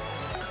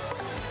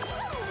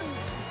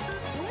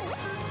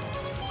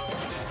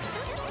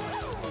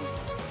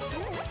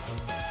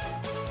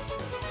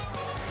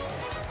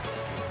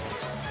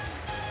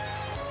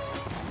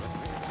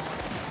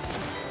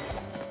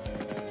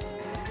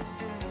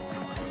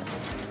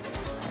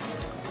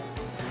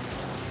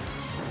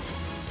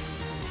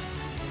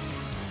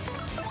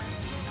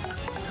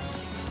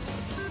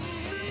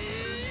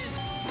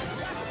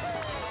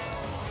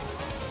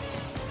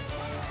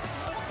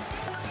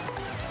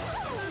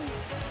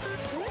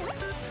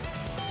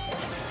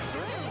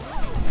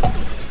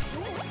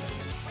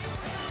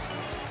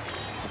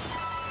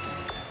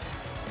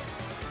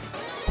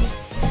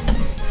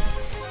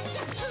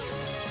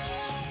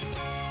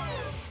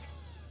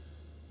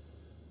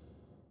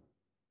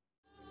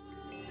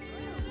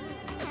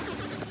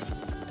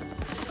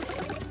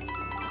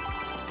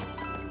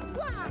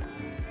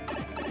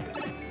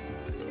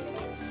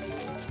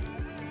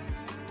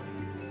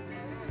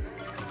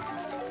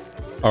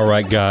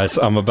 Alright guys,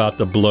 I'm about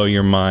to blow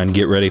your mind.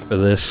 Get ready for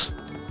this.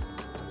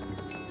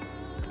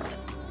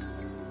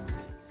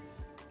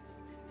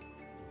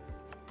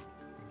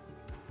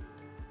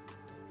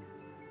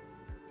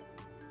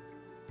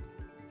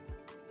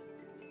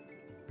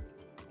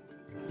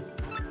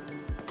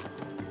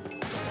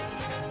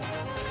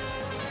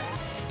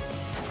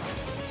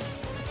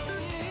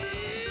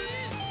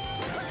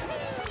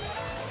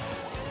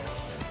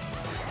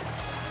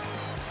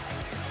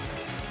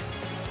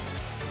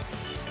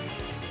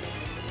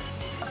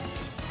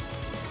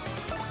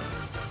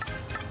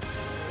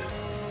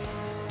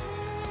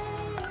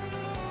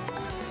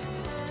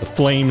 The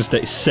flames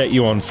that set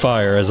you on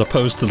fire, as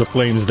opposed to the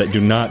flames that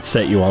do not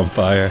set you on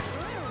fire.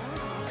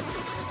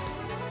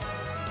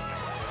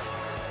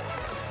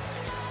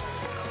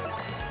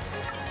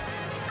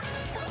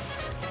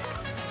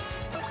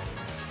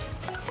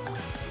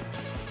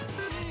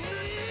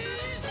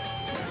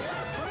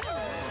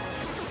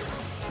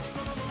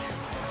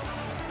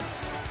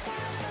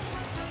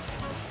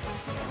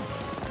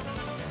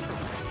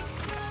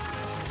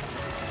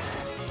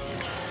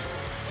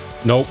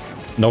 Nope,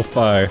 no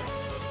fire.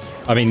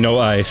 I mean, no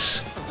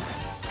ice.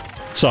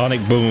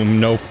 Sonic Boom,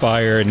 no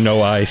fire, and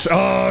no ice.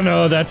 Oh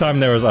no, that time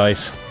there was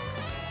ice.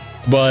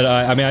 But,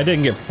 I mean, I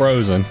didn't get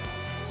frozen.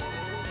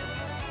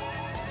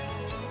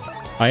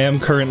 I am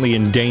currently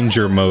in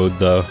danger mode,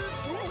 though.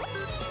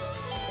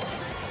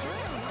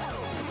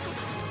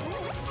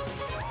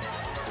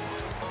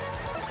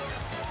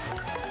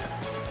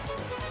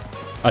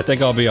 I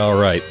think I'll be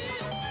alright.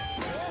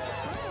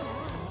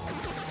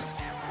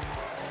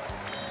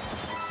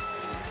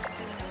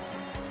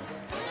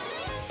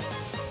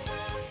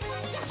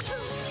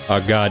 Oh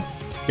god.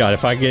 God,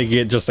 if I could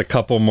get just a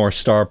couple more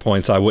star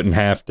points, I wouldn't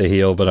have to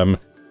heal, but I'm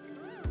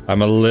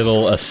a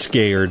little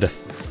scared.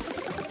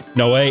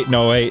 No wait,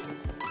 no wait.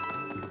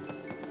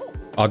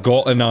 I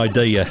got an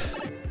idea.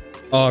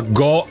 I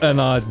got an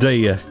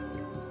idea.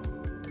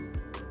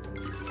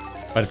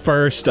 But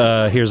first,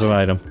 here's an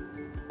item.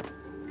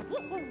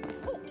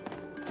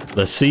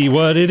 Let's see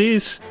what it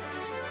is.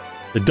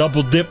 The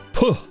double dip.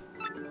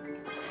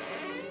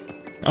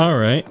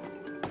 Alright.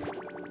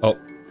 Oh,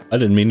 I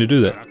didn't mean to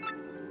do that.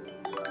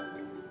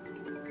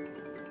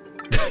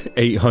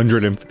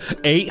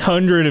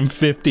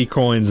 850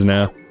 coins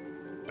now.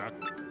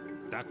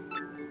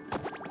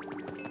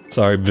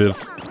 Sorry,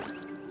 Viv.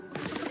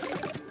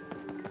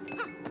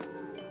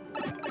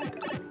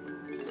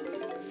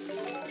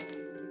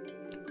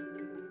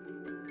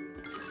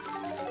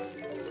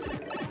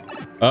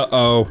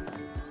 Uh-oh.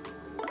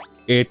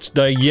 It's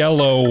the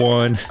yellow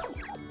one.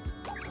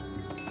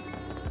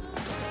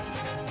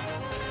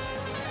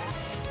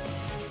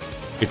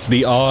 It's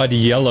the odd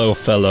yellow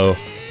fellow.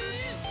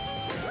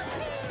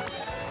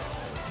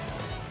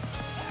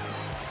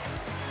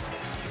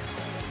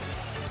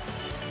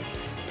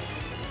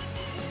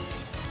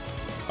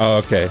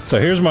 Okay, so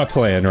here's my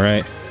plan,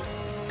 right?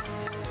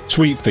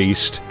 Sweet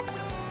Feast.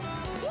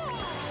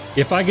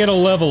 If I get a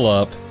level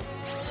up,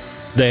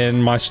 then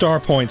my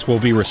star points will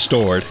be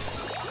restored.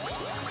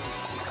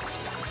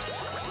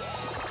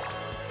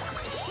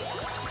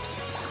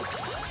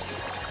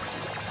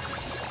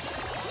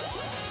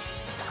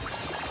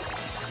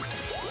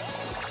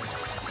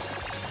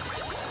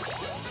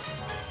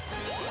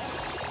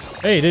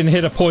 Hey, didn't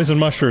hit a poison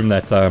mushroom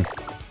that time.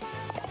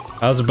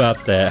 How's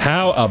about that?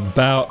 How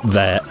about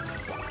that?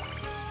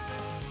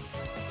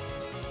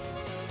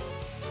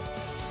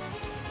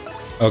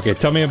 Okay,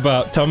 tell me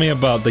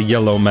about the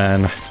yellow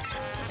man.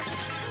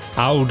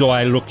 How do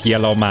I look,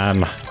 yellow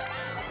man?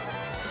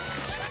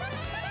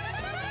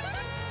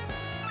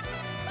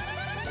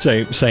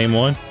 Same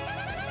one?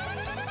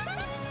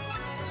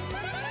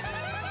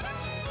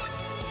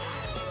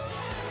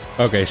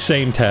 Okay,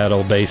 same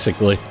tattle,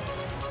 basically.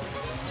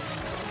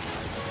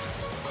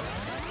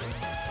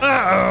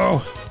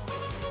 Uh-oh!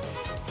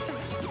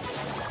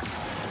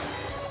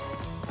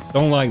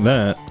 Don't like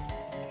that.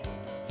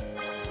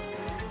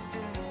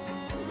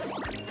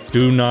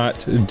 Do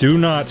not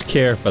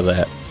care for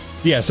that.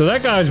 Yeah, so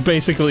that guy's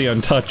basically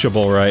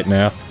untouchable right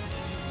now.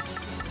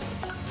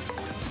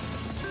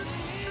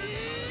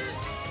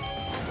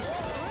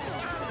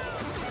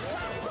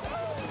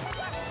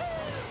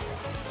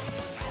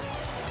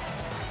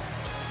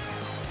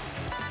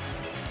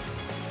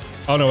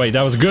 Oh no, wait,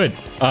 that was good.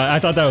 I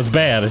thought that was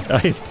bad.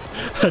 I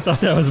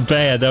thought that was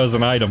bad. That was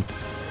an item.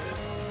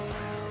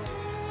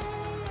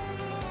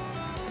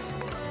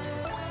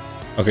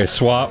 Okay,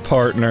 swap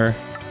partner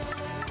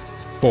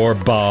for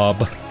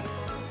Bob.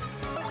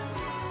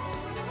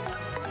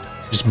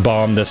 Just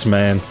bomb this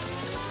man.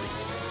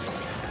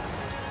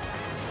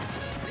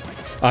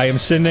 I am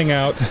sending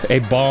out a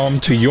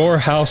bomb to your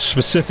house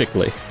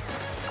specifically.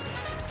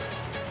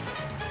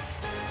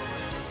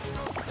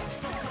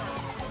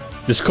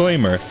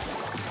 Disclaimer.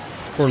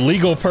 For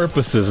legal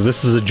purposes,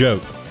 this is a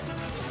joke.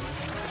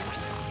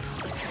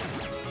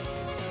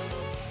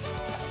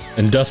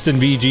 And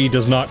DustinVG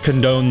does not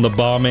condone the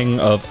bombing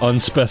of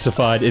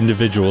unspecified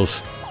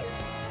individuals.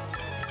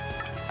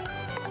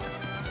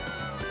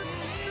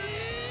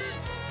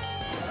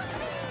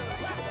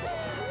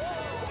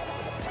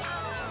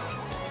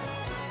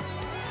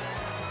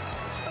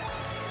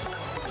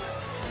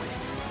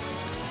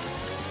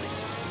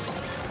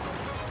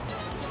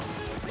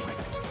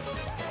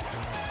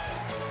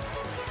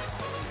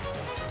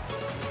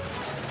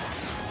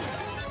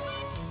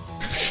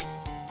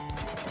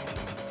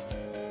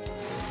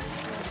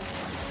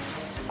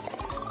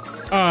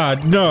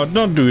 Nah, no,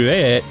 don't do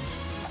that.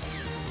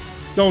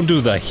 Don't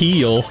do the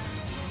heal.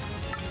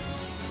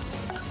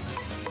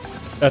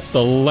 That's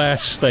the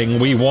last thing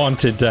we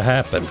wanted to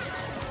happen.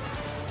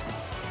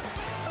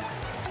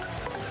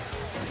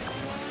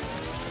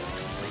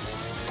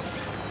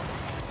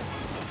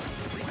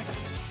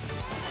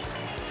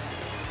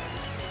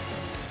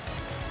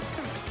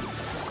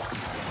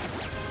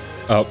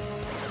 Oh.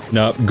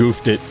 Nope,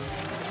 goofed it.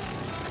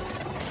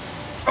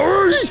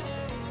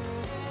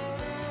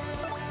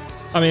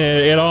 I mean,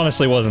 it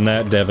honestly wasn't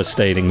that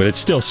devastating, but it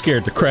still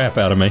scared the crap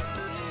out of me.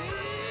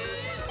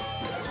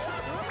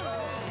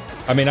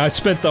 I mean, I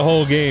spent the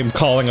whole game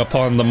calling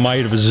upon the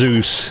might of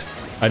Zeus.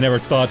 I never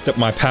thought that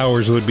my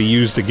powers would be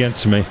used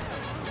against me.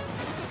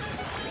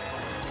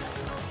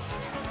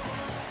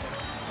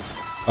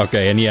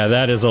 Okay, and yeah,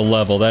 that is a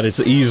level. That is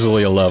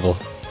easily a level.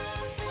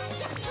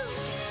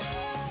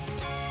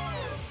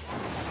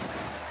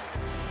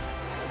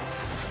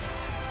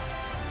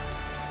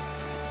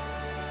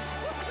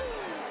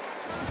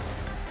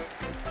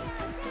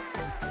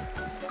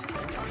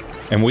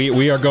 And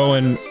we are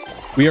going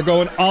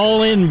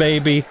all in,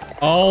 baby.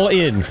 All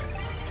in.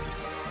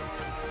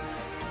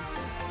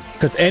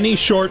 Because any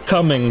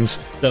shortcomings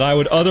that I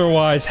would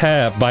otherwise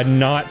have by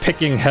not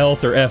picking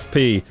health or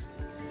FP,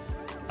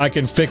 I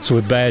can fix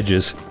with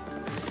badges.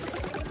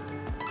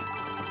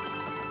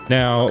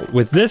 Now,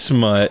 with this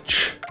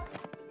much,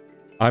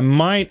 I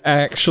might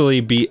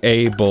actually be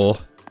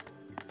able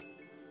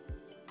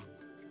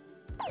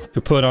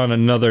to put on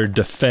another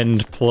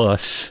Defend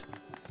Plus.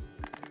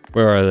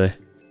 Where are they?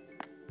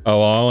 Oh,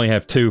 I only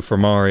have 2 for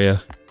Mario.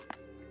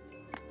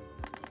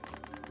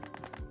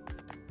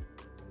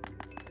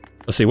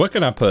 Let's see, what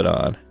can I put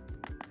on?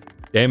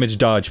 Damage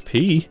Dodge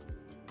P.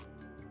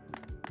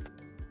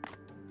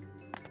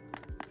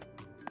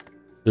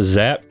 The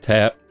Zap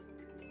Tap.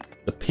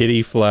 The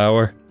Pity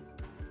Flower.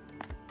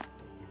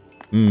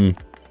 God,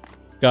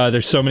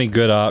 there's so many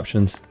good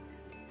options.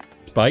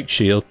 Spike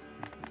Shield.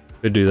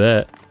 Could do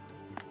that.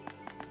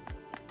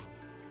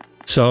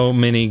 So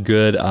many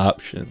good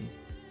options.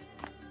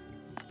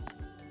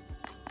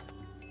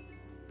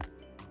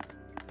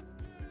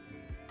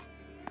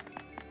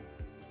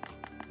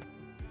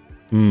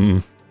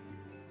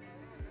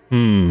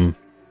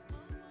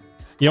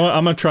 You know what?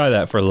 I'm gonna try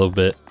that for a little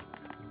bit.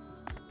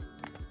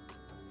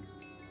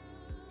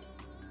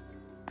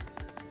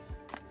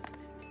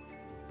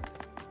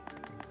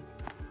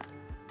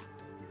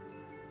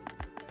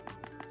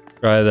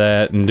 Try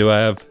that, and do I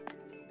have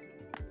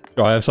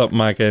something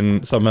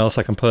else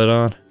I can put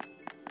on?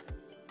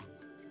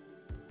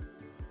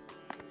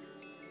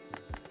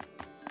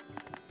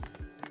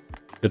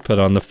 Could put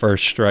on the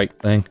first strike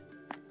thing.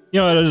 You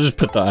know what, I'll just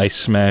put the Ice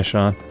Smash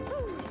on.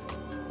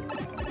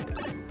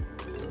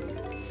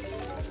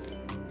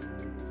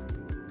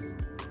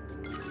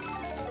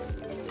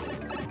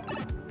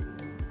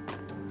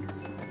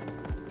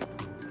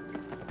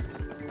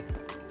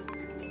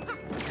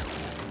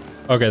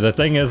 Okay, the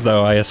thing is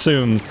though, I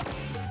assume...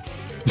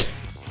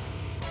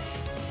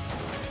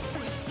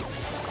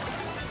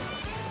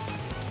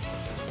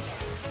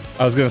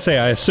 I was gonna say,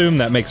 I assume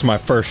that makes my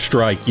first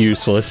strike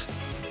useless.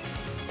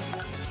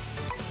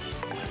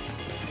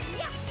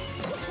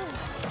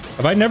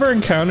 Have I never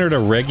encountered a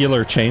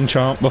regular Chain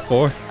Chomp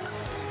before?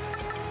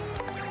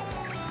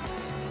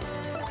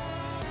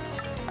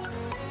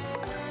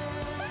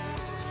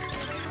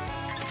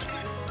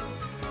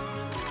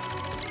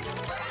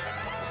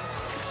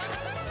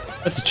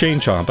 That's a Chain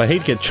Chomp. I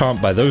hate to get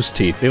chomped by those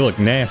teeth. They look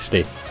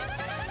nasty.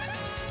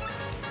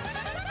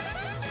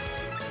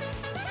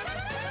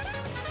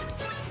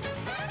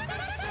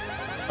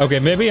 Okay,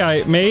 maybe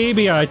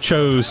I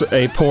chose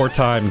a poor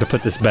time to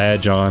put this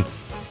badge on.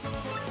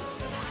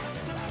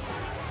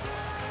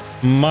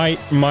 Might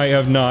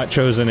have not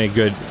chosen a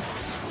good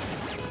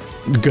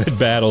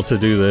battle to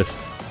do this.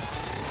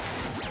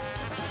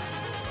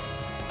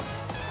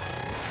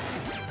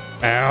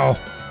 Ow.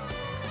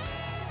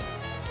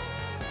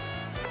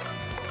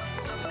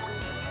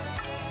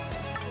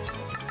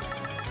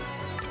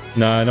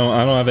 No, I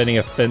don't have any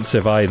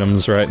offensive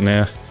items right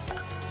now.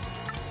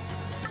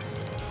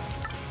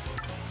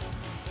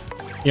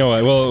 You know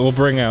what, we'll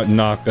bring out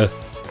Naka.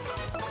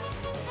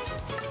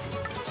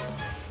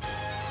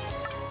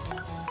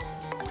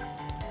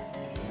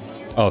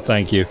 Oh,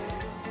 thank you.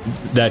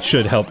 That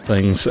should help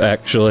things,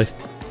 actually.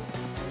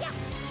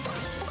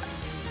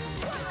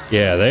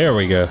 Yeah, there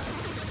we go.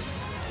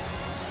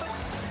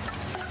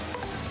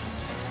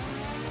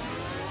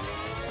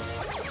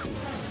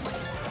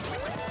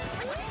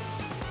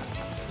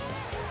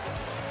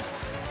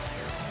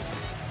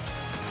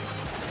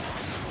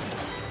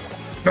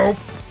 Nope.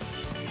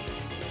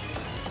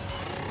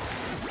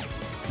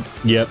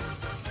 Yep.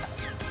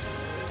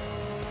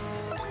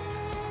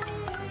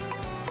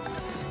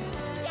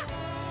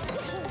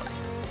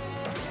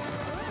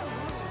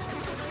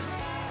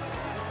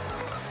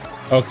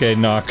 Okay,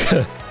 knock.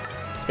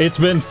 It's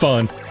been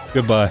fun.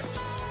 Goodbye.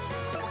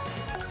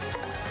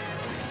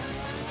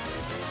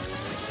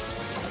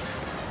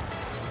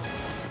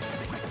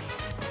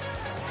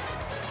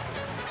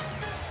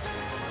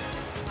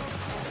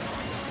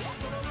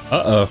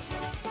 Uh-oh.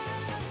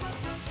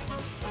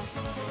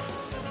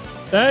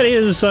 That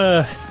is,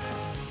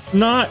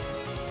 not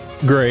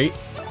great.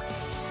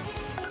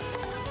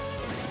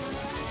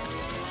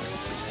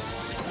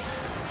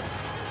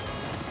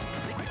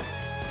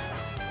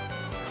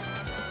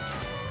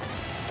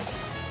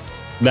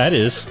 That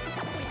is.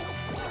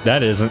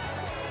 That isn't.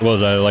 What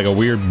was that, like a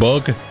weird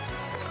bug?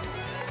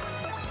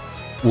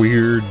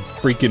 Weird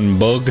freaking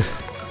bug.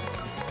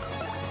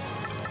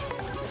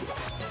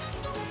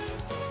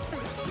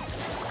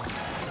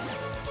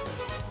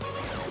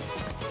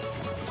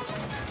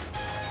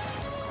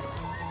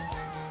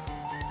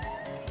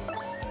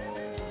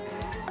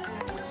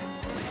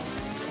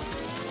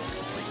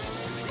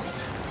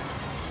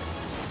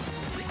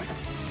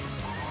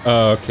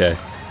 Oh, okay.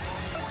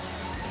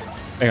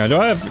 Hang on,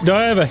 do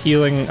I have a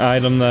healing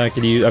item that I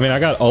could use? I mean, I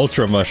got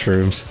ultra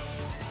mushrooms.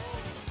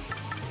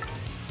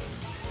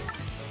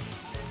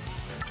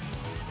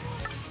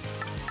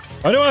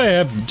 Why do I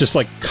have just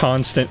like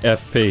constant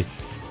FP?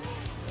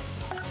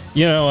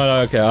 You know what?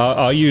 Okay,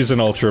 I'll use an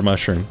ultra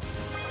mushroom.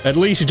 At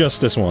least just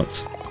this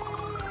once.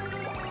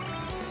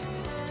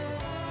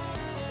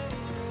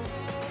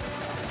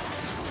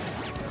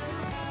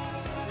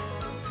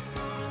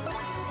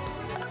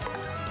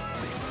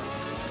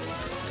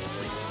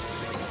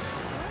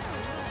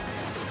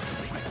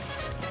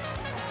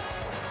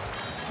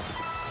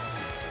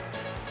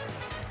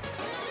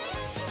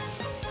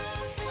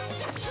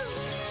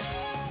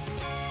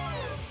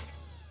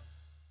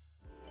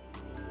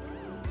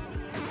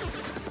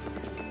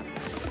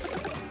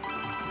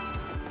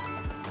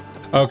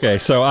 Okay,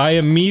 so I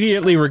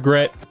immediately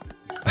regret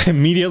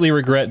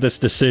this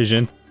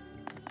decision.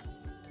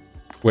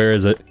 Where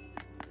is it?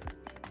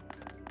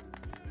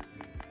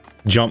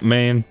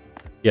 Jumpman?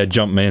 Yeah,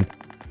 Jumpman.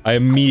 I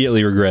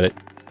immediately regret it.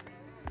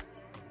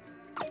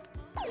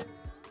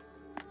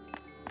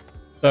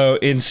 So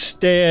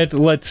instead,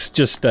 let's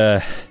just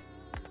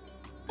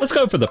let's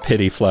go for the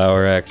pity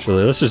flower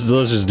actually. Let's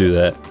just do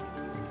that.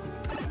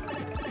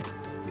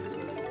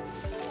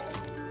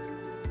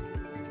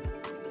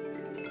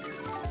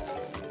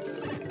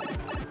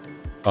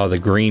 Oh, the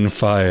green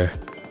fire.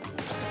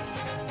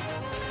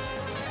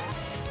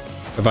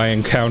 Have I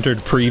encountered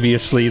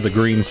previously the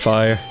green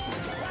fire?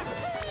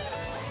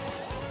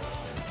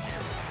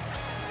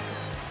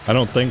 I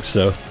don't think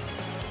so.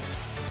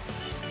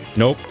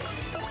 Nope.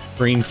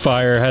 Green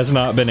fire has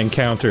not been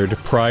encountered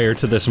prior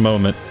to this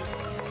moment.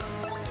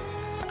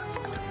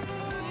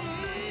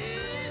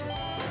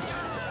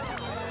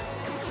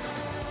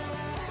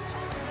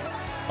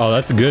 Oh,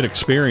 that's a good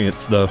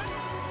experience, though.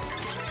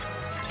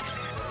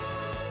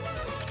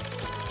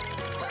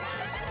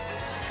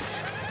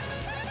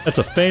 That's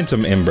a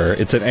phantom ember.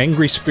 It's an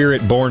angry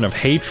spirit born of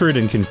hatred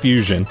and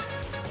confusion.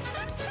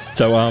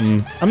 So,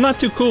 I'm not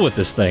too cool with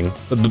this thing.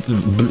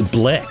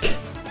 Black.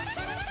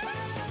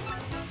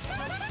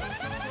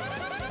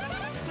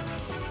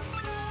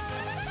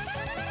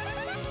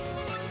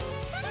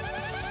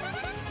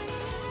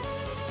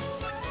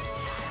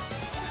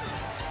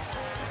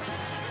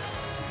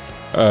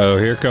 Oh,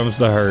 here comes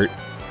the hurt.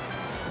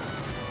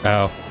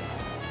 Ow.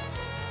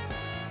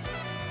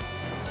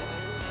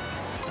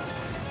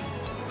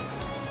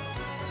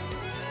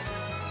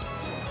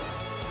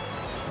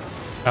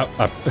 Oh,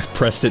 I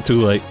pressed it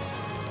too late.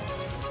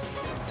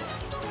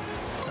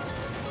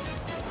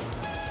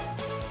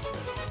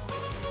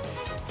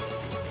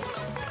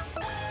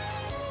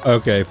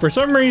 Okay, for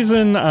some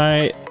reason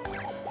I'm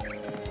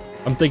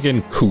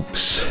thinking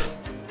Coops.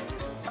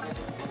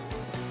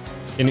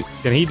 Can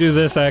he do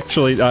this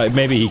actually?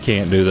 Maybe he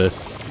can't do this.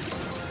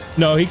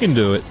 No, he can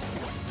do it.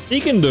 He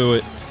can do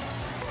it.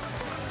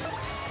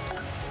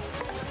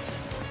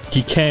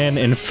 He can,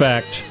 in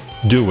fact,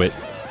 do it.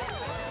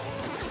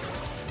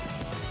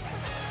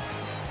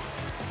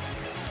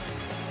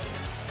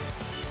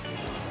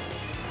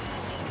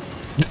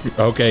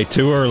 Okay,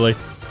 too early.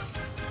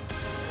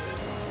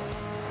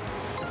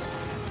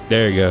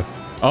 There you go.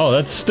 Oh,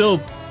 that's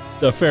still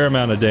a fair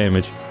amount of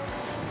damage.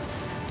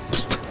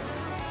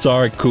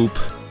 Sorry, Coop.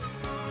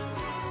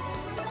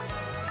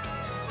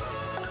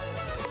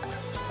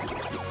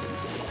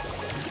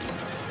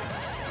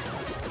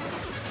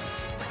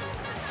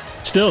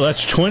 Still,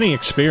 that's 20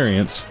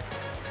 experience.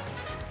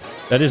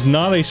 That is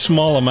not a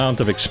small amount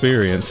of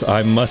experience,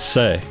 I must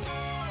say.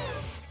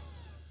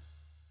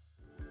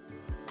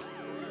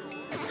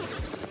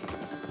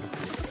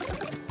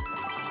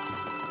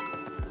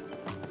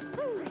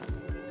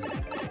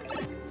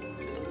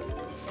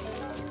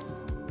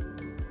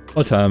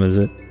 What time is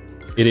it?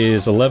 It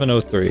is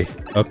 11:03.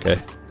 Okay.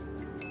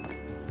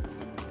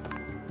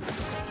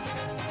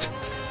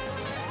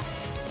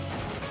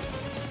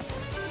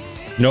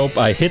 Nope,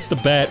 I hit the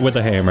bat with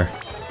a hammer.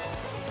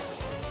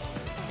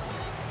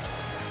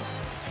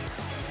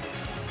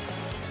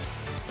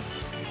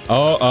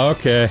 Oh,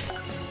 okay.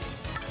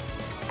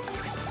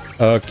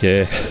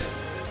 Okay.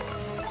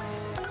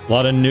 A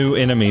lot of new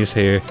enemies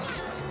here.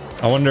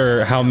 I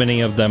wonder how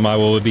many of them I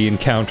will be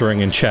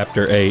encountering in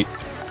Chapter 8.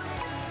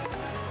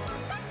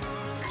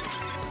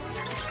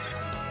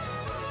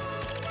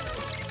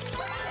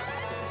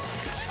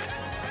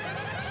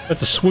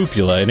 That's a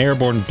swoopula, an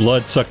airborne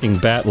blood-sucking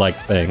bat-like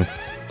thing.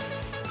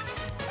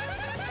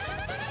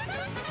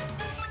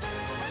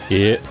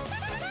 Yeah.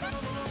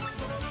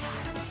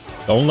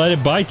 Don't let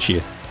it bite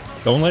you.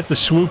 Don't let the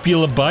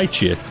swoopula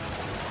bite you.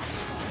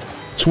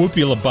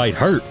 Swoopula bite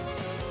hurt.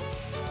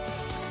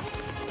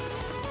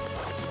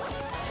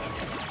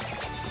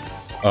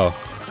 Oh.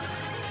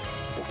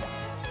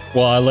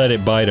 Well, I let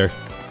it bite her.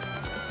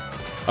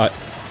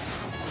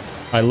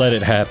 I let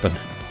it happen.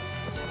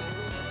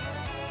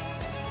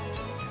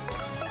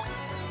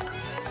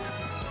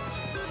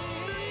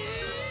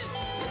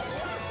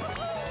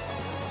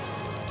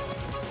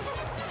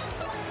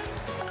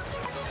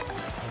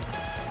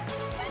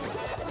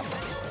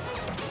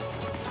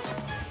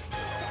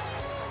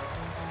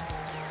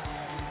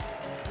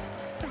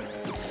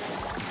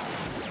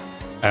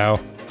 Ow.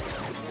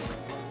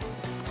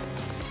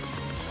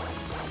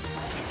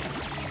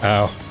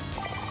 Ow.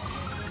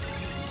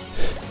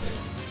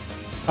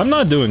 I'm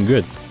not doing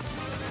good.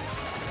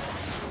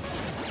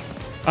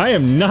 I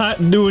am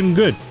not doing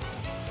good.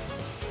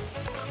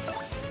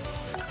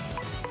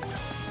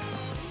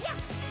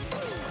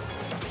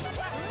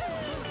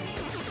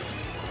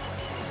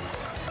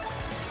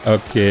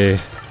 Okay.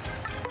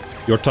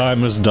 Your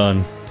time is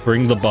done.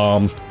 Bring the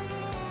bomb.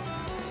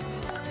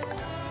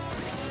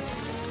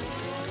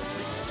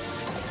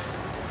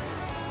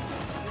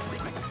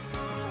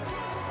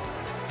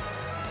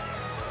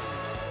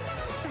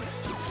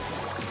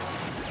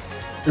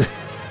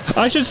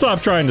 I should stop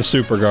trying to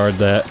super guard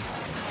that.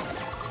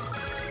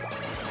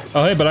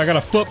 Oh hey, but I got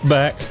a foot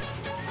back.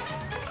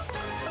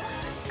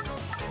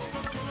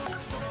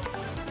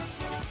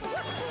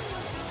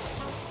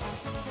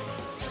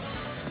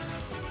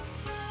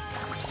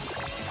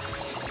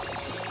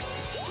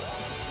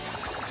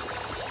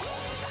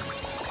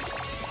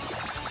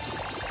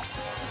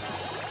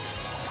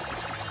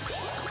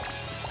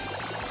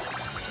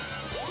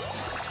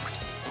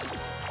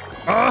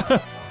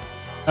 Ah!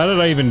 How did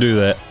I even do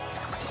that?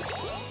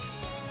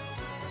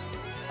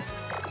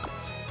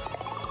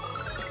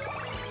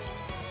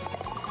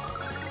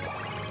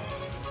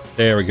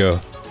 There we go.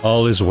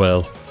 All is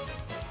well.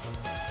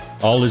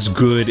 All is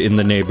good in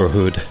the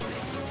neighborhood.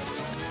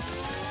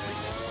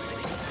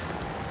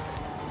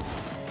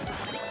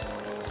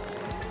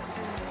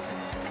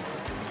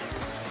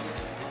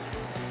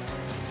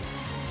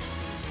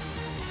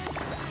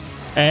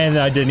 And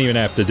I didn't even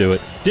have to do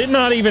it. Did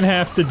not even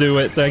have to do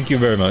it. Thank you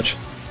very much.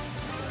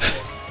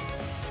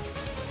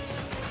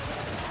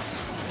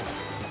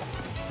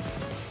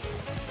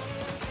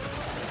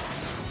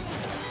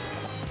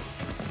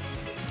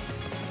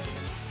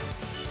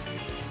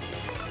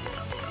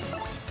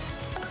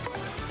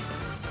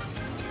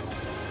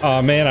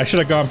 Aw, man, I should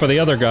have gone for the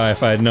other guy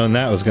if I had known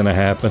that was gonna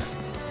happen.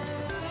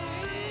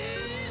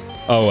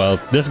 Oh well,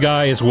 this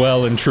guy is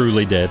well and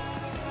truly dead.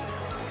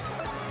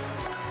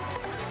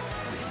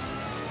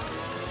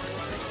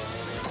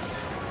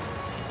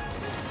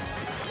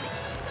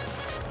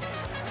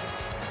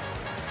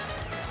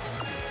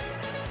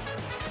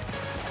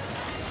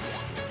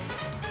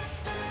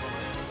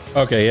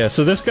 Okay, yeah,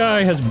 so this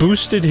guy has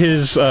boosted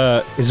his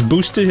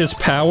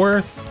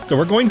power, so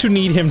we're going to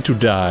need him to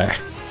die.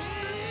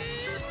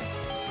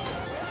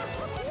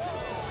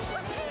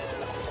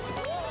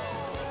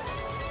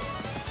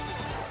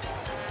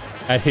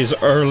 At his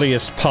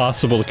earliest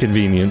possible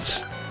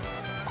convenience.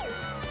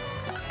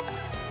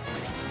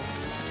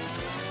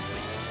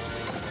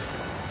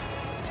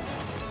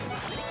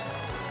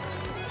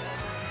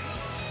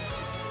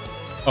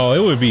 Oh, it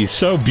would be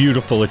so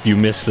beautiful if you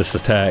missed this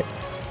attack.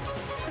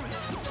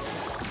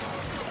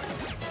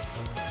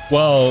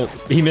 Well,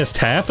 he missed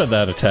half of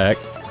that attack.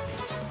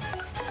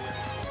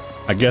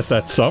 I guess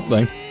that's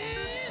something.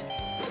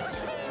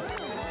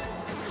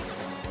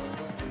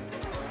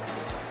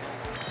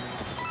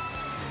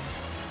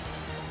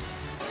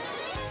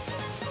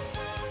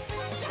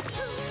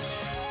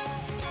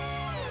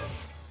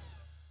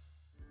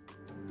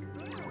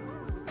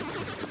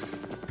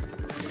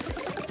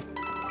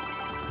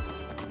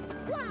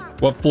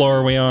 What floor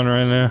are we on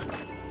right now?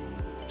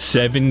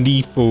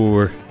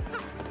 74.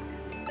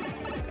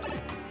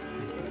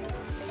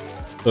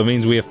 So it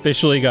means we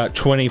officially got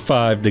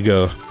 25 to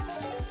go.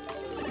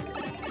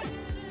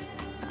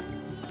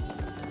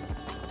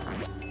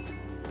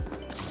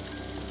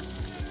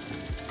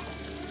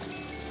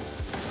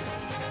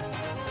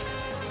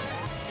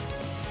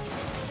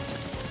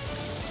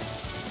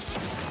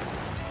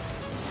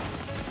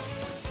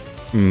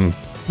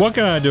 What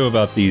can I do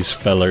about these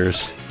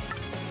fellers?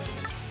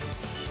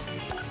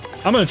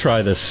 I'm gonna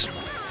try this.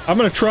 I'm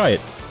gonna try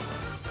it.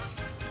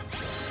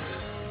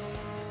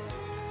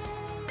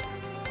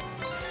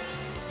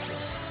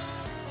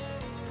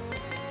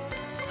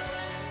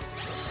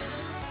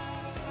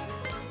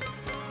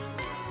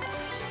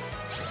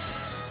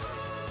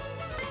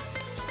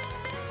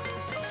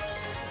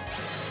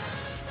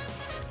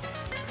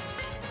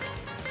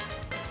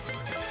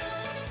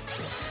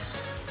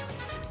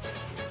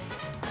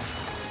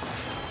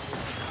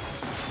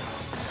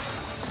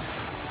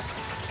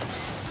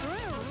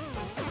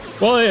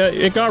 Well,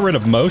 it got rid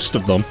of most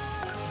of them.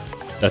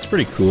 That's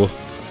pretty cool.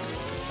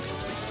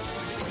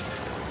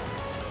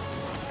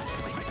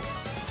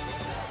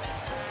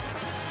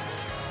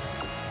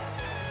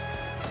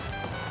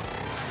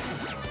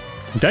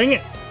 Dang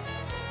it!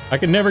 I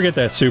can never get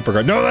that super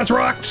card. No, that's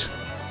rocks!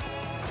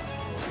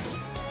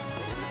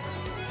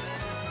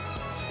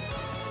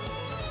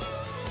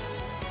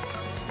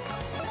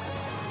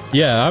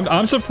 Yeah,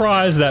 I'm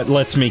surprised that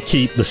lets me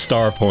keep the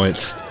star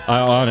points. I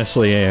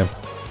honestly am.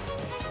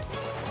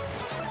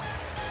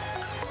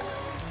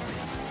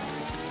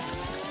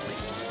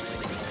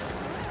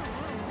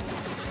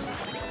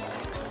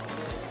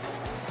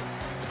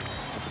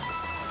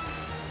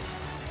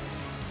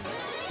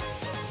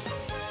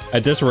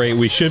 At this rate,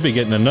 we should be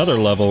getting another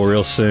level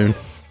real soon.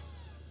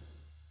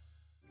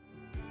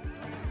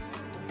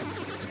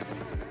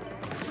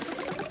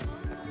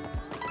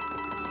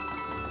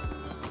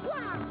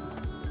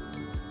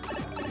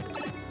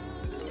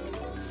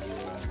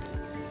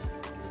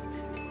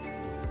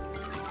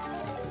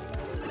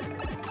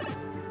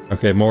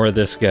 Okay, more of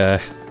this guy.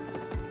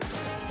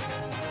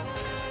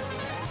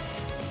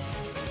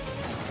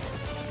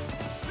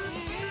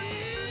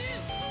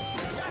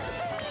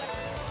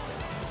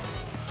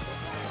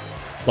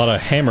 A lot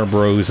of hammer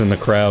bros in the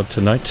crowd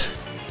tonight.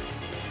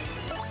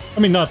 I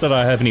mean, not that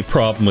I have any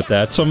problem with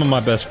that. Some of my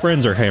best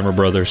friends are hammer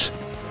brothers.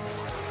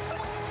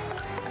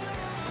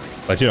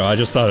 But, you know, I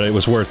just thought it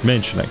was worth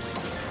mentioning.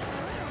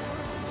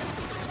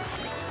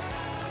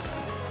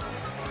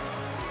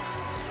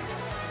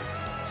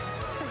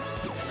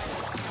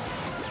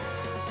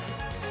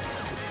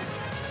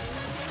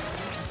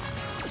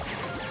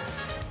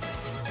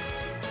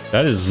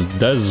 That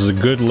is a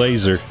good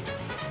laser.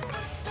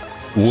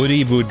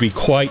 Woody would be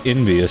quite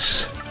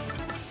envious.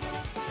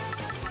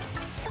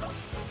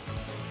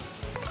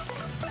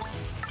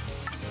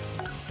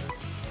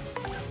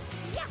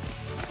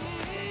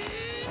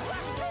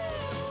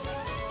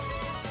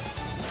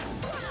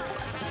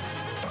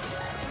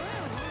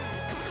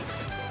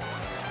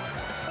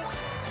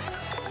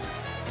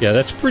 Yeah,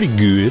 that's pretty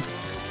good.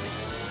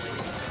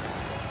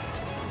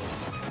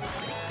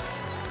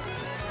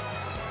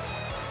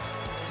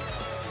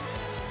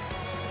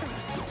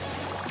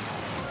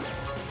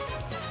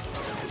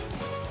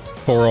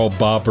 Poor old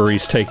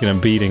Bobbery's taking a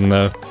beating,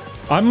 though.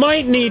 I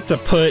might need to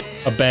put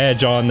a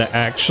badge on that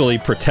actually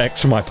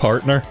protects my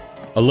partner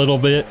a little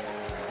bit.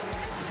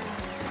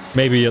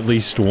 Maybe at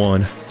least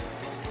one.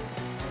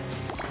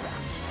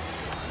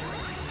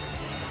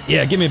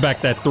 Yeah, give me back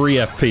that 3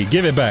 FP.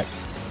 Give it back.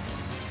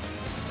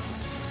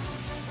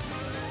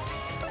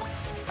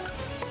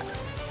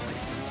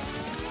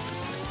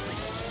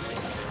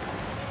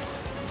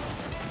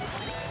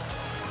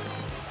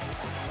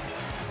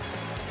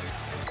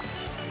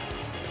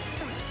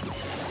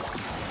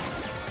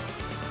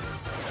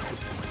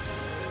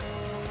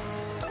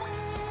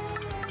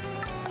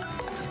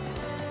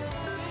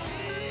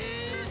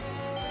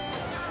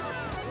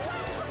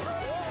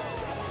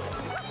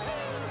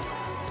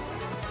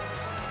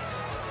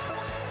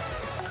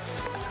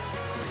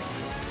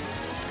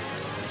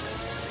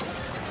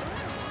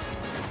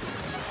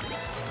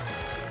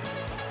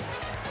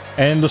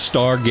 And the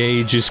star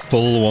gauge is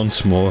full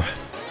once more.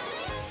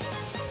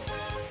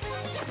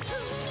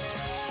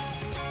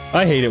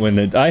 I hate it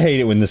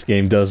when this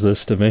game does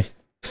this to me.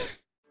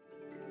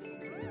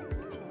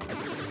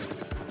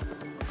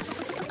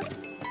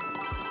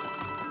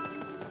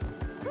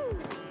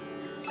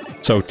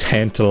 So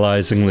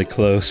tantalizingly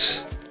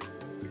close.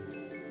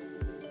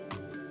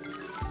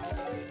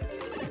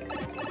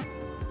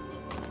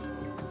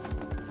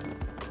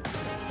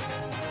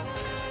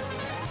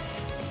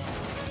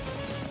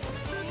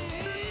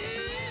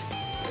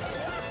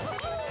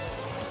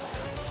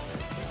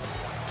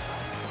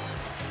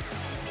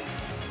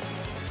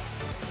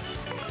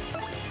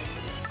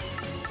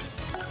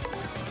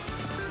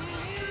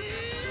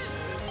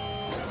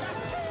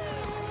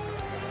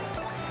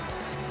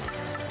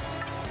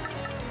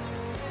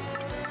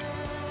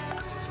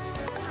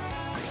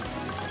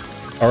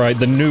 Alright,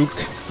 the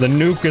nuke. The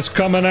nuke is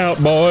coming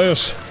out,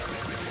 boys.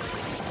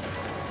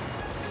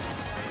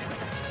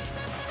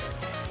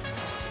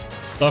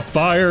 The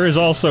fire is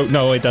also...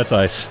 No, wait, that's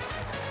ice.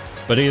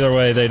 But either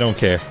way, they don't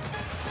care.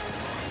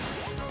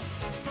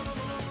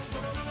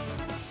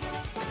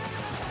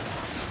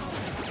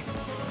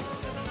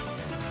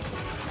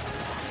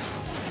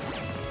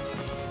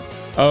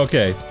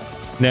 Okay.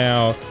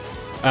 Now,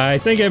 I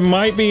think it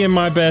might be in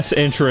my best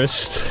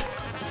interest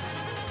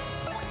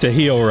to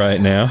heal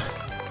right now.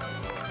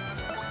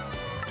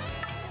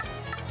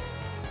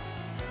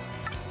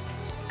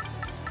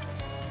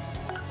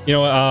 You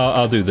know what,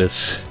 I'll do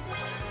this.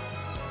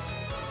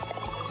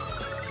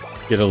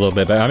 Get a little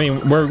bit back. I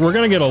mean, we're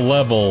gonna get a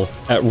level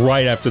at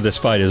right after this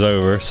fight is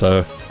over,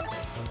 so...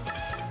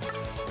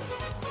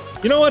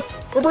 You know what?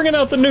 We're bringing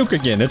out the nuke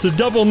again. It's a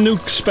double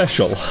nuke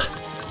special.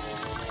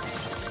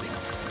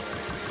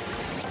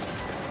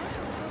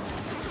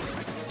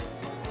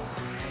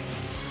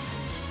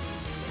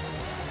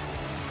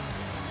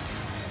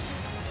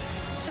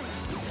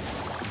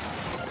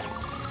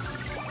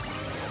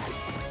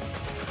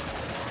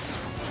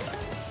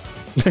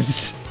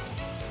 The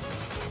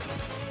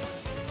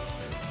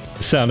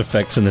sound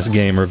effects in this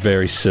game are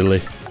very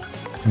silly.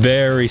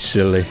 Very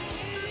silly.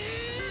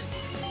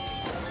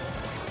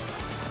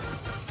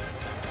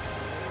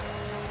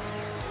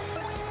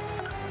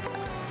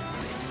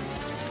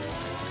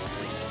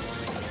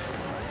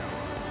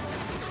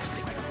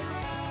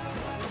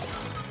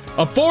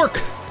 A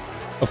fork!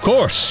 Of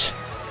course!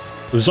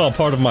 It was all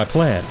part of my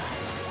plan.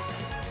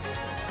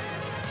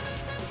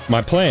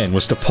 My plan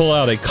was to pull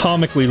out a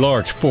comically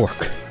large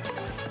fork.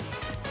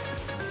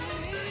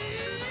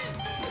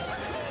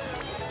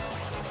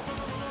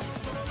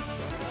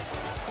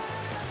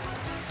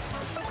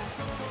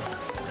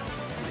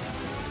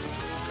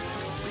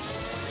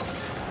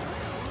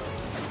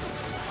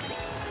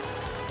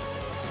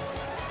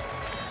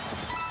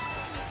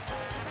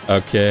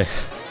 Okay.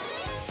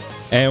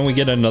 And we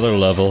get another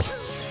level.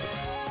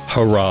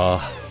 Hurrah.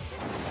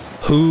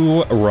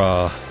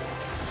 Hoorah.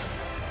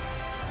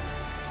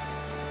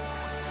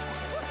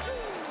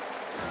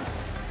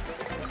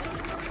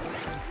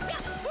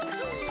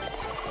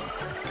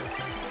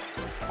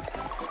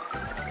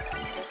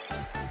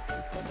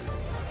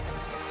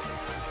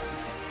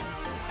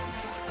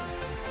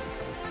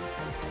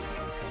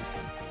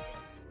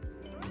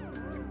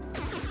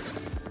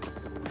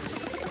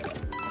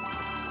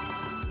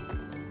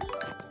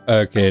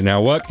 Okay,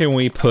 now what can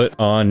we put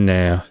on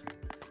now?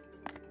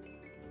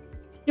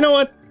 You know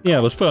what? Yeah,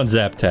 let's put on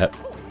Zap Tap.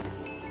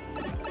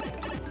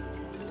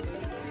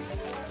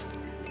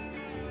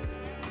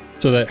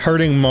 So that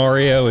hurting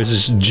Mario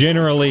is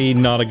generally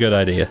not a good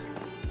idea.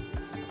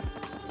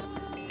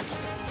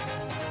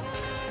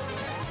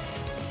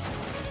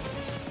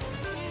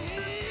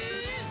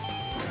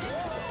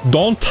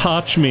 Don't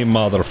touch me,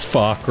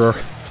 motherfucker.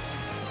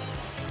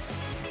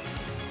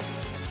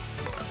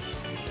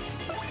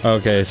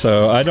 Okay,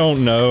 so I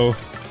don't know.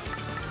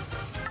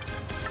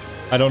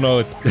 I don't know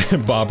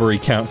if bobbery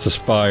counts as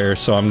fire,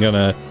 so I'm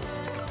going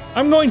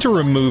to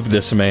remove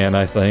this man,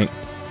 I think.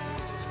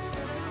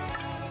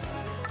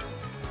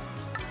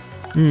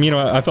 You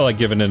know what? I feel like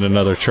giving it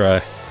another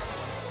try.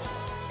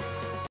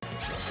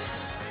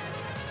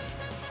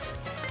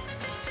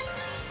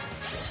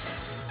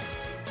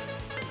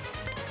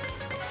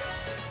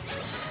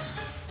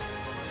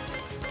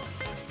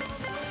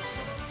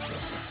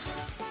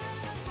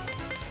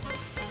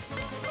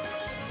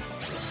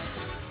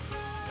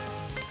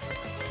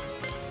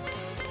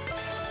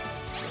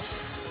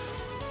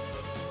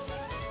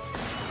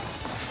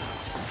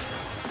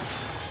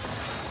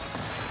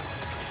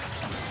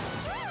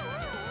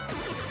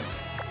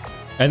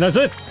 And that's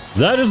it!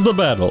 That is the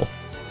battle.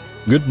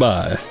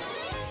 Goodbye.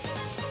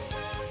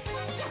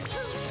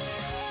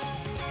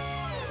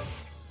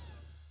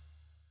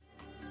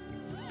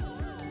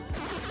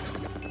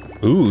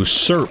 Ooh,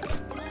 SERP.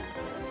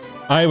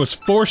 I was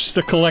forced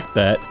to collect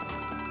that.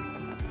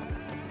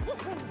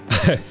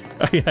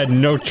 I had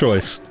no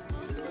choice.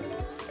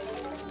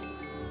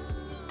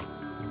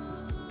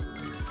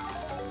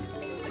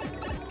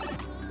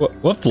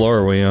 What floor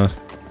are we on?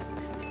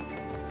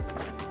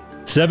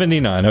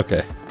 79,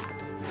 okay.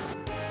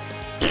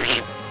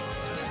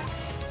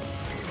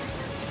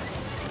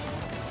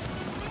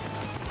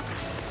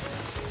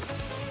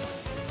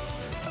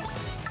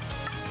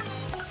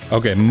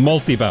 Okay,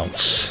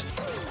 multi-bounce.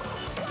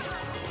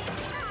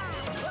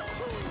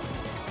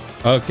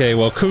 Okay,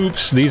 well,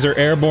 Koops, these are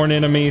airborne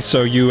enemies,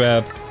 so you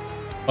have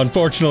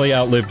unfortunately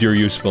outlived your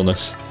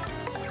usefulness.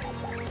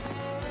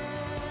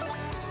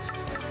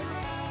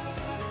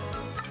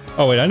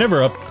 Oh wait, I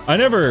never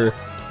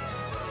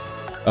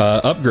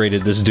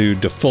upgraded this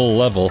dude to full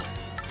level,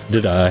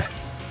 did I?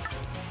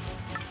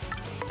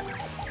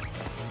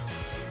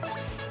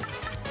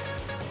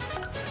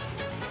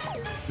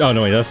 Oh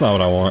no, wait, that's not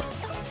what I want.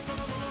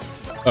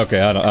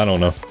 Okay, I don't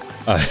know.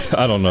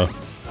 I don't know.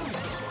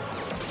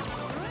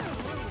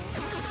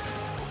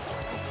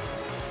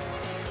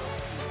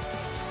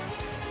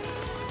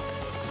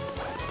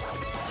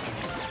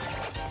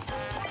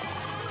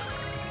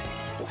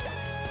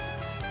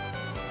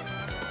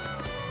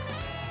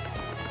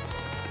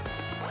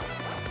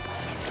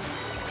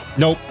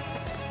 Nope.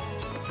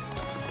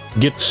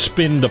 Get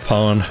spinned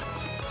upon.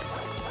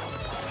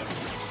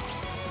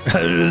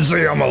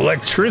 See, I'm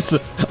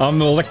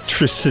an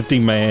electricity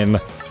man.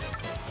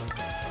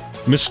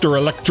 Mr.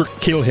 Electric,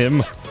 kill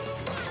him.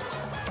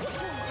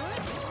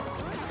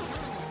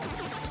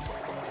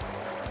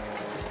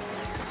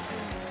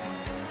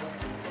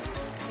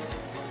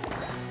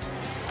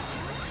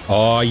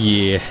 Oh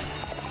yeah.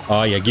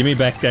 Oh yeah, give me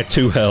back that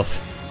 2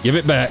 health. Give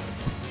it back.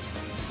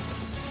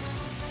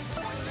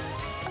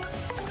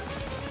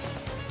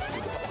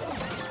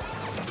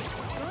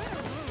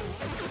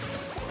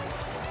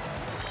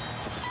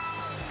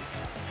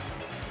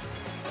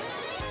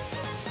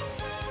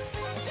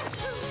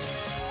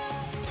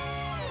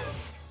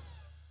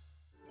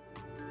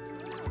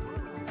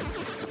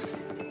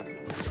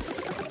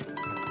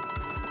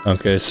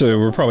 Okay, so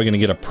we're probably gonna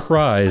get a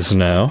prize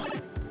now.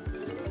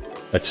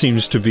 That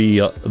seems to be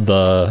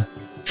the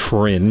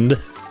trend.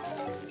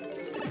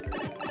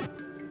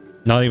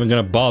 Not even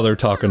gonna bother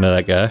talking to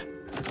that guy.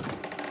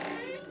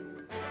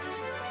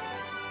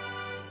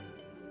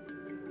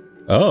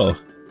 Oh.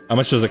 How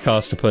much does it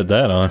cost to put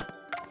that on?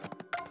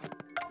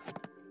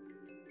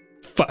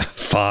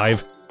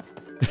 5.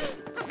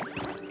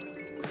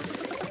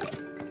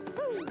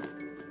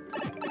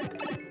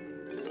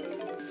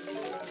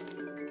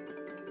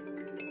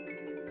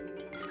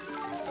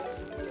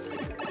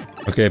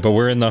 Okay, but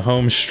we're in the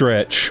home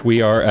stretch.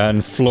 We are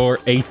on floor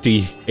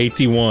 80,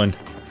 81.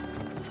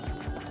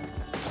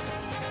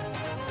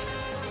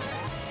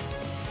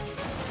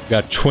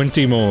 Got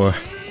 20 more.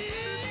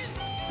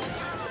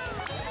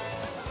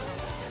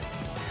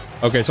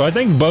 Okay, so I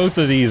think both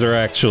of these are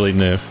actually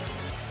new.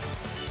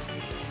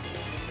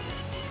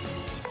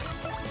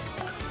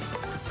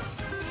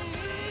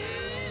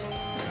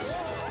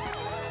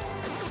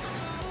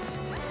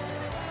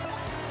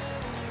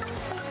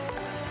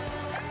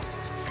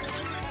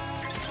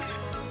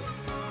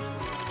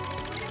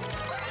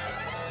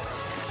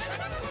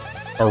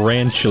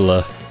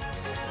 Tarantula.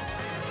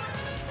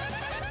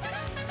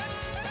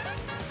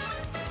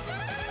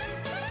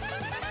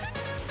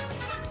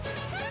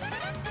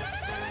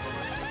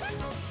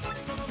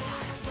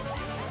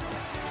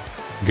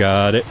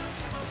 Got it.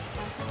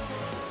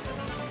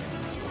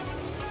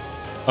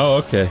 Oh,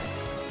 okay.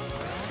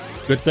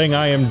 Good thing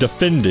I am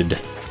defended.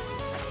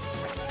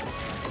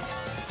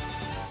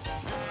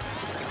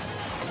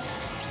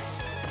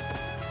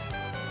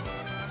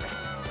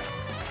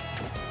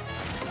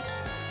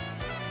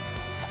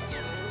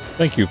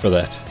 Thank you for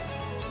that.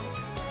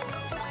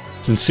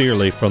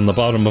 Sincerely, from the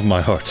bottom of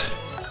my heart.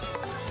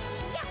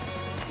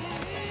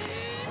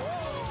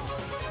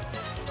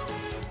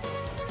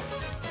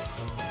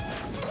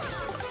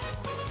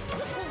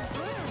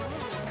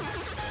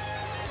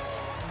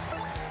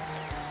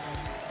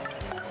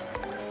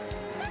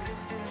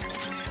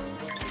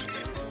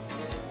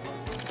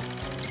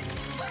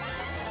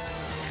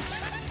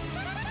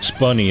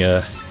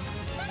 Spunnia.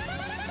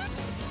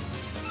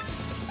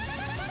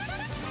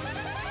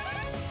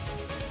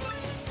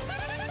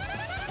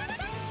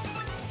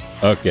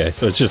 Okay,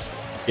 so it's just,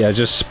 yeah,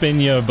 just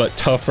Spinia, but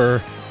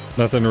tougher.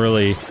 Nothing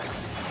really...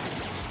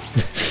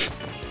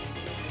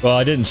 Well,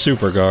 I didn't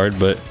super guard,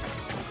 but...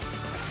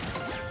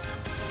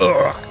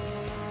 Ugh.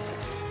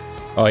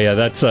 Oh yeah,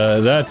 that's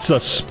a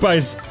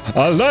spice...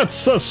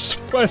 that's a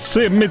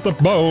spicy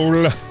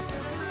meatball!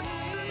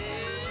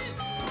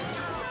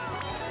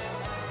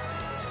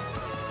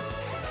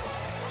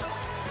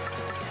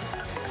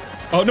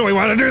 Oh no, we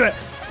want to do that!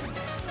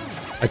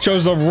 I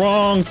chose the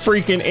wrong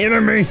freaking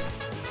enemy!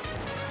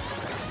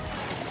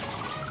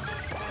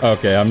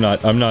 Okay, I'm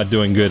not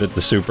doing good at the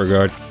super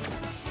guard.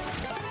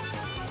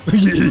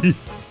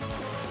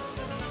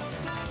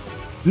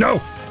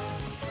 No!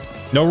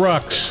 No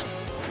rocks.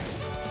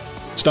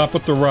 Stop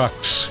with the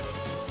rocks.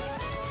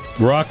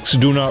 Rocks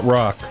do not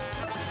rock.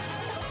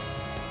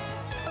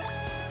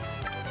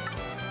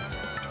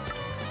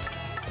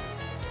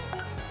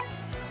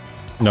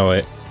 No,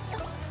 wait.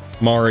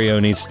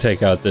 Mario needs to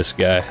take out this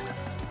guy.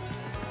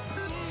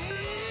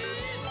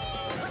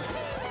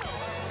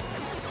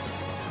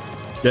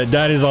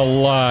 That is a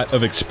lot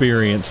of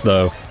experience,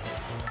 though.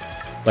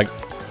 Like,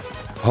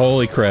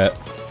 holy crap.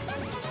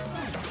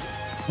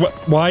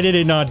 Why did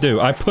it not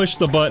do? I pushed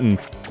the button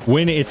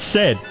when it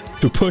said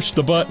to push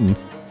the button.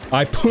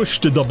 I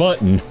pushed the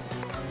button.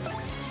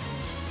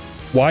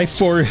 Why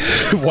for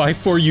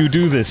you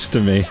do this to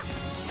me?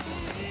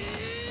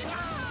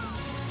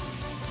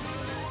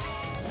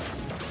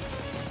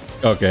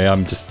 Okay,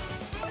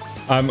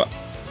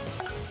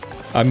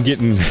 I'm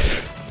getting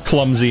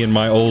clumsy in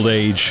my old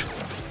age.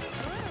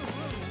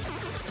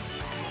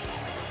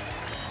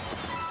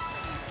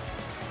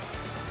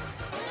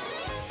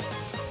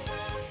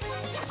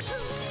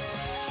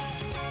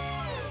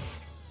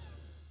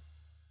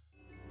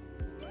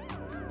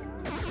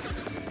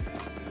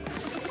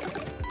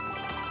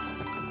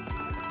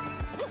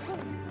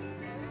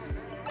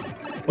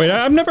 Wait,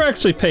 I've never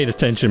actually paid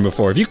attention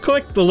before. If you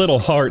click the little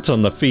hearts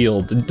on the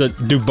field,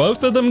 do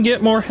both of them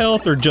get more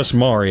health or just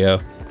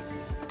Mario?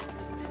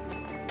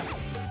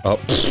 Oh,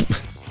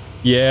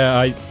 yeah,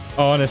 I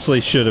honestly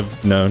should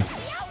have known.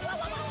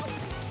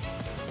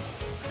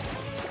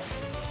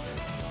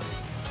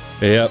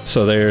 Yep,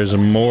 so there's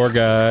more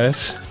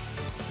guys.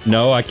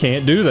 No, I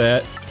can't do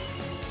that.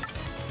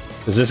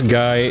 Because this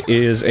guy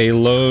is a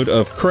load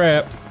of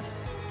crap.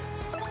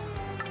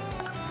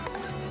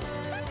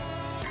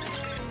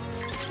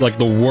 Like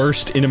the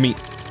worst enemy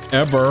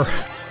ever.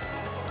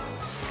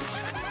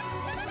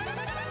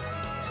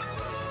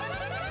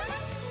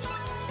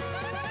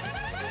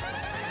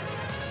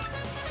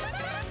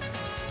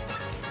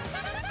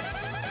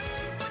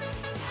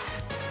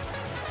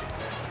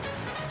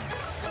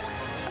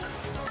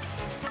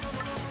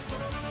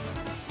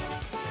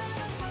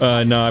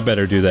 No, I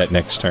better do that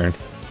next turn.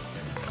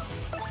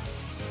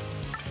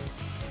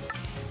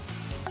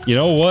 You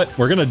know what?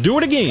 We're gonna do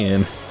it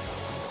again.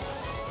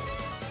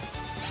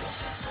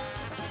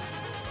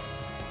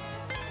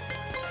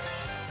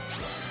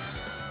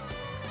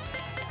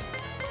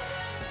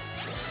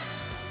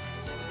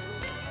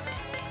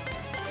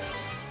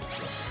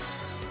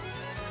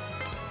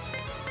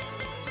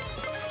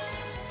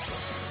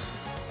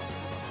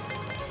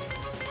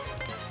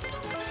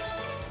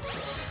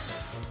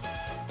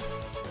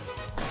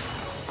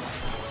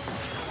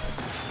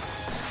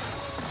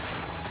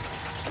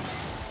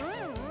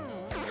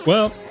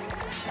 Well.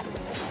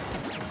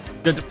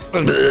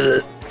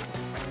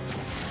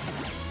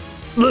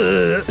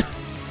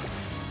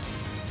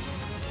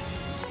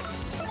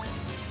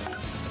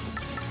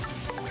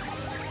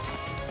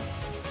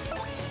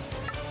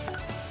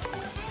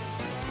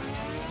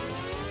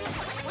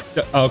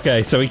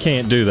 Okay, so he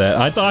can't do that.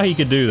 I thought he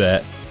could do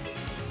that.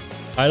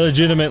 I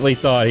legitimately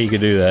thought he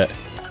could do that.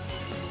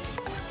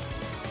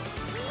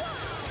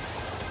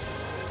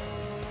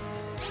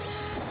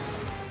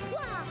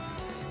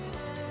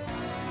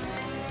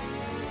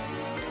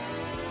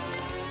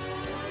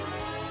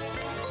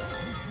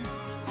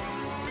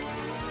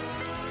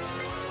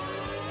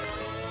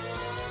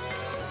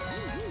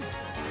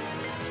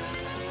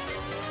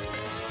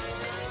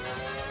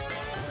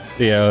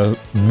 Yeah,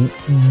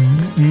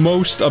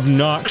 most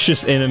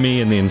obnoxious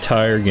enemy in the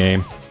entire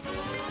game.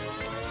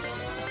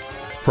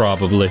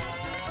 Probably.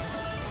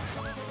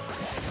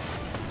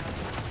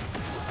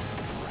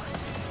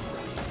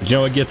 But you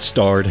know what? Get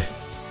starred.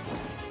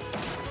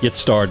 Get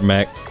starred,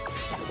 Mac.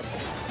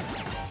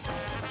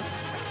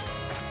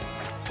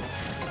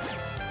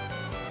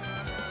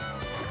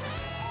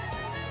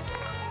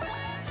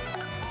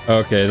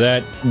 Okay,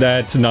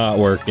 that's not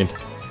working.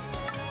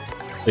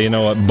 So you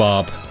know what,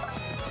 Bob?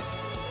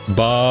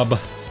 Bob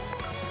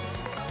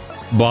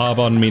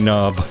on me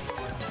knob.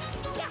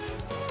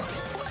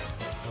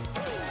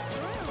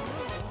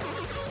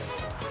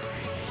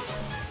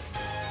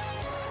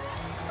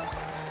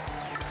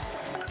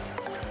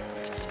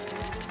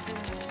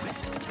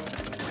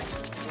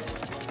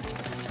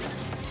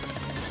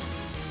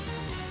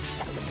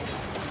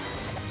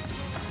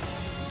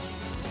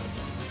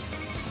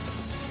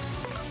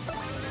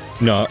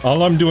 No,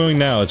 all I'm doing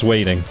now is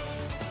waiting.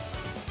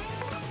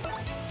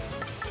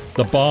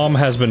 The bomb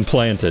has been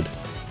planted.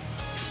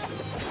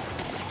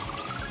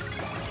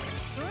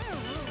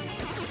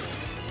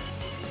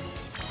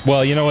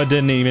 Well, you know what?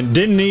 Didn't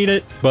need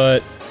it,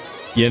 but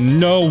you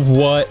know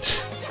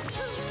what?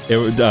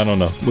 I don't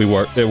know.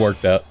 It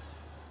worked out.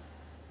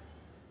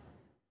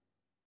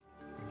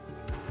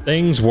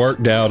 Things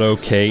worked out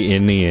okay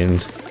in the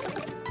end.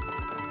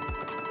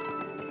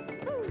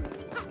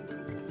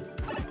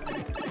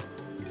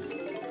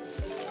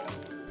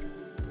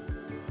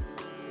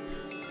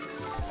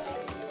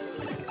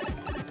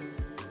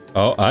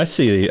 Oh, I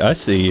see you. I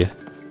see you.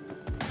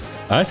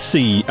 I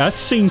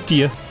seen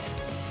you.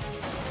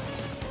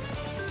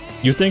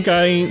 You think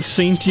I ain't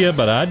seen you,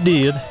 but I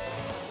did.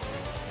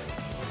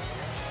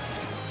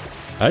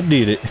 I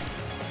did it.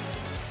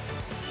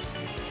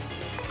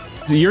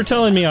 So you're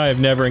telling me I have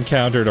never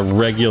encountered a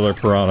regular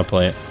piranha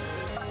plant?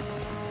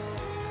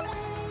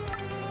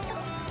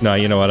 No,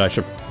 you know what? I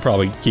should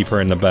probably keep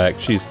her in the back.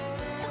 She's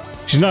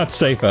not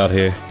safe out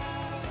here.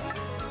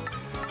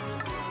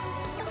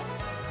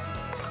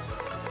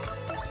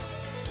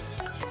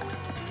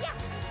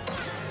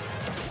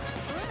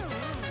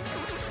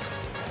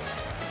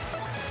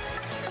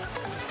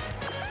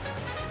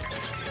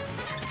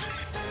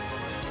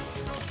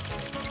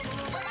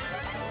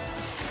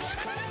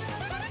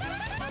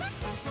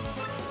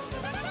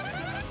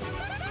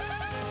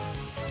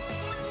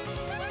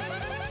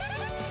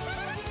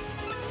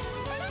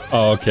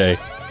 Oh, okay.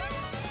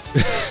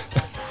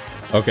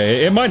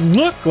 Okay, it might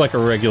look like a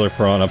regular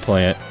piranha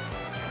plant,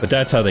 but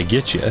that's how they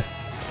get you.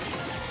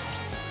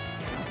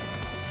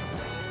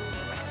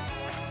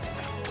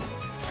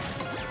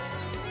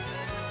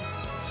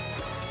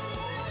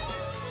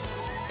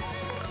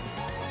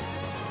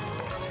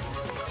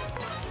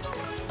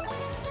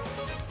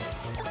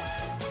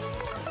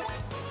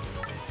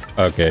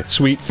 Okay,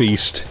 sweet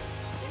feast.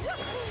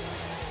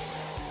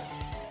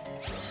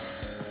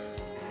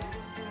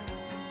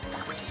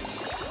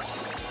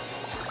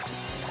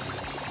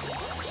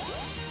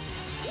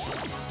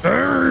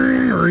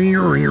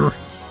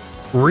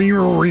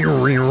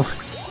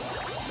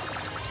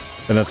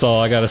 And that's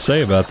all I gotta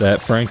say about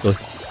that, frankly.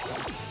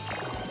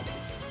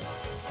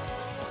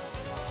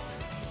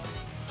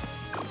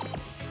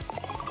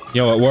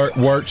 You know what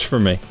works for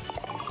me.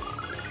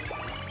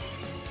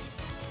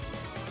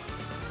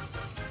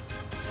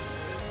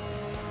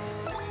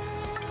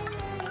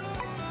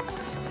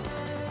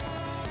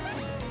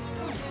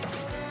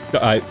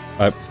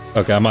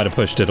 Okay, I might have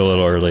pushed it a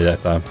little early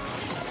that time.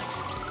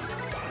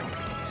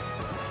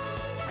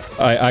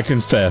 I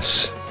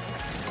confess.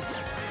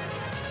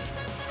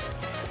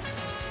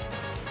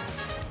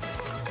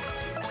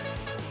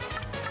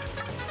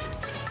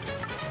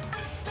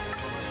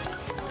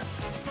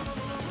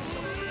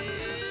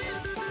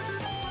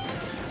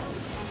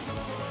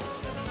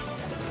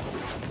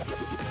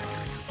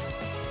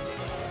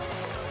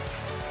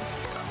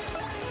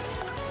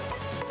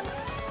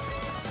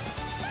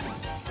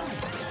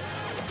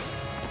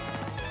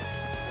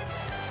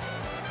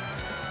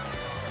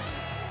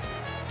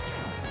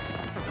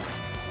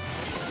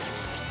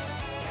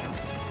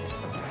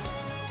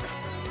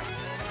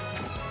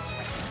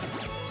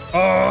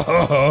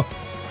 Oh!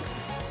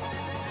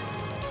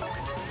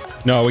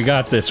 No, we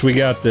got this. We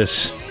got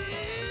this.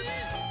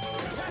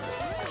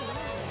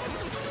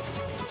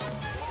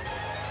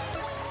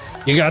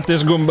 You got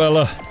this,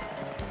 Goombella.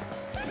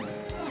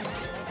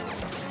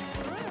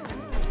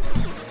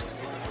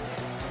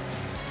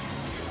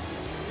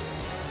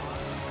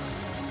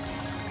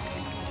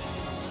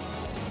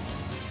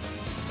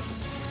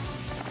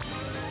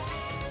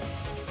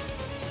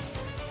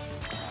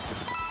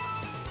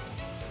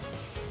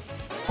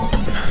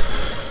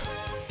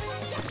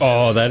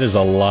 Oh, that is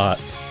a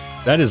lot.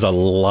 That is a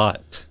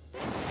lot.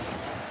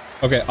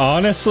 Okay,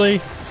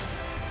 honestly,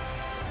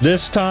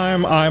 this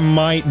time I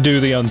might do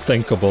the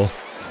unthinkable.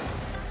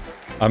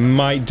 I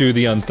might do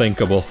the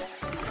unthinkable.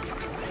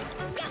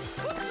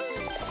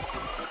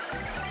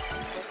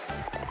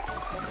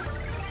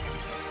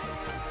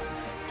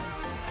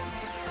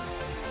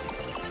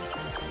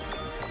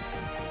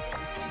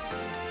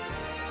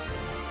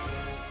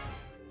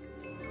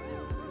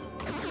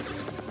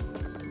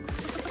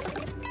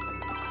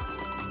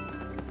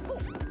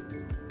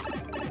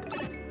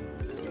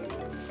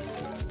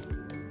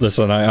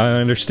 Listen, I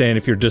understand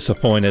if you're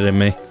disappointed in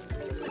me.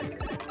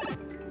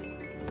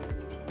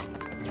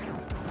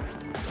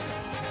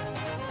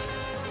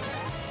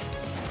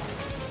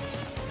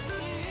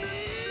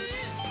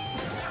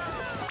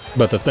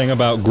 But the thing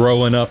about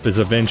growing up is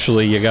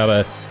eventually you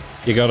gotta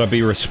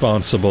be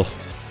responsible.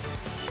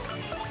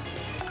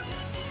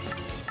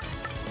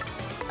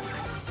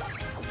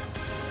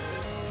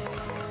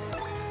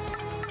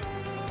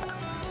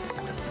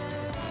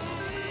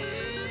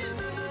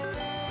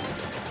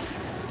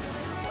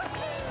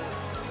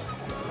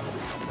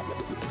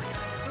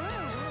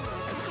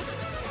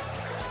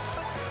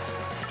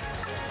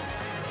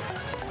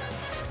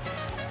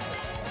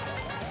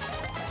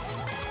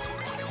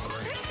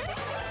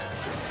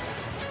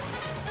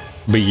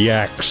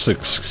 Yaks.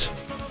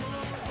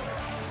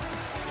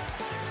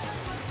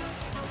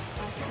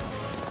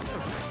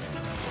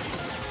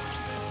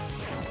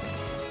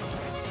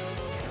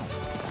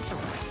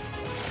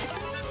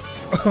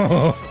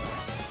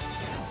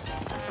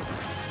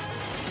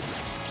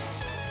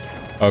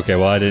 Okay,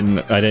 well I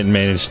didn't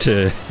manage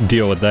to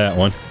deal with that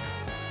one.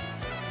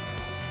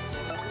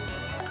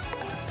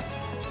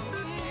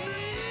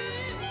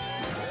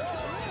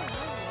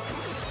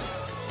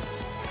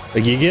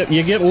 Like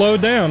you get low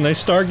down, they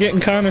start getting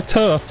kind of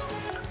tough.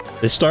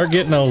 They start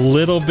getting a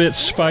little bit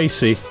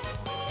spicy.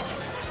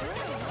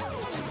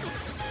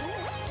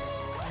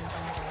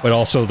 But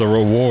also the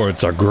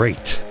rewards are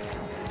great.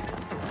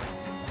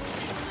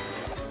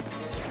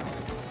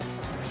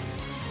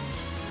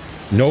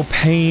 No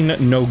pain,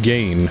 no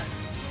gain.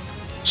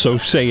 So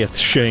saith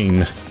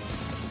Shane.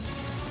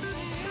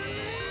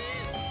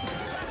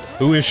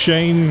 Who is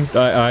Shane?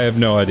 I have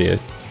no idea.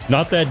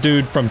 Not that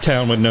dude from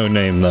Town with No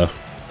Name, though.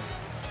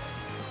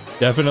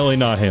 Definitely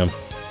not him.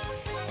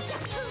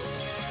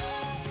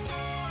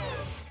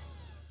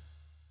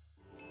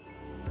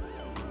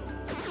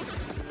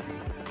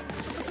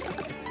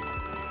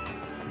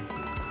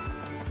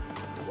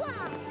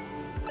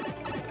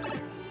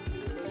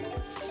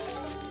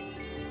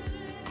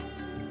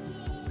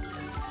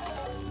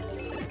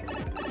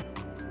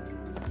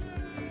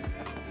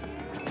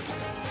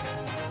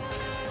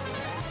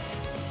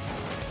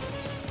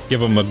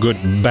 Give him a good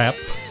bap.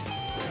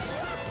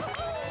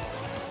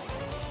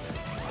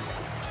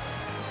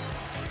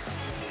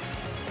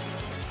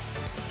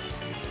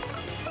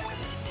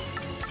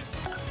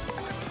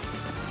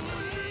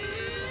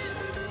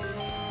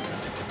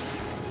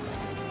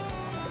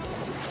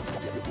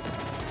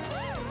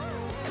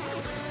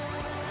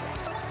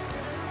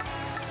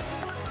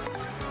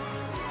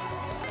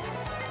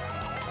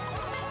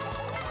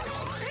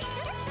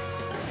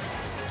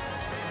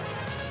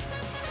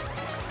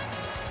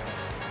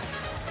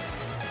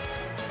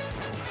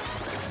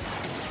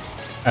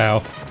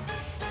 Ow.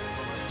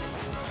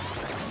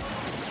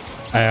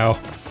 Ow.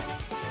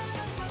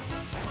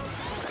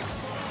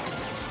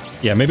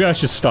 Yeah, maybe I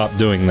should stop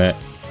doing that.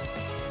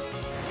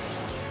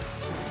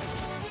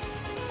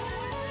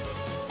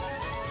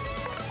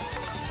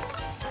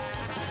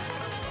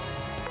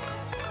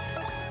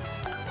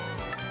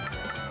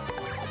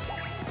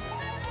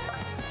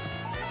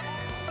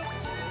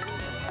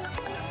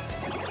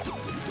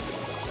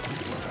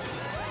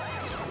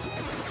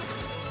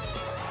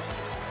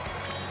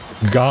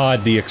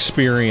 God, the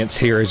experience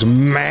here is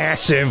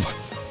massive.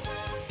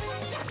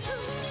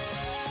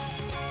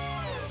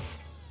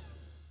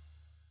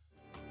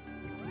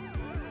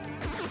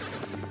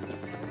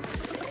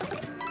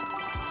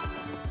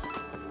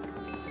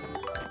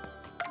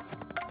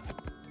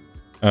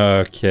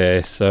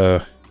 Okay,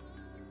 so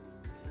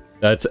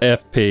that's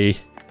FP.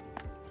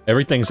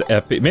 Everything's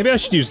FP. Maybe I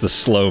should use the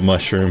slow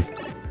mushroom.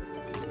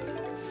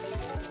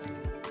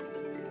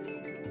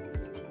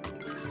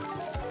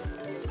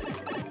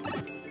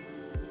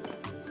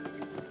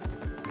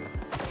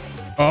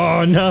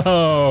 Oh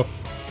no!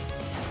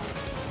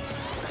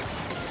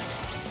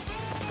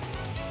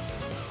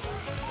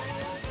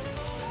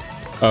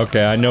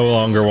 Okay, I no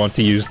longer want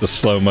to use the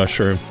slow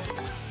mushroom.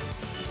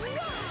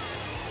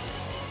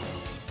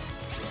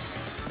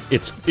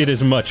 It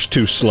is much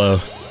too slow.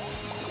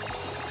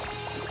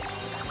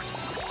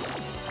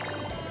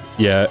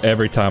 Yeah,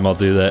 every time I'll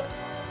do that.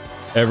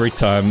 Every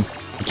time.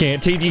 You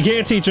can't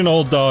teach an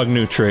old dog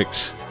new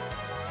tricks.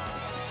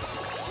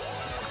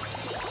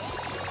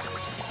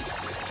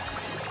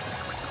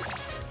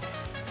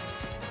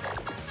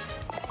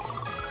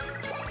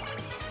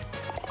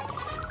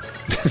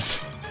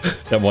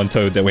 That one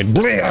toad that went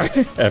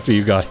bleh after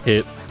you got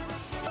hit.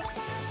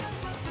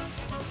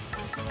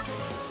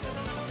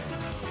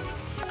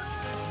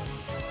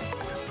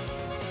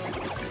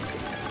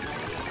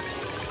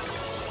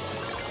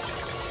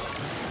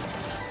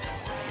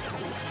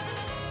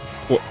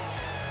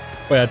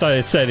 Wait, I thought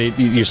it said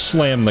you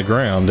slam the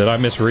ground. Did I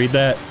misread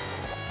that?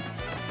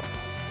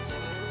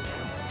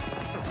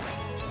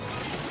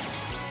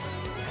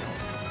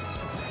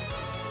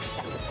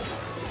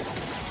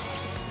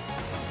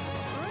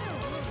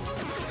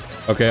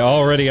 Okay,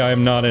 already I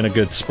am not in a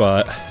good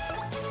spot.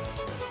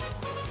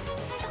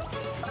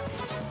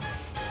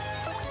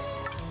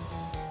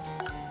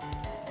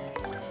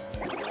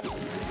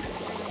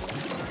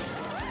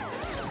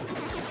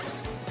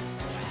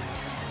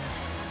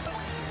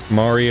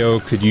 Mario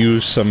could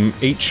use some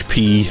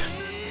HP.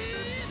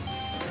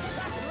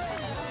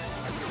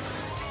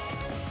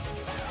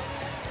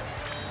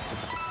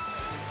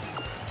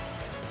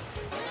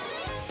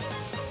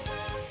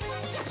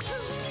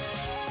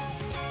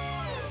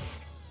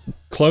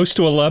 Close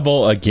to a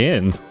level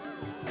again.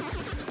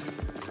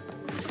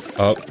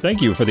 Oh,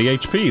 thank you for the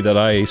HP that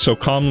I so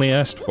calmly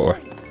asked for.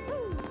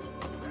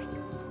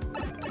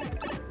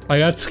 I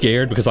got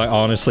scared because I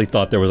honestly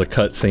thought there was a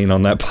cutscene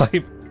on that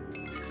pipe.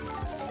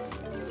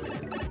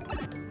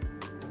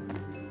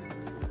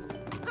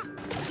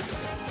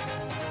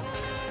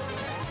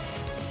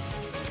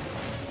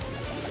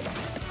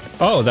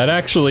 Oh, that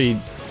actually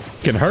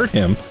can hurt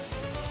him.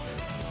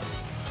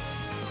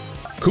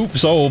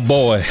 Coop's old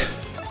boy.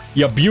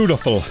 You're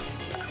beautiful.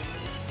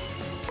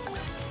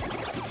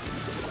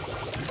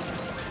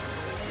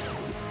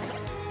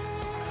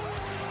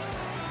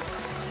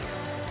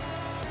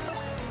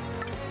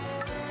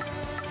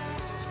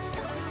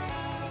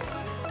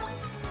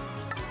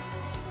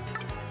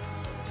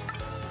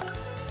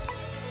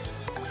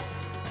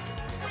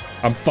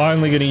 I'm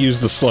finally gonna use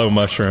the slow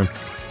mushroom.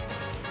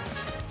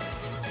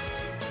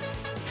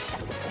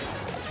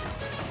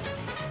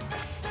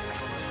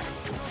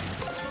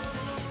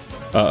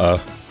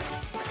 Uh-oh.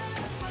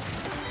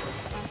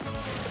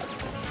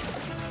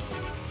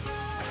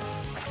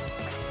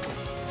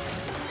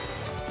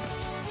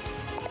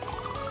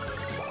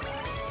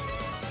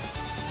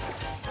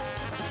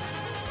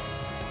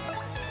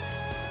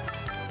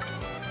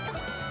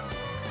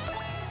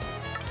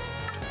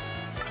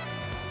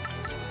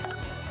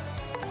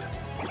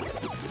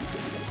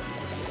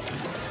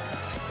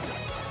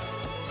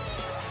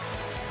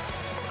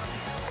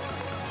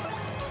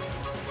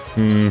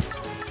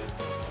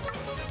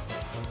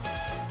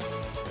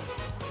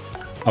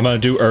 I'm gonna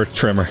do Earth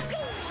Tremor.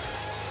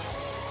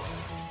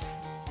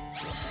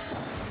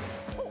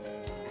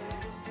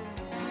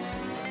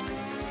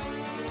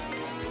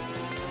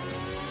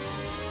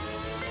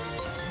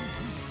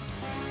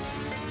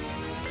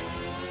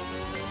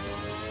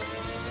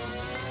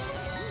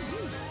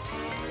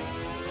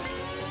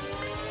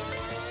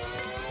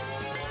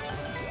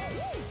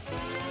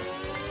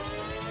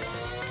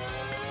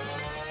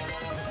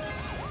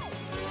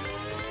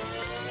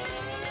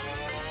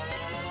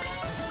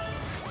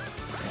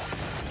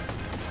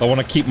 I want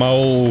to keep my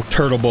old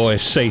turtle boy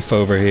safe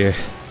over here.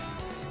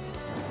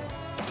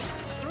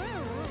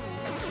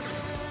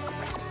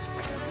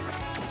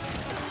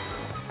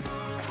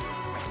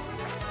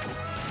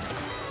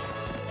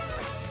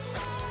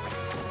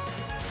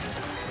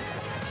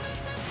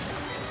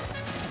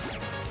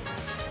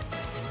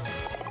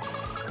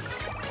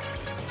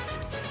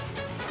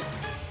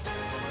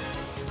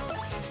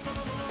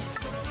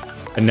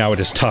 And now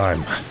it is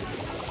time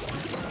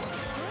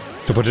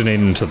to put an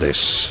end to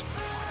this.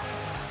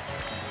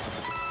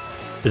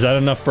 Is that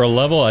enough for a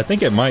level? I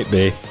think it might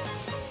be.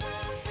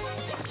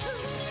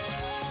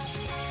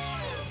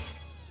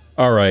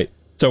 Alright,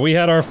 so we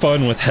had our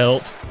fun with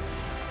health.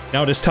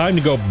 Now it is time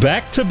to go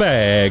back to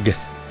bag.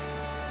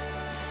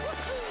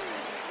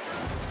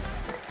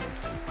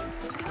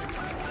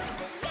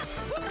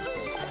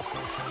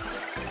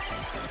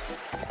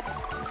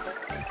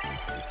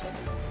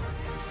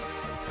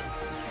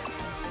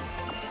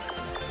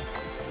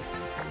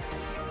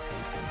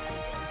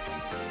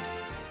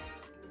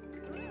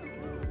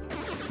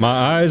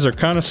 My eyes are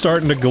kind of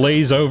starting to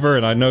glaze over,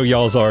 and I know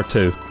y'all's are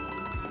too.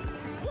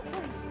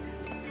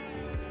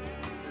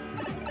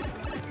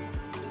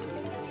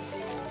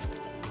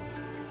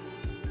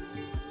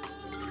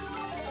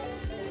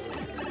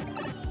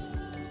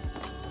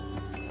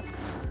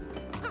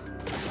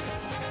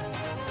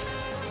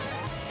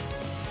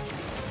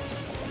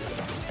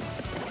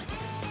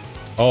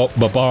 Oh,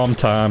 ba-bomb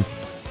time.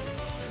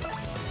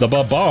 The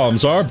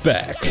ba-bombs are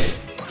back.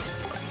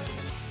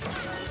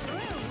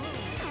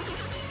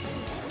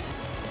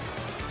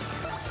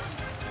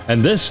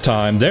 And this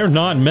time, they're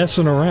not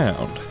messing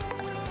around.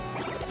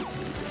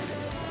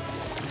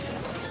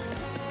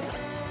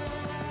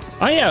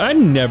 I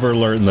never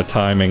learned the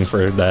timing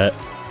for that.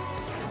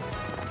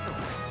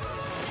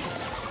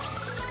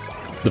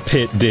 The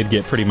pit did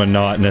get pretty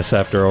monotonous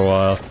after a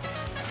while.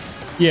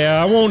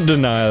 Yeah, I won't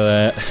deny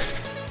that.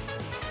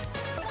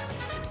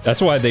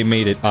 That's why they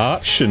made it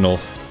optional.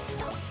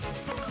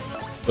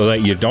 So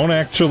that you don't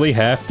actually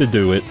have to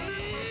do it.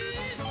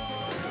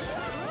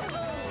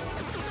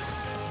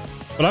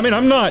 But I mean,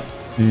 I'm not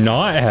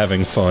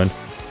having fun.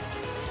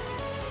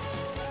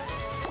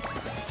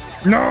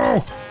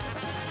 No!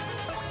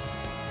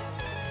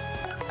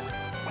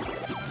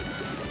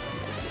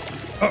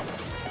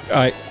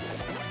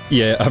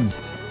 Yeah,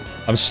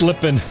 I'm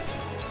slipping.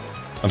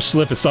 I'm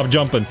slipping. Stop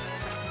jumping.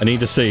 I need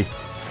to see.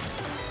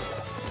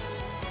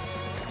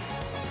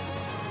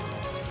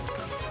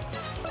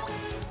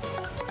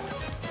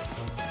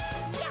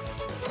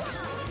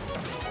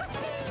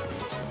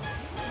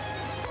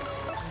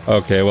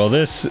 Okay, well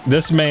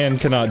this man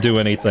cannot do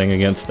anything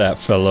against that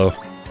fellow.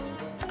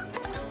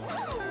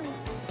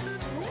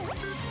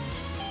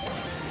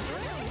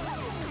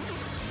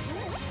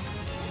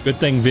 Good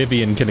thing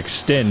Vivian can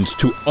extend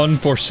to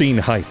unforeseen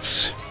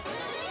heights.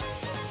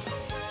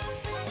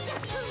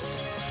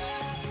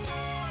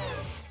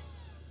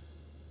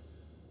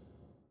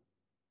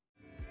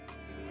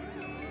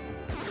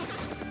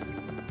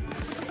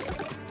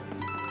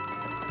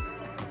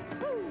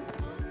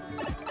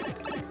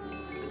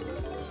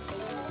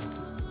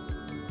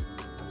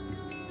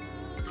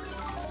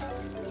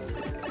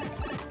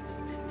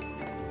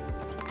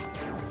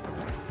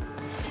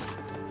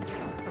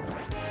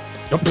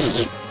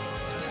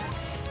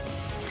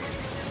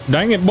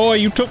 Dang it, boy,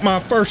 you took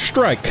my first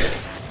strike.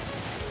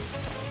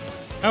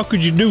 How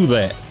could you do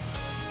that?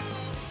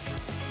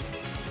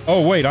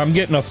 Oh, wait, I'm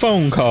getting a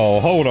phone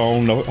call. Hold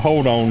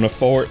on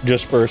for it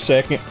just for a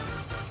second.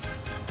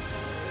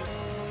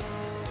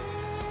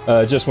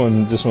 Just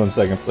one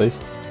second, please.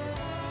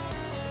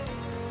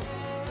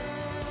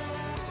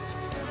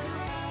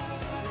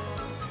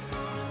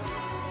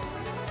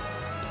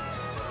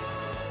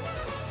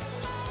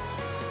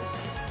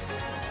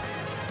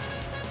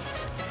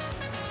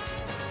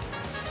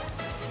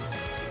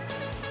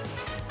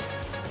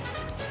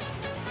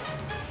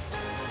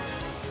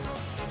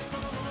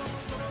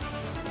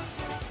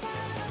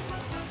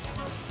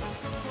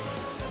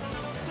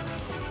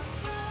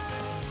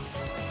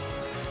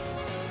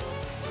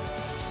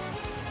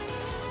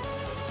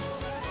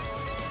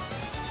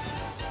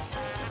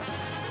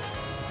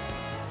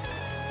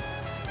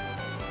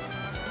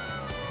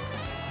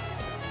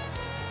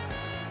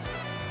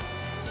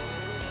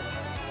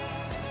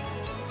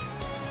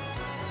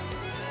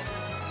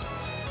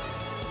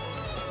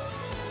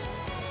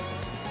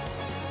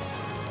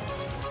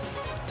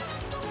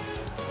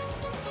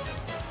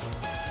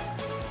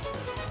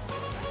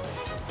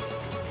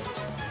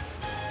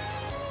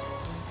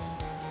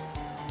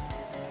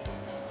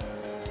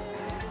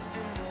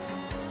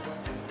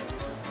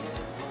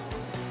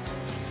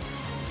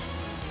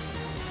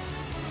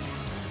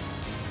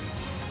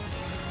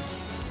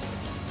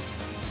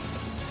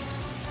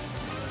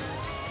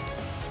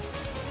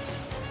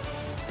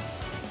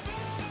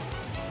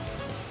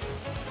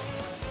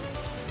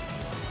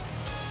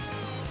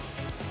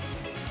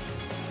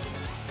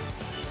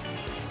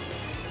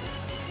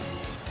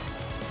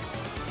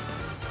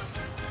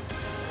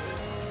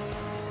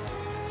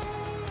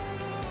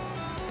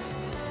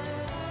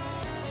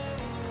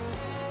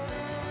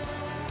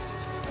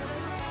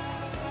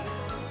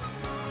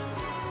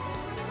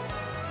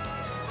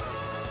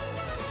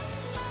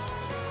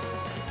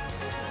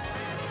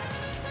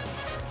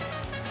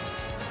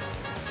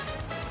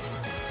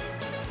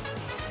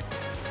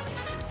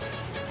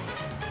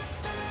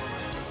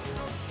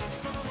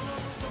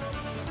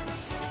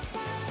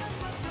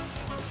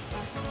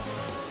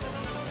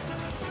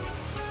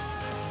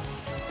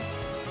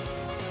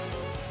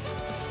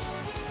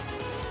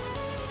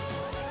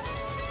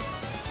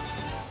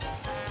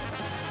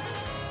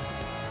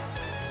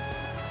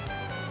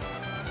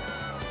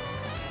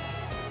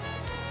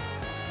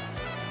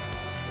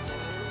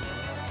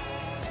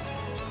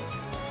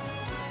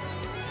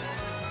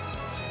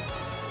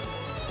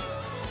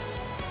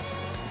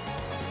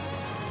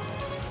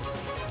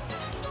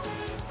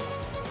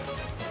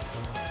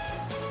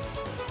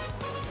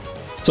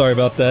 Sorry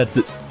about that.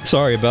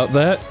 Sorry about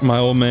that. My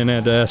old man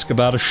had to ask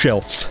about a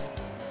shelf.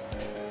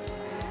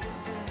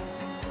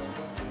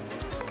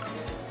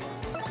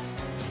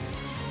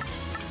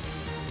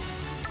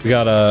 We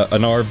got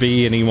an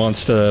RV and he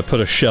wants to put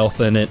a shelf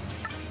in it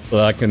so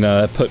that I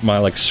can put my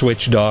like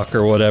switch dock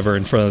or whatever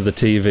in front of the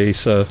TV,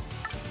 so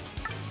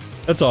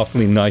that's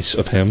awfully nice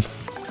of him.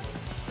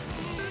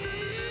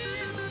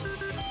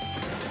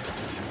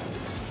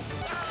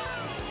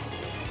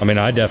 I mean,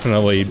 I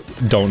definitely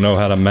don't know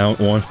how to mount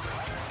one.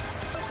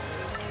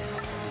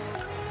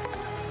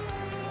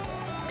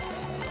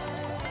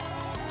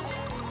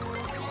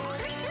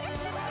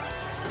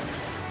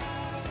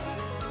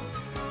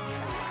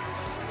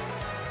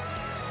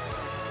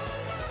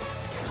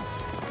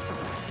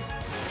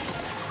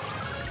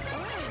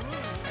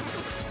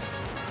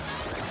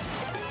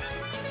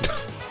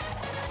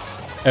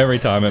 Every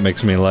time it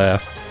makes me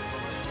laugh.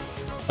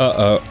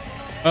 Uh-oh.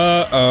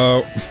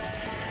 Uh-oh.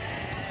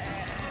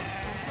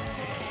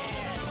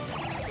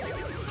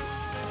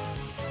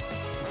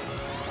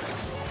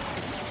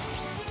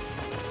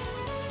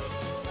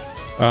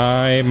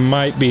 I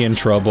might be in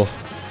trouble.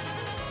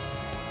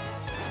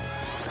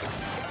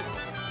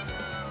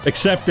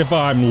 Except if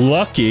I'm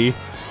lucky.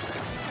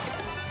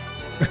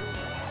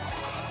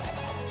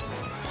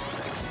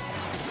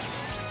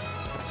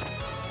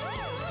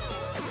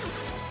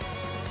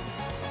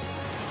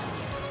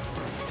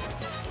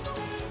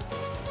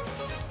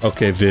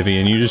 Okay,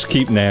 Vivian, you just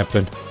keep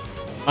napping.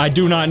 I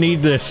do not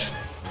need this.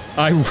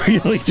 I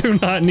really do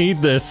not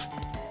need this.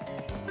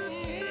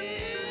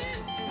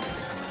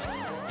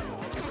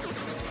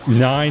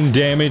 9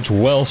 damage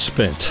well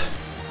spent.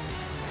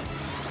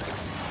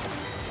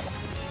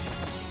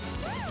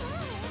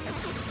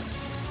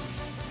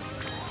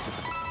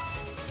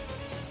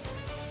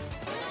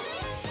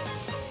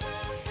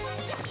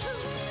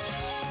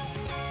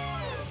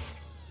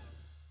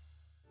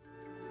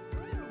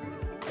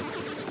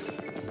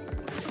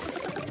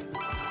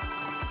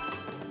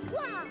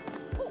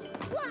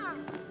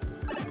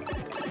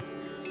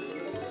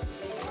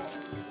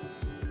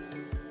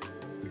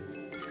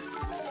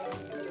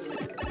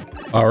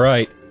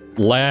 Alright,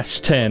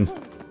 last 10.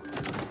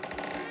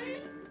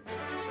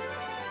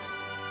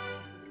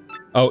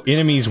 Oh,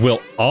 enemies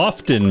will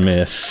often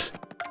miss.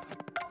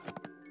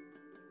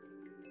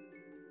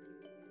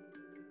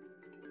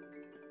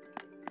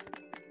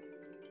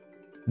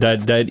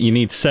 That you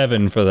need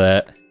 7 for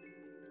that.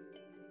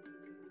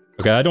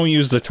 Okay, I don't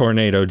use the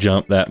tornado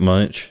jump that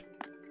much.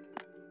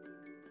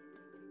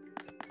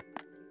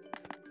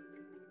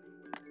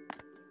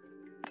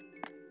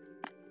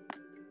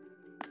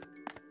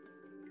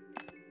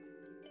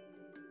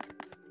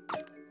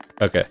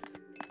 Okay.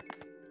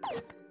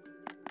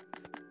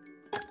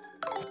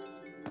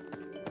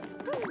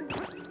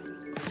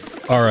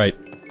 Alright.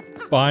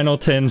 Final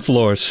 10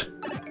 floors.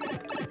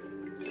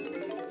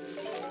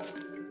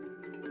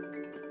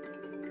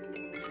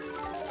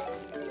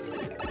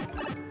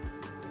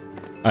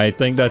 I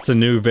think that's a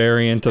new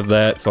variant of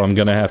that, so I'm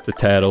gonna have to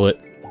tattle it.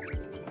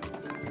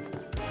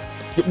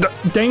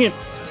 Dang it!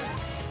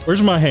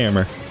 Where's my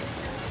hammer?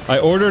 I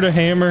ordered a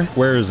hammer.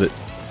 Where is it?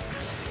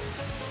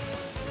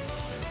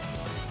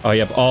 Oh,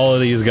 yep, all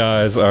of these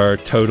guys are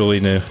totally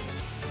new.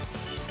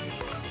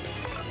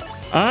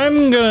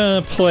 I'm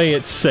gonna play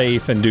it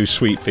safe and do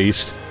Sweet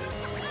Feast.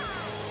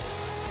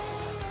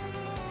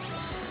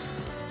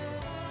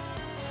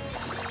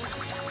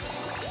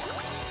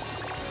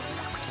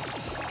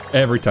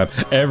 Every time.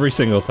 Every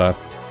single time.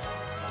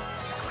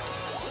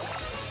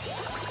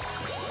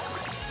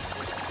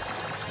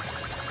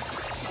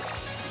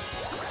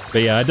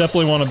 But yeah, I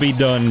definitely want to be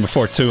done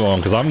before too long,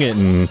 because I'm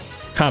getting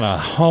kind of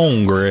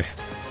hungry.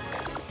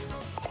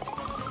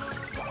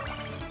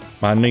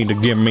 I need to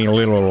give me a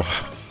little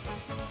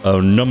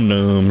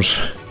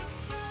num-nums.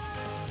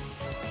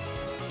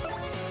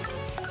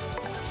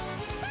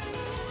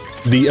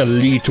 The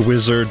elite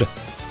wizard.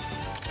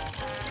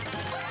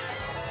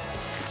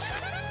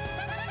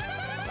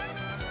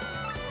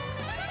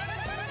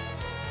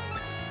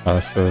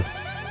 So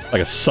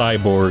like a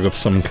cyborg of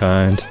some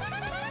kind.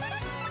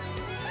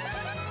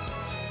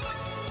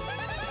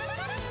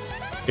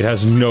 It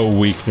has no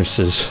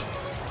weaknesses.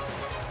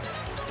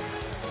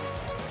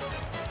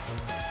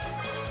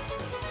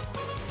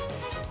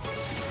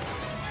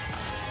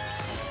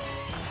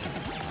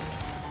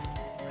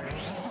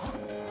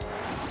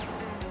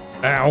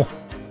 Ow.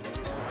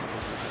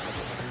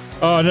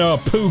 Oh no,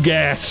 poo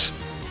gas.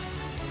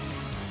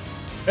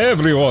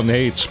 Everyone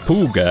hates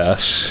poo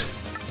gas.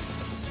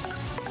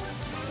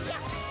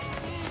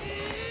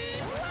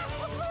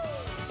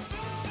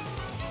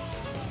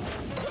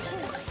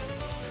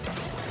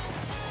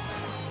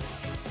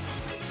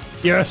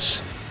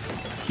 Yes.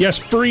 Yes,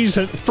 freeze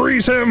it.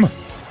 Freeze him.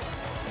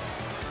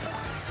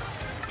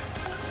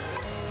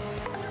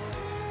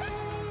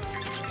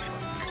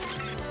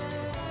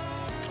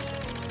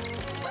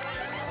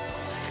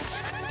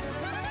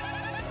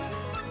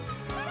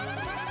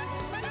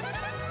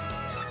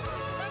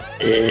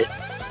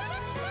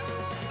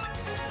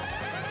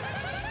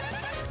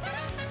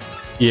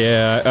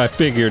 Yeah, I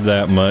figured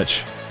that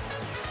much.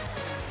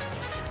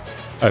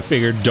 I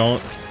figured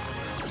don't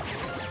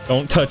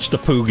touch the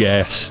poo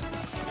gas.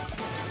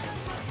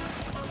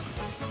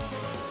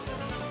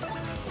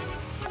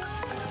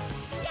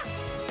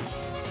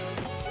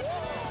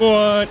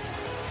 What?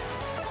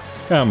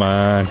 Come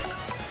on.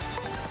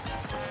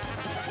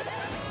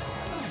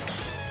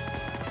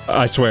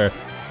 I swear.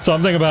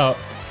 Something about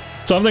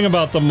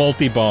the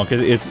multi-bonk.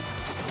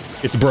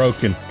 It's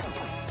broken.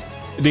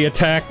 The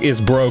attack is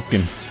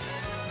broken.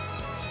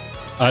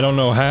 I don't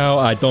know how,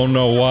 I don't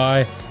know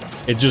why.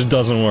 It just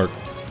doesn't work.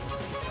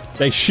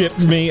 They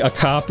shipped me a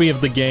copy of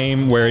the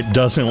game where it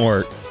doesn't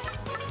work.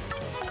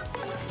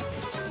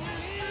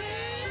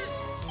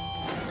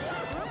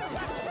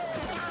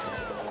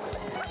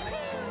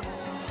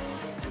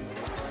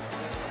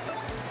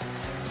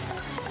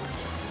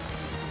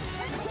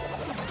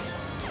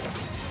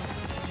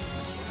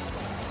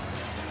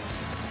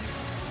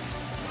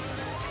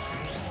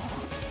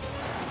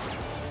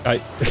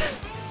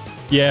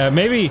 Yeah,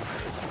 maybe...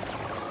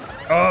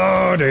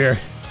 Oh, dear.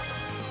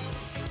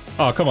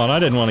 Oh, come on, I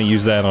didn't want to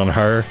use that on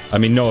her. I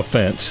mean, no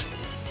offense.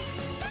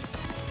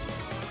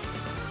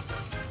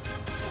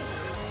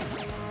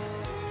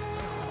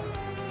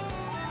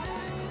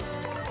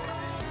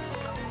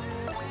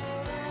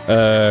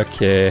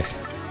 Okay.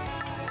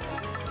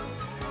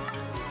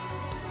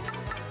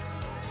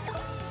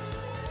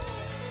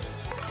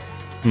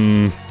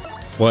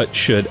 What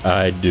should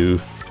I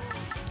do?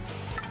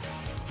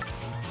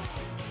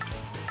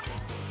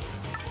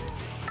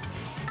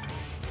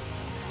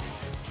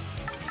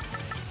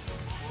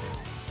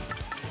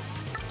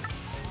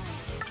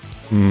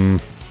 You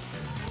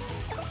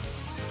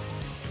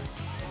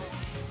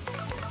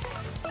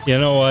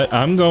know what?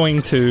 I'm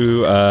going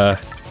to,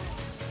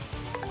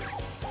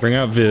 bring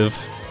out Viv.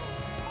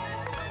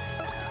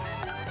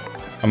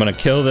 I'm gonna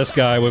kill this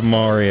guy with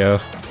Mario.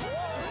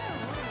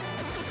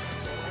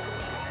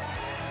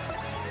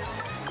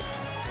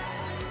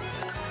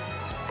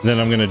 Then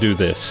I'm gonna do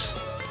this.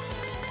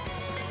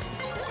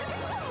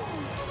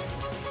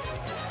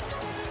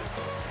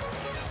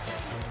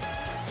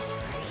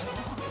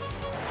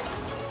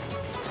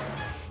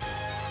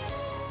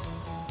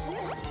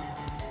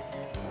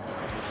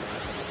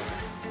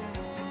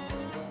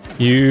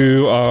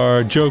 You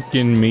are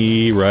joking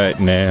me right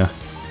now.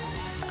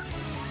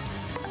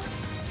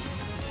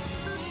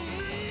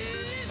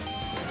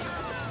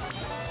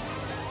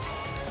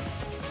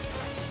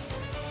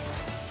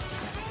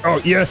 Oh,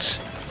 yes!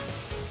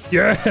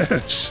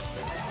 Yes!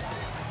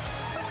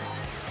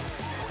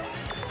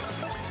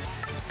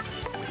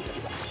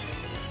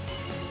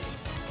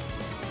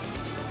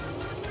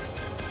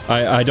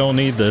 I don't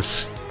need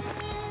this.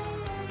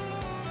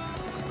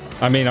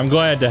 I mean, I'm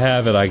glad to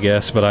have it, I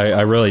guess, but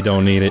I really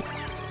don't need it.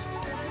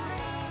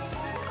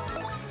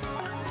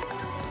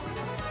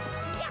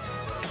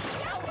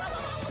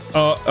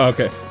 Oh,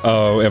 okay.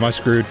 Oh, am I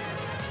screwed?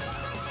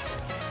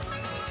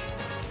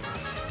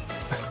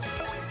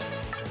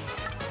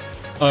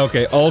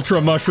 Okay, Ultra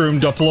Mushroom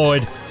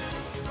deployed.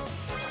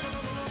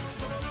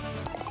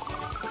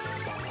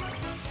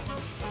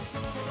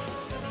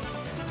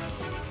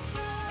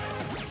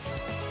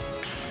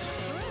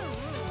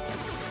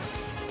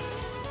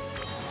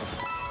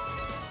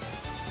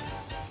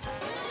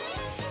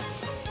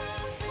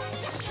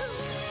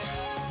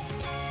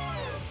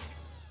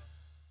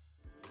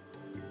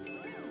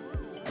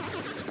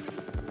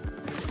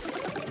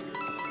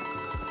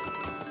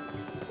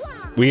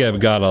 We have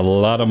got a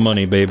lot of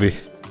money, baby.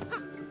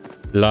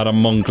 A lot of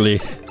monkly.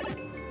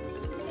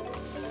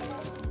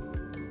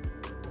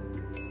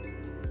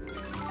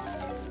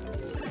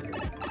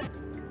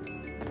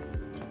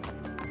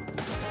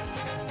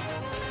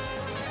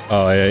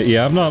 Oh,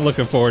 yeah, I'm not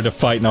looking forward to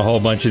fighting a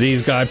whole bunch of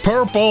these guys.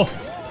 Purple!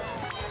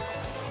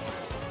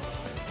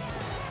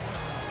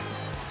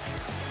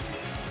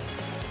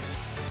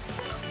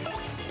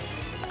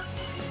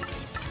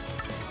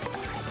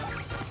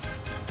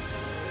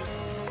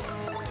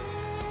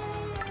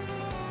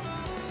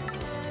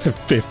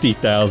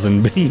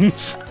 $50,000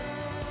 beans.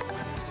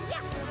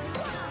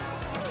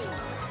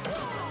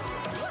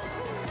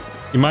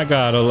 You might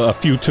got a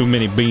few too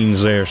many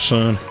beans there,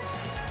 son.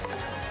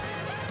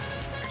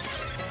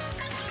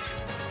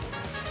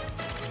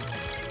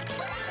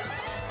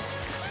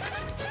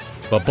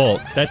 But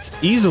bulk, that's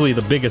easily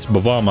the biggest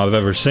bomb I've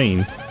ever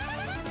seen.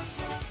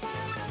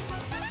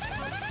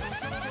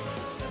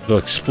 It'll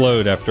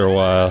explode after a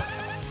while.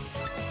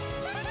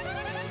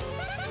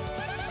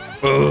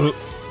 Ugh.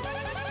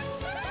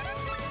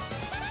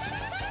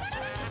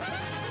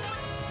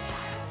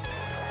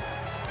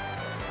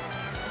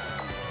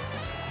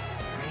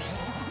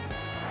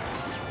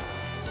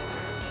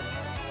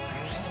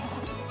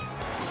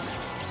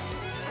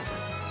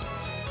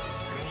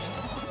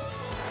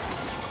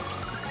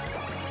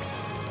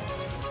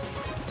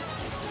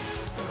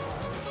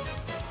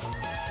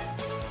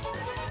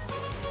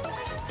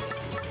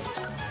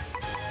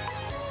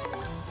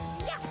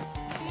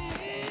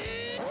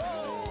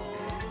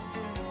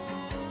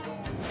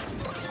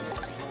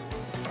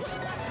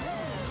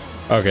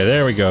 Okay,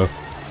 there we go.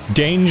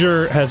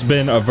 Danger has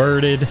been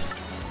averted.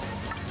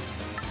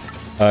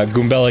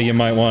 Goombella, you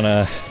might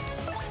wanna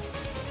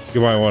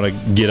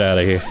get out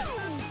of here.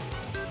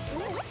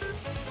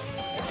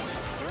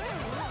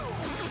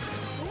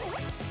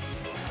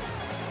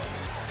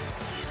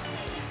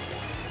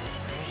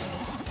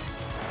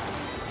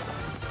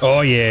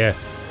 Oh yeah.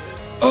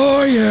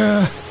 Oh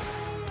yeah.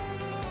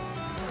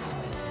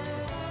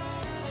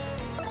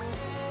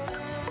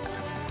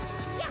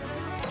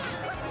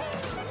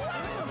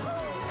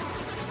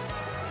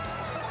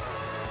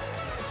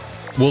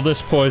 Will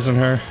this poison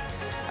her?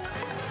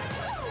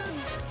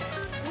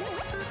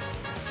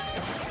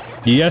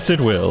 Yes, it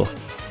will.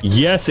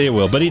 Yes, it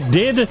will. But it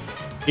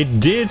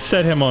did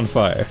set him on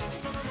fire.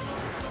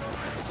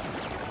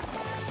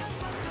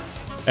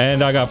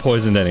 And I got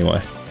poisoned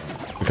anyway.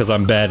 Because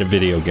I'm bad at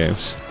video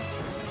games.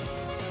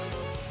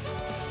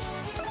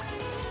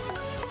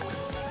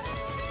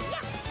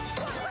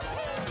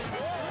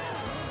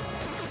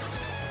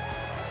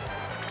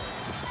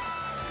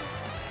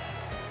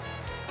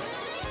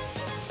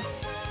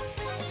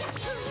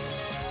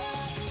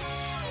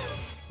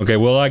 Okay,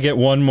 will I get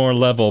one more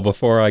level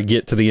before I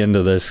get to the end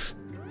of this?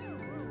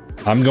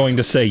 I'm going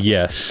to say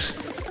yes.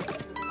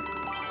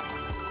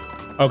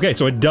 Okay,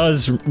 so it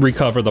does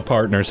recover the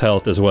partner's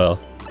health as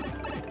well.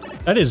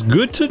 That is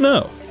good to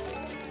know.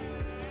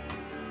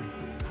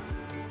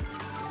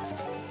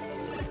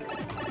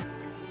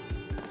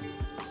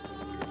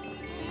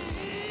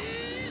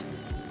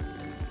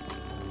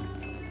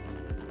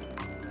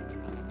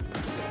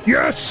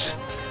 Yes!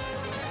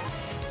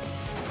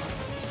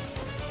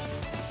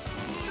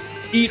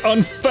 eat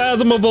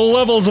unfathomable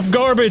levels of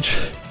garbage.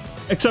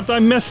 Except I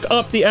messed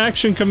up the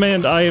action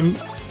command. I am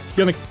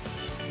gonna...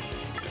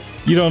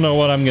 You don't know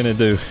what I'm gonna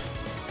do.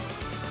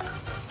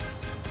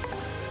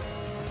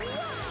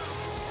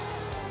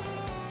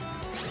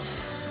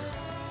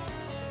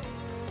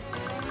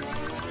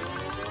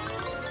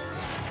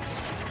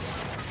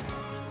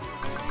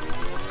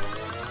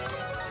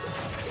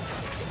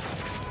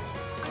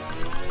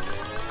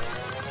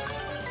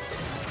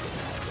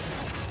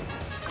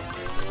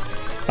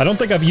 I don't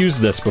think I've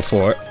used this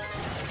before.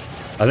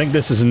 I think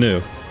this is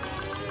new.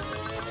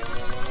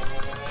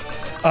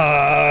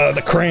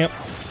 The cramp.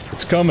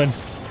 It's coming.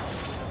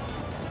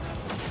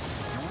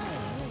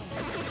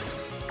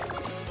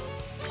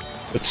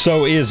 But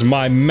so is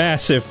my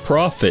massive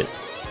profit.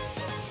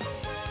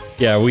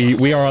 Yeah,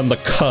 we are on the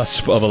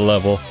cusp of a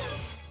level.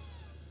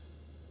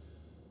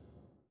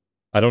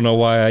 I don't know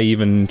why I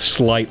even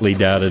slightly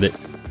doubted it.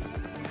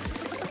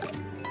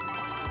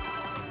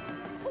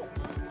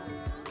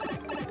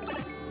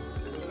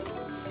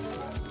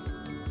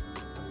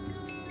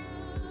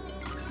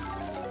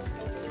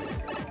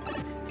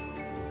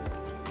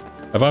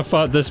 Have I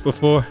fought this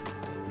before?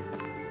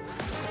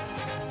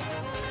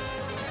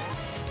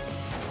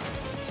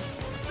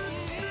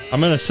 I'm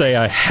gonna say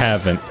I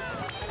haven't.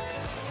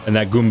 And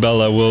that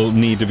Goombella will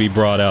need to be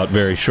brought out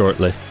very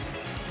shortly.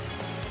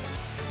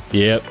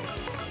 Yep.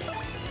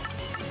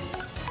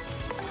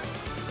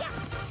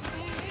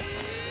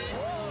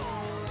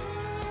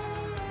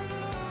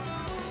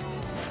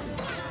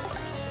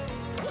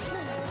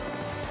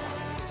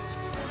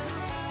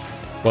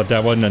 What,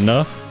 that wasn't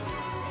enough?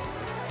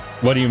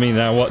 What do you mean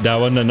that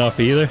wasn't enough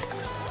either?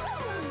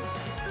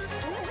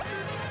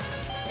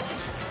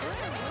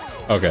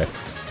 Okay.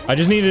 I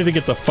just needed to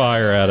get the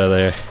fire out of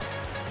there.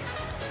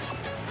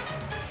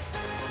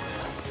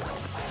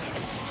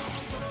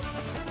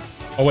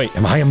 Oh wait,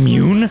 am I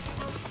immune?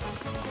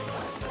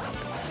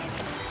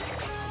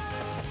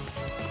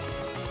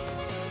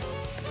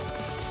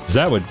 'Cause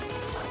that would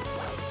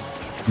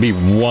be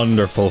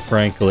wonderful,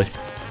 frankly.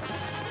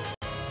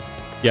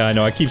 Yeah, I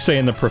know, I keep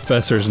saying the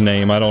professor's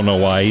name. I don't know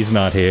why, he's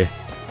not here.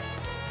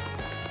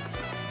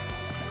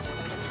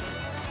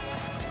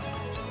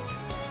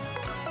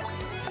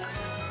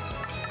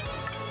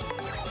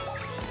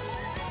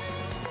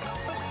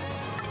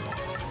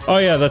 Oh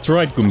yeah, that's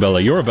right,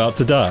 Goombella, you're about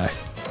to die.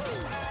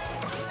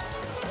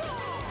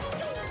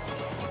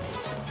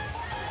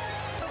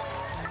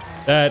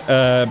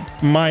 That,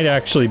 might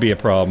actually be a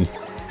problem.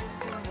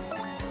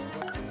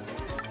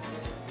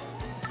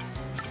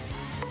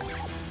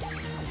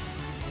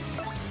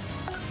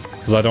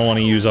 Because I don't want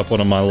to use up one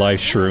of my life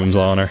shrooms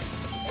on her.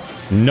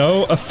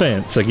 No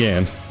offense,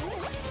 again.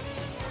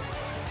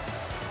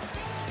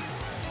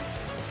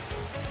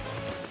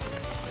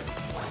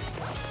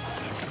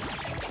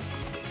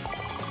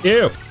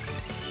 Ew!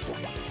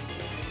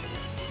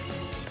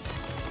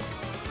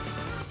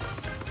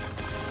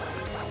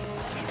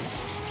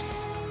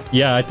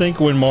 Yeah, I think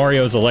when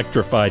Mario's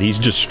electrified, he's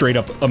just straight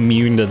up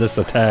immune to this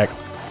attack.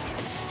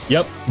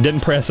 Yep,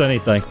 didn't press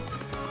anything.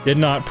 Did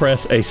not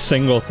press a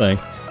single thing.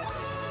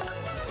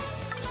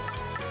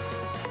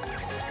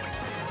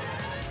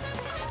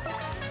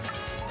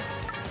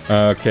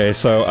 Okay,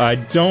 so I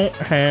don't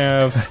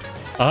have...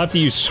 I'll have to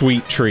use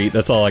Sweet Treat,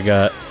 that's all I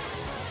got.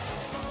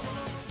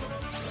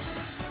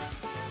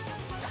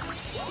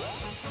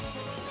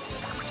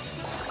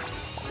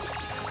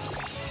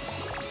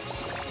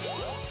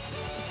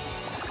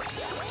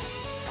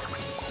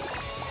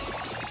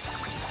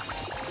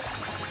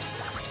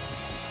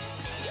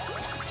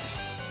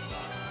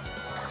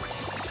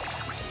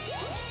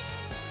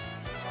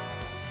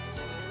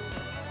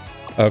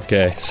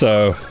 Okay,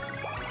 so...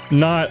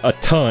 Not a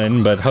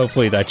ton, but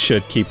hopefully that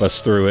should keep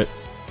us through it.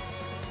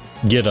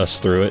 Get us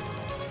through it.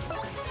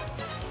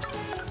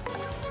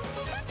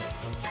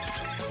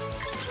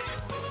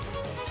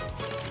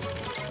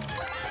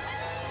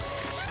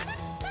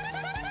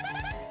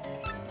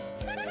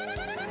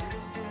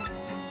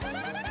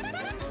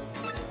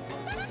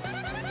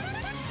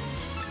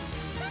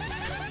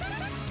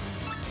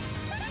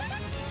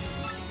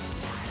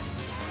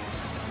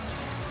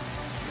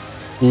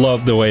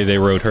 Love the way they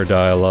wrote her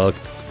dialogue.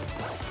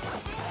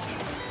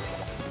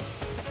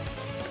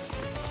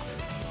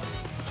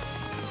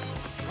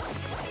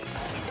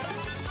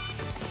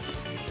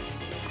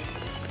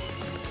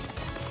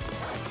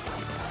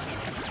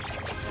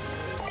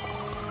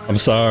 I'm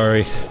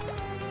sorry.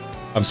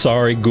 I'm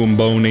sorry,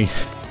 Goomboni.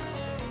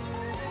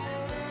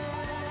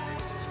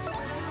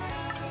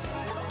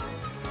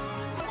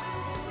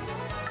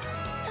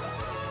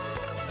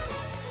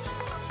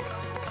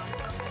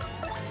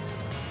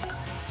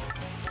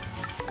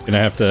 Gonna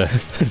have to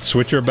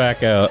switch her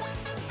back out.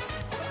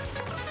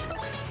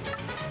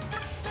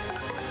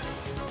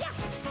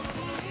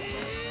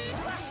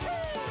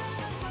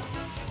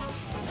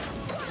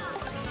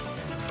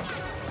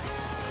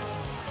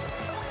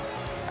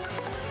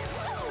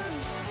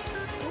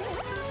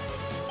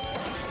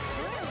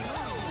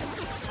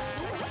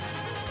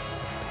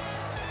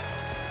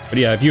 But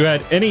yeah, if you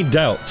had any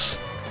doubts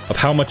of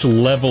how much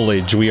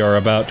levelage we are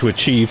about to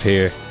achieve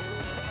here,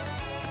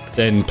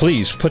 then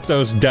please put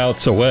those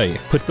doubts away.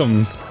 Put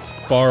them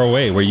far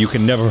away where you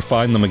can never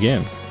find them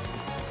again.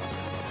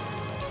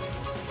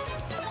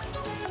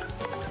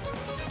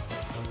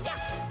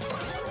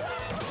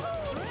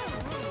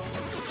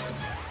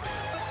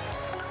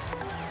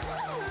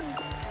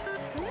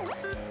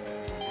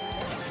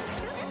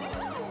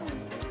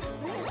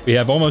 We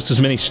have almost as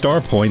many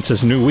star points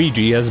as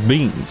Luigi has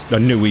beans.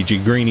 Luigi,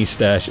 Greenie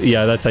Stash.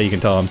 Yeah, that's how you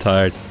can tell I'm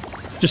tired.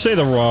 Just say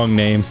the wrong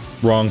name,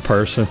 wrong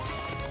person.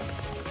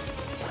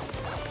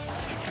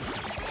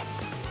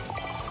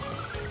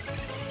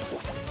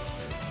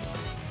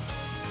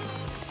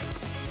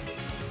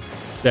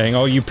 Dang,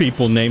 all you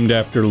people named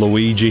after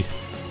Luigi.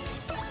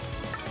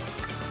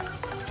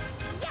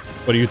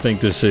 What do you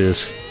think this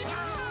is?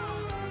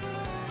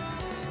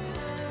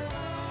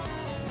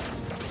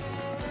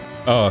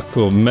 Oh,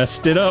 cool.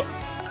 Messed it up.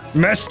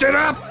 Messed it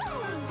up!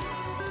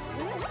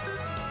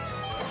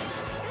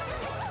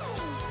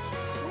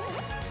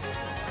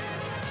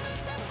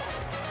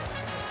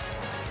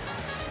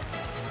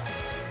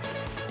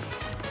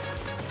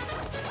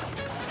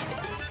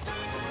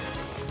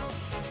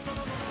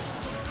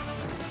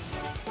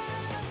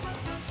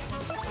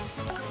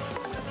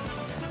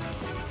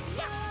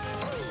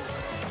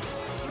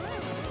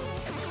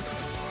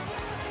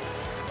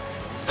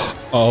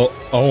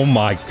 Oh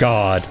my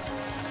god.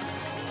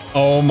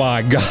 Oh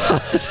my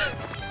god.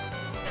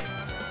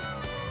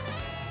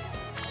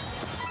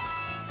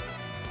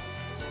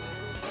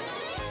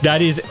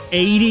 That is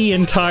 80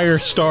 entire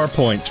star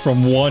points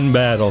from one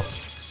battle.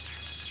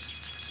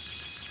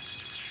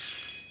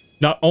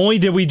 Not only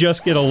did we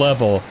just get a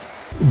level,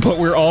 but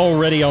we're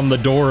already on the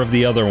door of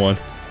the other one.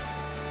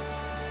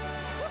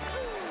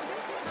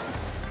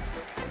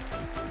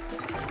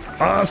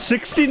 Ah,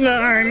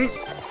 69!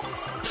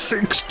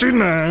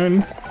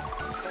 69!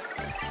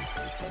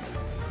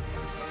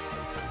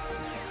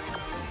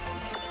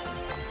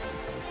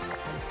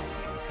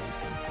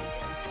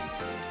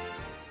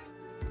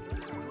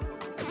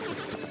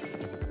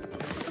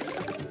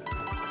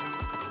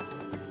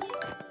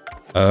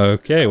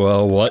 Okay,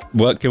 well,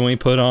 what can we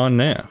put on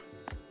now?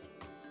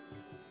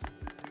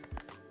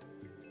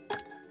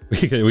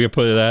 We could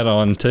put that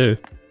on too.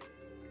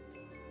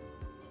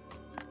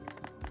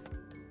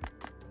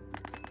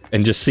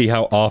 And just see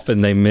how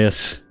often they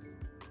miss.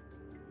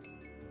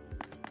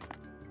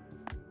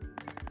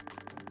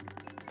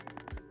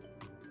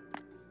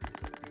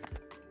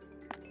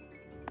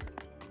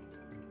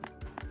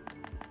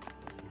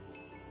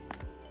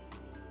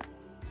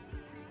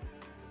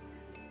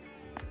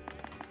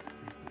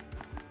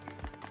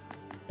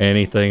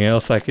 Anything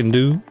else I can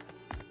do?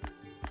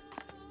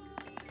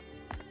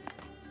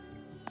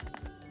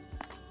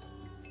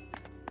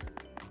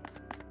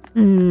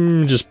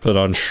 Just put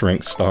on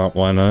Shrink Stomp,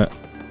 why not?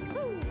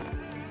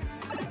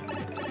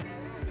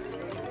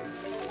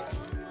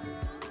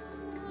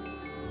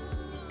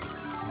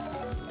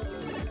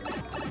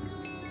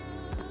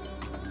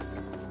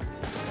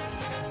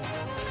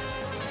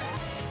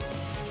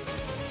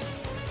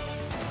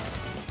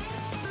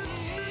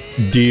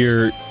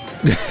 Dear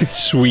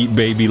sweet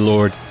baby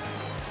lord,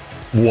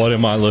 what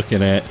am I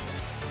looking at?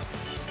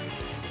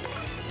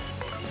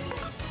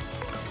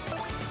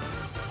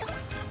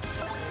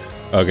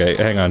 Okay,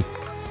 hang on.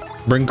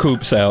 Bring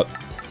Koops out.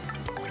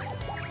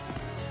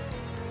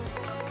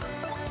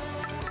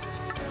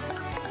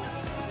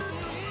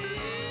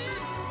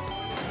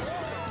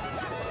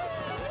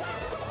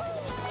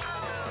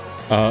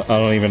 I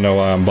don't even know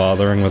why I'm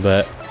bothering with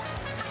that.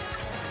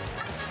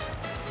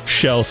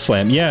 Shell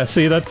Slam. Yeah,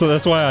 see, that's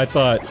why I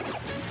thought.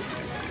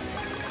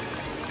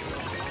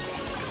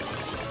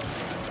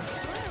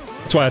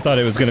 That's why I thought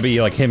it was gonna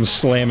be like him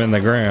slamming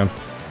the ground.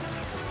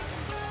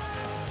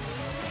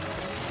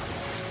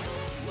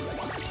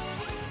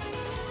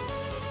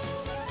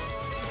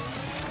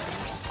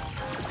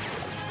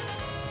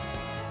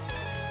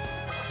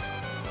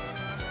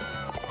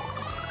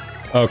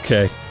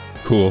 Okay,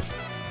 cool.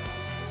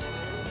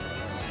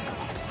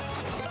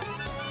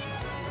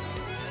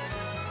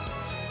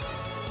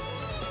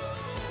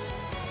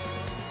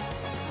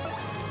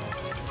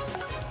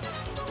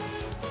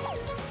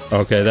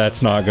 Okay,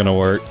 that's not gonna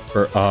work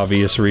for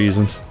obvious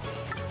reasons.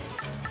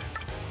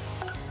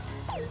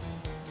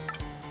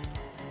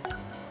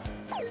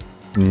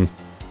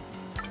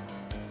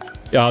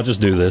 Yeah, I'll just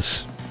do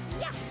this.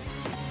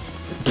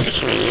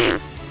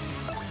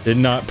 Did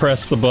not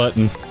press the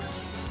button.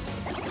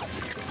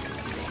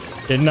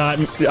 Did not...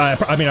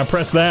 I mean, I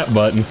pressed that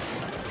button.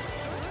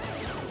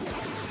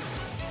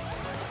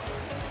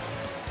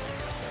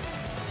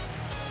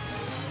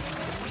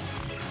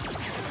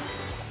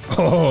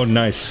 Oh,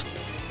 nice.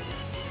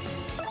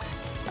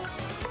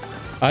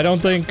 I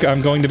don't think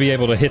I'm going to be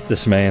able to hit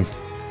this man.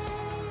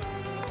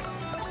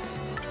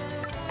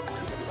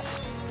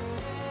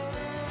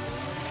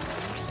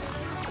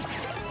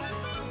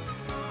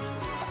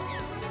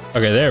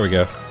 Okay, there we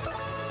go.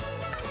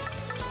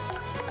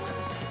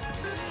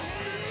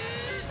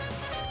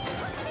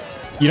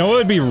 You know what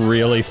would be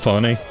really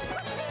funny?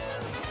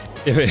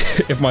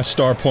 if my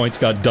star points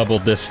got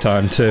doubled this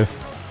time too.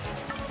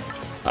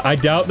 I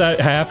doubt that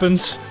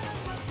happens,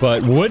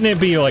 but wouldn't it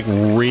be like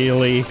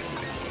really...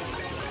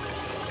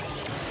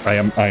 I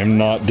am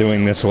not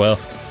doing this well.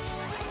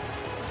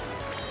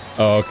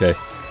 Oh, okay.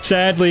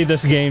 Sadly,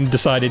 this game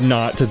decided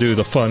not to do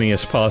the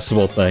funniest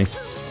possible thing.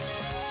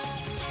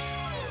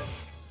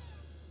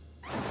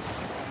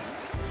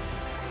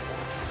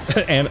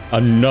 And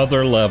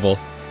another level.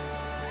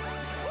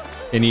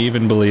 Can you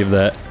even believe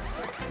that?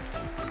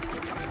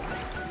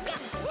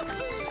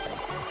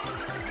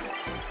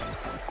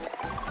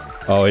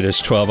 Oh, it is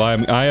 12.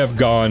 I have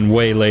gone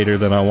way later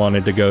than I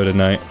wanted to go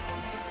tonight.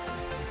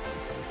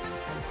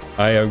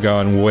 I have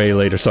gone way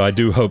later, so I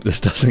do hope this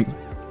doesn't...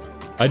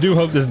 I do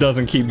hope this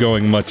doesn't keep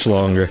going much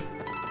longer.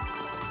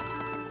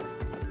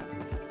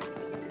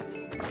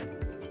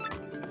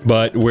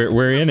 But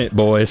we're in it,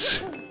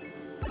 boys.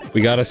 We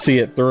gotta see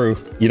it through.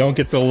 You don't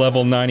get to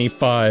level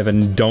 95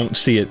 and don't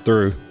see it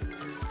through.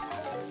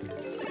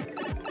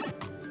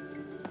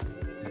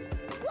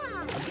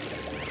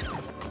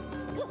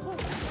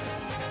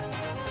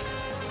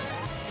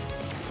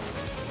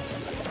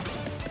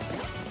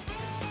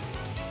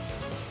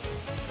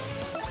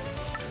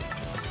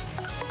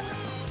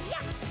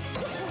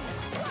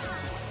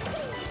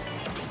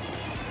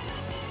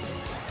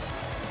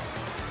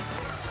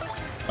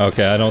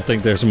 Okay, I don't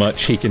think there's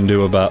much he can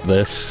do about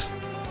this.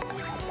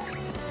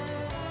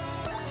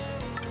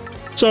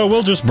 So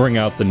we'll just bring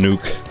out the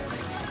nuke.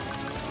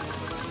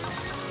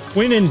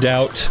 When in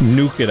doubt,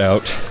 nuke it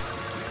out.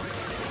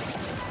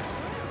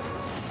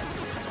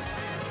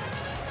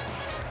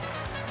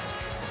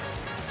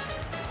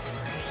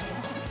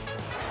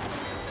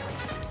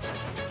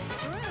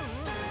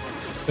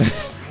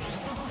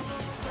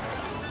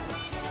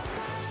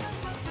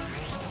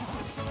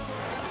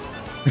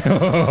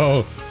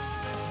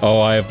 Oh,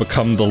 I have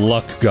become the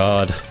luck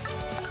god.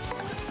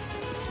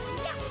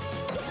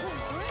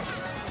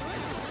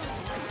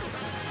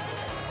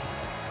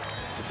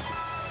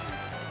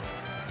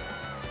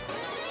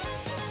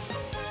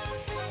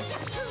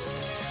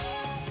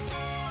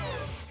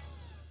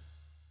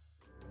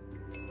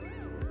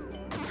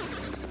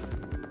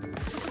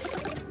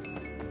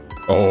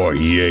 Oh,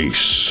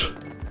 yes.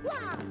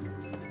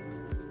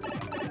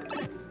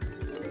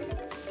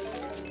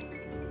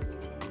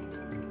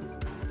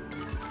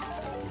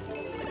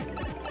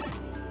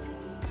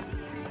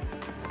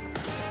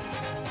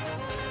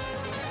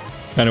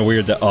 Kind of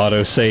weird that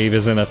autosave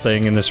isn't a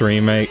thing in this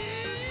remake.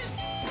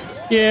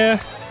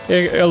 Yeah,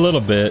 a little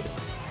bit.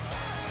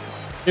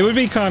 It would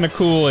be kind of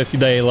cool if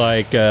they,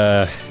 like,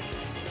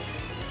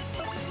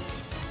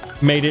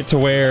 made it to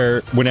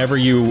where whenever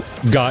you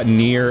got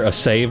near a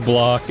save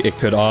block, it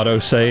could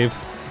autosave.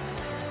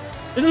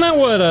 Isn't that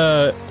what,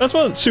 that's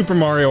what Super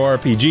Mario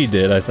RPG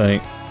did, I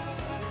think.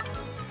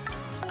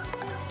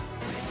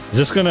 Is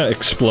this gonna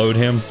explode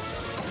him?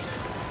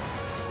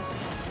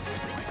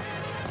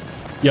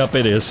 Yup,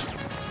 it is.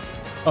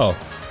 Oh.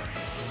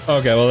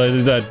 Okay, well,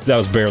 that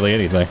was barely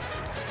anything.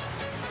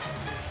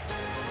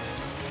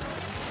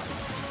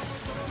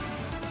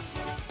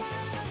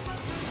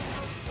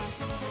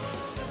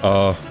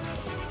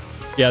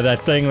 Yeah,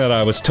 that thing that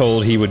I was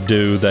told he would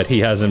do that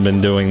he hasn't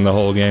been doing the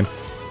whole game.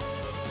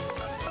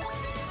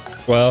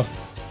 Well,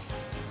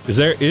 is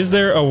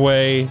there a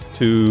way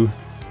to...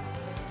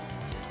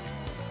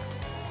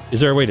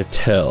 Is there a way to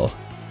tell?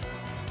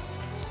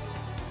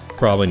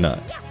 Probably not.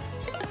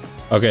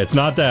 Okay, it's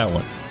not that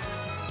one.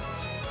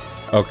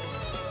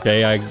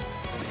 Okay,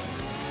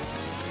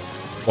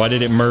 why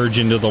did it merge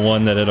into the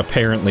one that it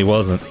apparently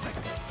wasn't?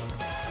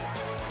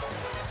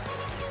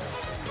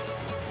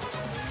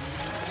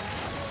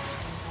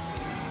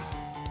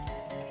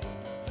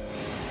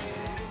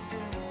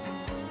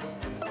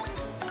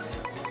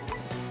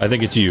 I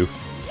think it's you.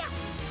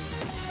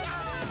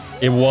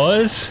 It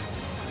was,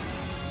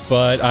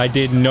 but I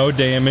did no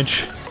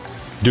damage.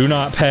 Do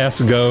not pass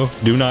go.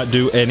 Do not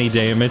do any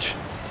damage.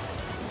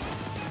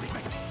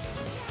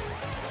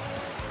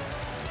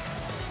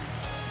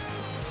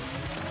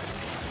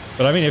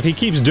 But I mean, if he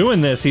keeps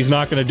doing this, he's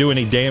not going to do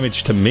any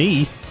damage to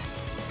me.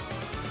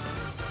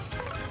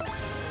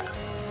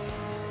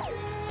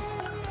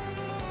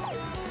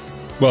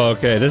 Well,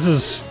 okay, this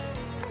is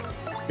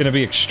going to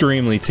be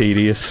extremely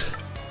tedious.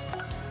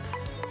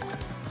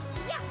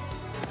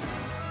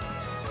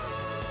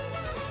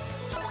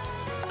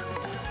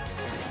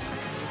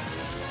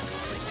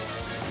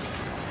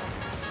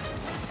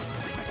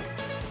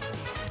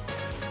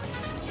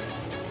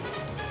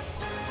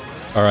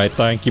 Alright,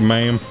 thank you,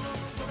 ma'am.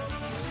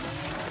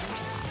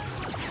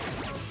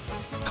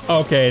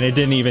 Okay, and it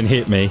didn't even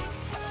hit me.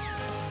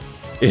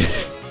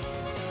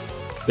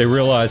 They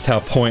realized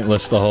how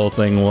pointless the whole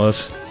thing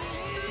was.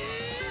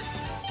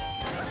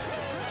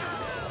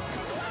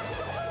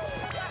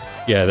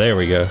 Yeah, there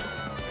we go.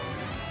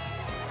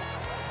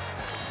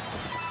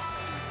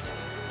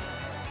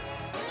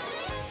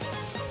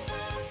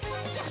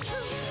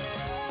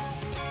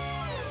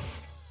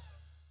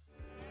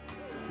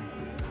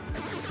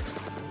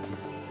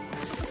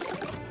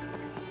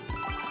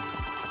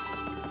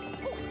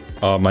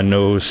 Oh, my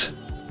nose.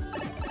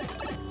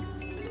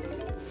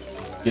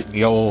 Get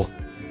the old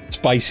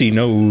spicy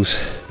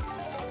nose.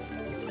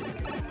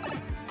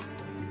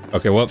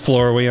 Okay, what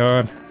floor are we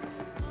on?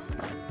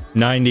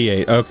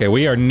 98. Okay,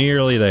 we are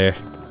nearly there.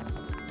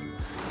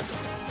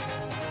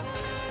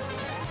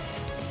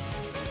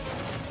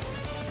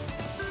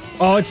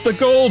 Oh, it's the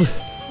gold!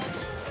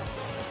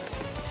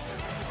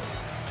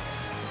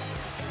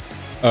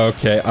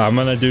 Okay, I'm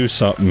gonna do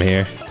something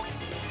here.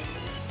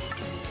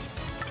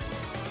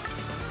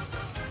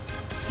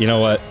 You know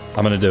what?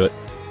 I'm gonna do it.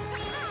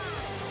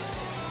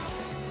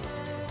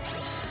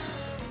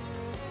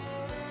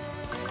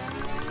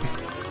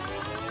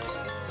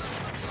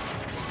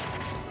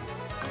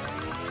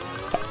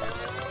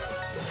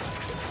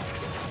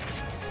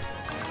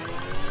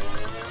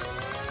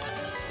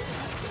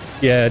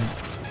 Yeah,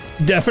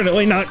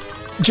 definitely not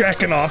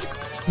jacking off.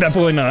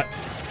 Definitely not.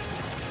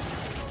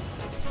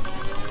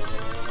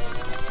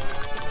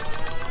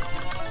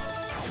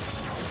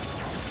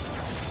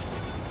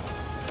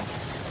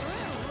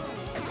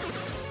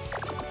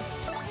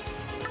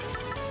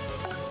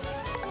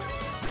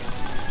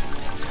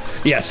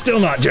 Yeah, still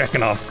not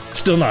jacking off.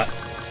 Still not.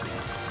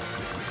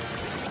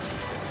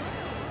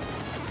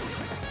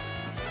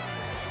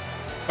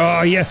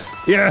 Oh, yeah,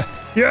 yeah,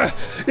 yeah,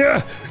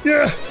 yeah,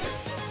 yeah.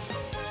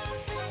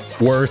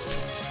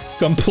 Worth.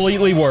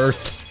 Completely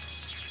worth.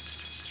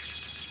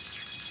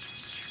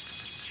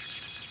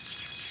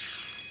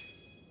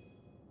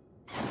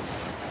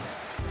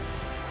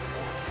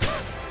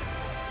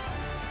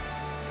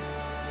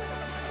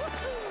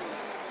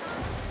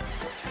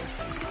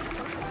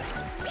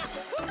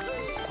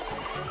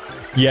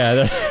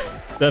 Yeah,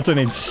 that's an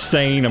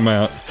insane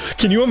amount.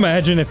 Can you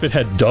imagine if it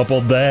had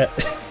doubled that?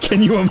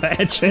 Can you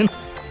imagine?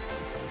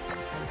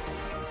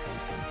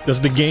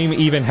 Does the game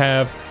even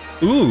have...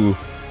 Ooh.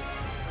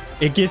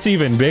 It gets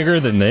even bigger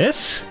than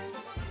this?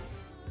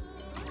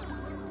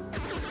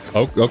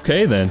 Oh,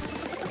 okay then.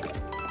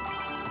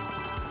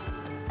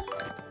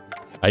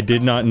 I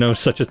did not know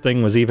such a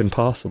thing was even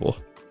possible.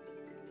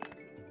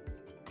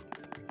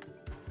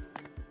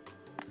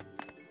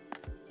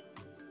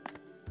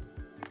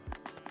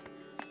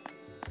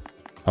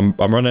 I'm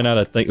running out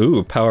of things.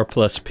 Ooh, power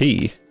plus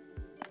P.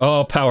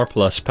 Oh, power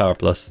plus, power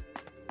plus.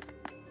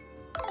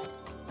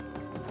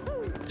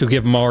 To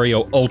give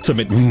Mario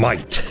ultimate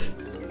might.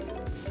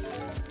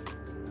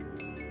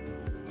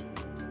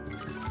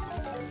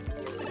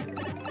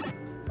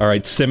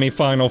 Alright,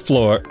 semi-final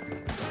floor.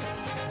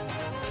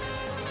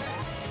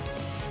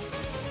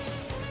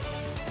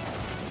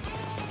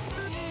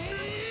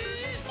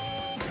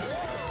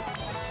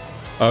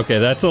 Okay,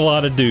 that's a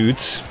lot of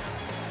dudes.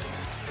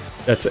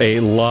 That's a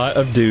lot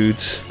of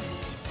dudes.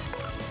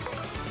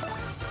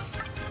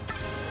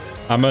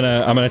 I'm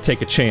gonna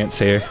take a chance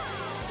here.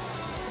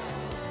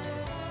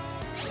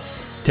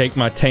 Take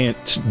my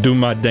chance, do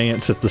my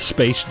dance at the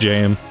Space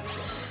Jam.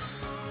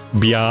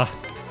 Bia.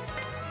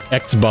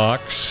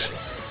 Xbox.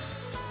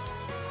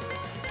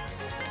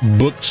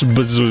 Books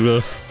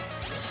bazooka.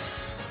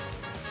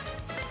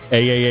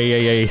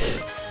 Ay.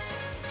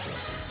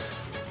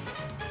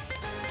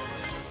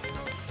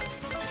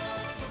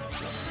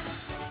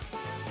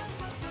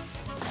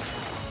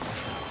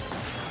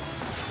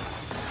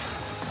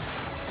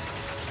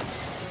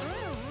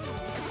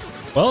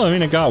 Well, I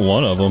mean, I got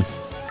one of them.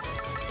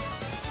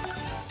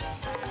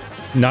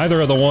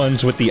 Neither are the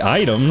ones with the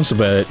items,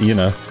 but, you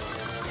know.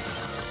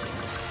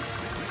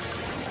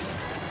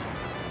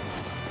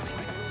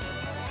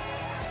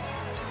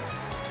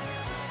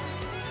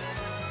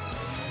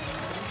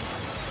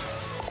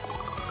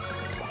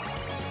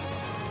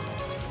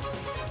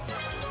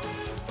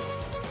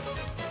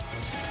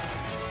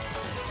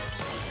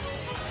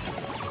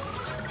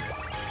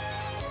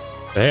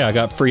 Hey, I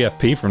got free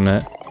FP from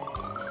that.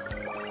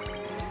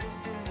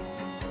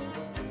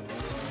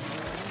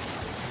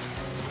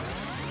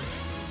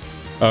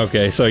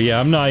 Okay, so yeah,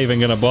 I'm not even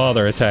gonna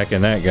bother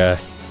attacking that guy.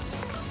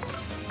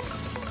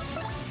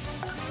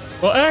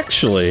 Well,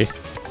 actually...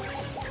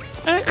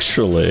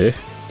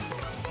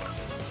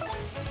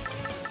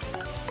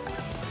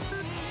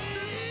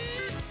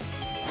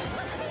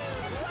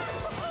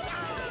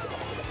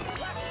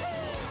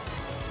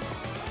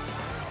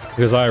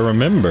 Because I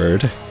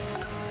remembered...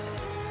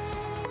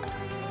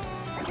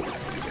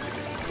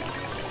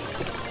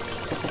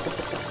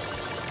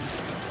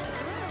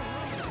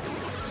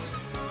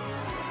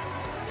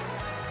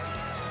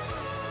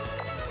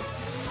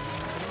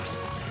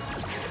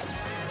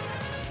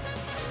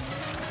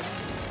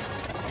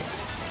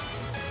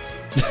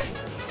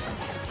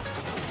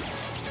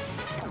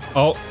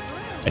 Oh,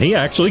 and he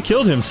actually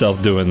killed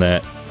himself doing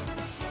that.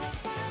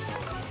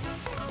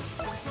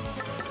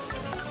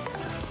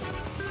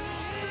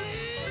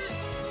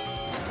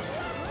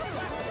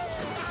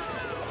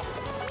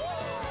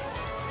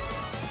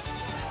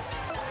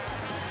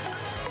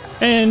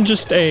 And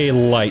just a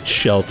light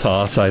shell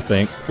toss, I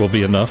think, will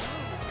be enough.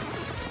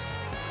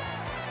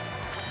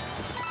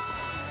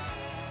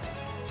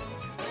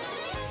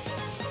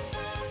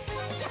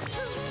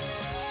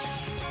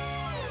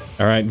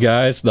 Alright,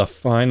 guys, the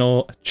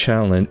final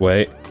challenge.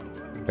 Wait,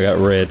 I got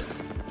red.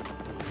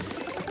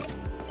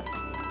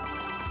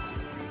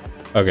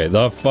 Okay,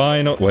 the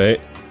final. Wait.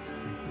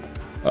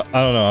 I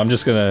don't know, I'm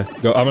just gonna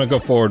go. I'm gonna go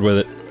forward with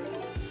it.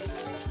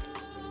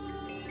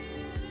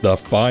 The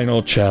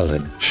final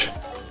challenge.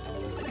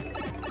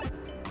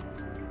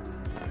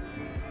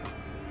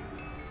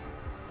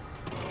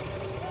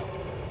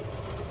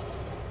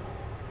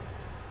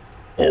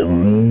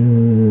 Oh.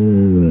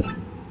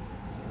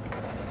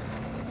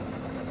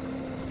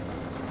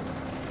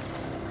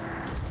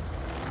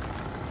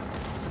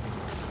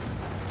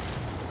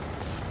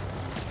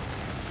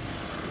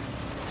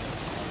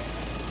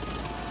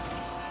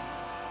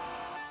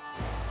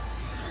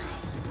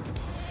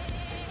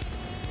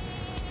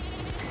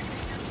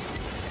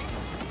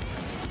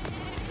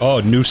 Oh,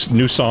 new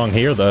song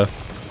here though.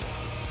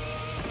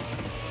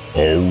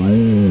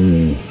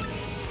 Oh.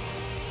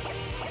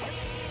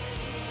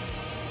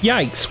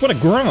 Yikes, what a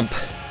grump.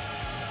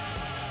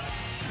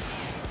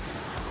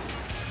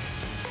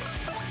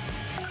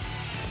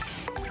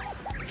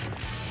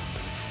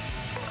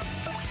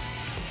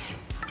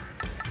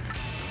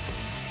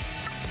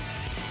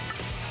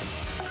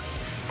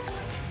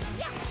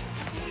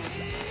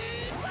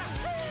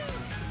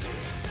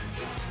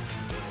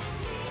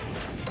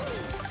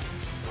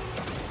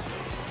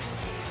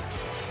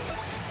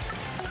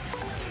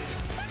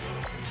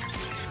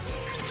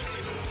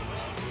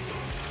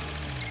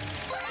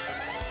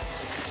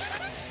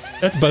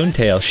 That's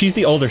Bonetail. She's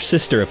the older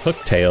sister of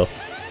Hooktail.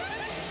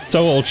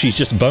 So old she's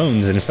just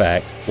bones, in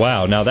fact.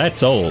 Wow, now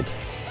that's old.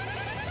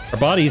 Her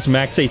body's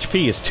max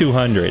HP is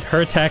 200.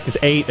 Her attack is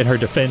 8 and her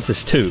defense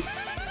is 2.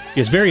 She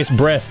has various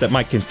breaths that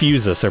might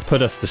confuse us or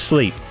put us to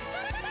sleep.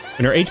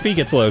 When her HP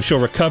gets low, she'll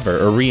recover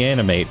or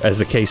reanimate, as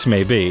the case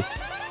may be.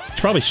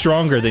 She's probably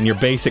stronger than your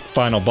basic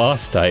final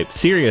boss type.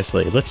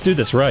 Seriously, let's do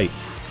this right.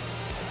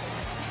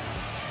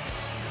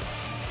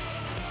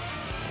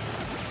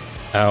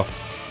 Ow.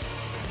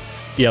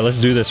 Yeah, let's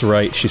do this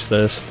right, she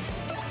says.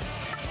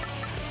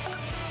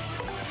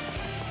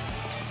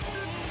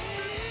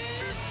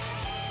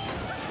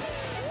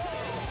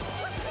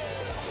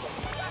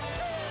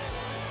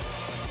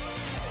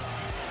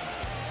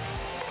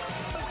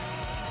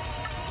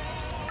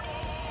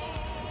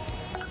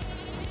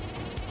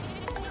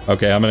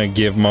 Okay, I'm gonna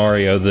give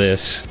Mario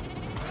this.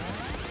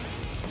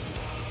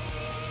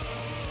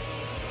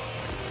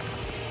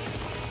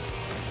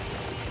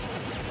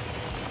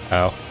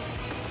 Ow.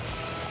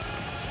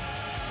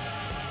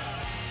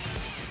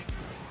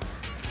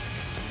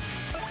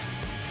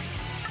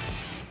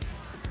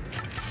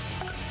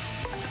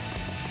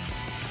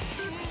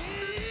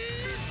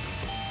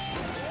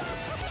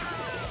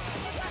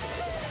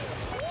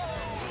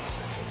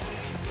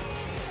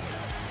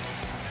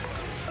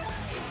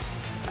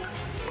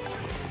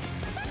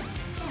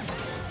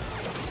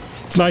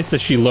 It's nice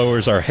that she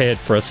lowers our head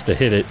for us to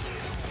hit it.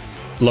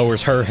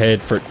 Lowers her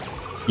head for...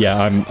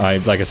 Yeah,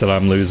 like I said,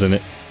 I'm losing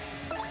it.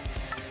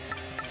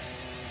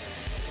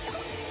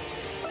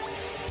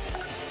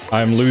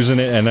 I'm losing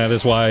it, and that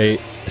is why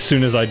as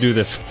soon as I do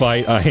this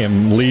fight, I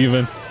am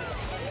leaving.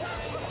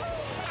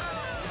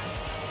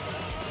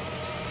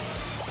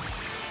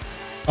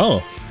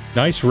 Oh,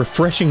 nice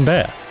refreshing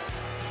bath.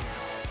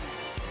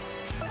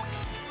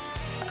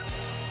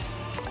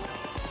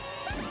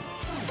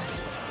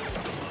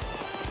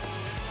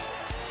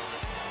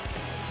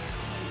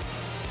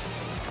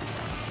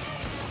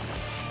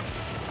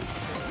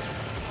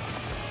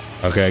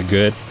 Okay,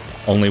 good.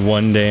 Only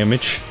 1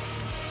 damage.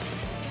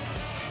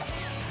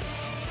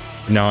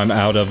 Now I'm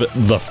out of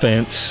the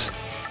fence.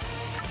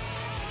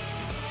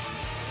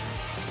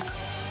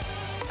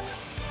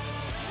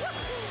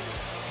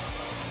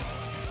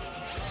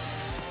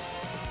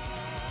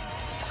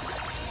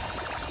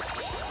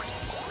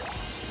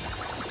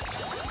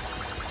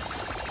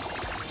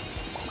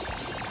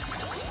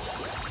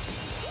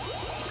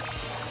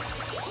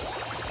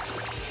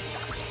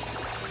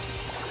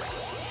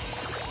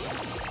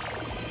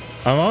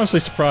 I'm honestly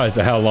surprised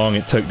at how long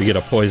it took to get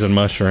a poison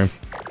mushroom.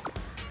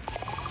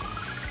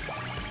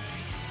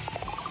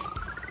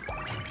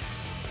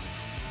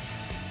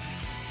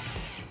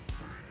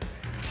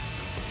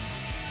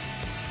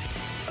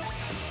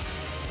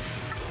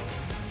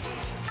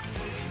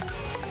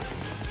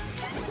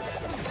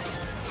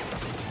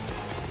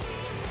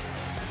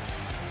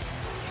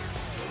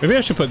 Maybe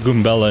I should put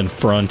Goombella in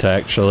front,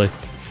 actually.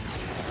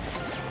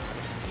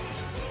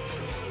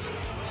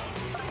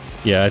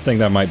 Yeah, I think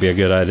that might be a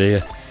good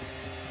idea.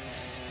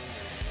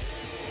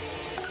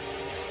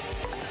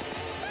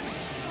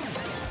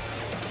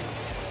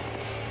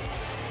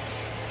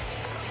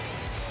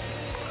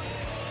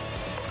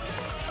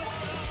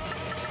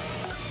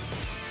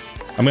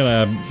 I'm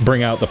gonna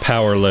bring out the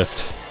power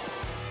lift.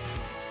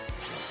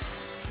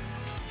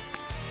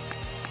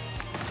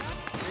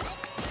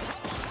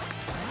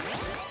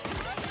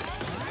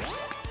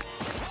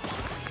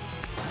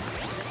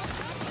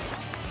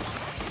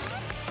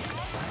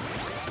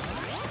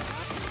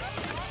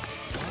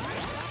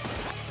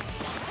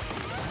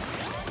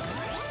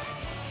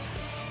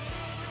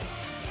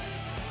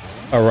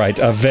 Alright,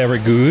 very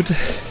good.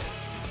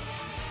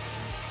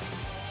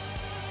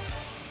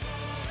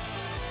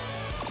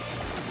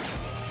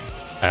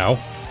 Ow.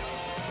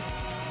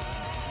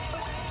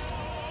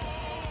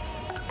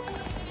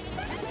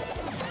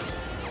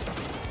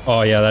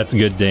 Oh yeah, that's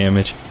good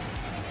damage.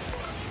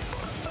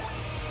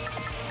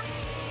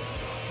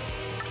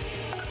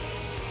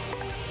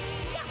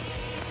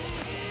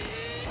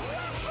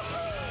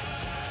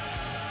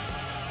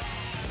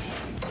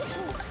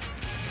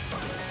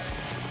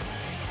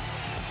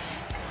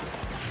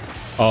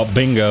 Oh,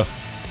 bingo.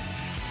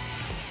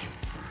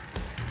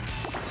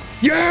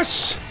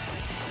 Yes!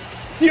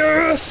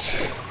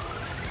 Yes!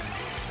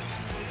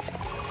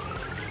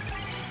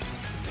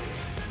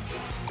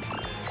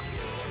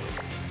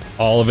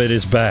 All of it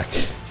is back.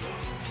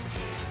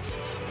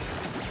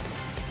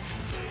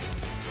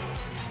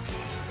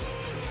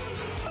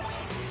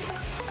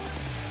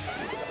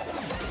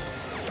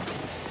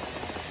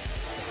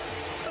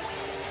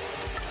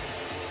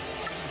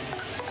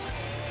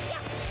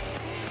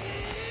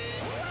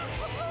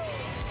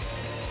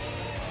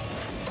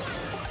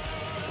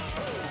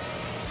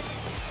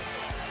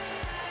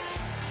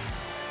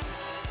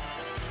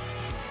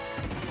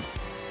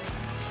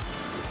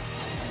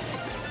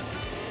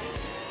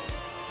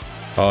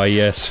 Oh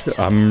yes,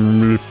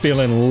 I'm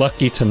feeling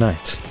lucky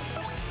tonight.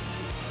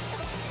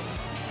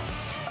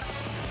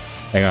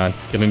 Hang on,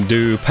 gonna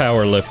do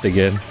power lift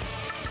again.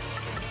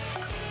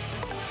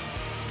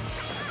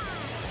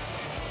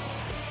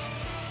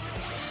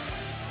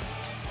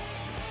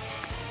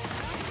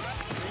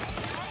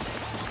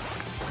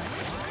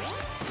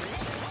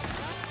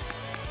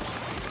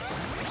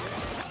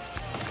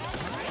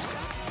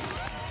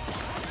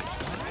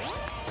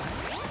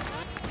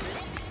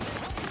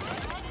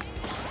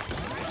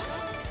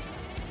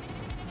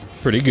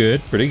 Pretty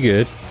good, pretty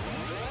good.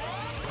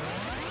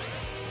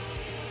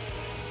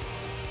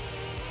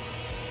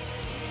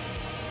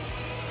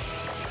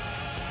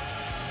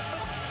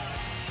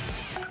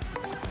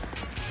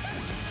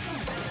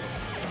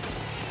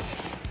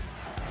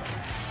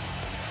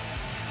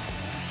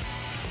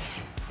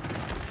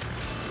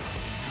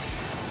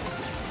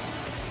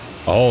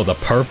 Oh, the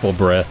purple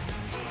breath.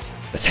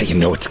 That's how you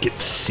know it's getting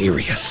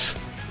serious.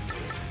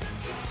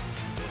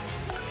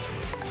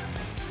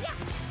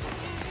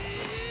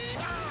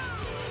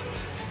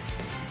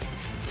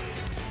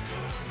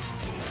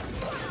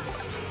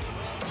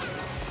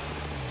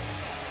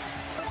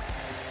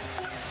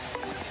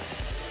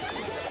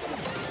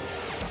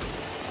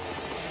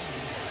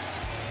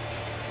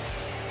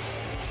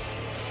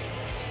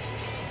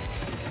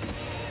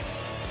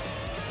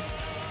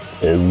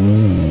 Oh.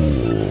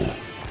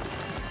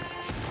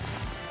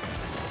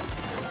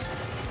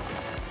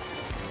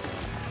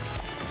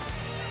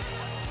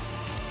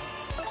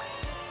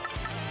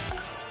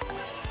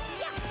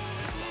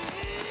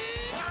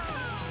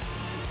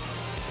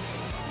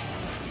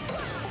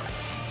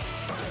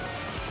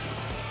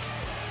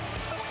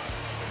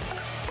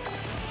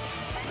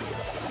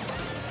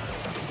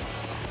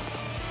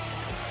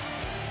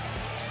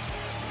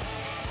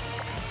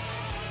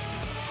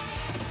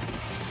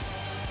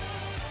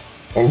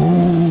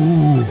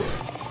 Ooh.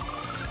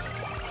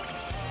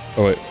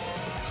 Oh wait.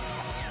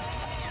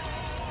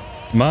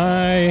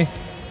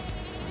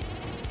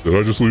 Did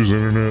I just lose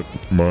internet?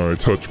 My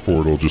touch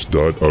portal just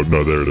died. Oh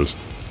no, there it is.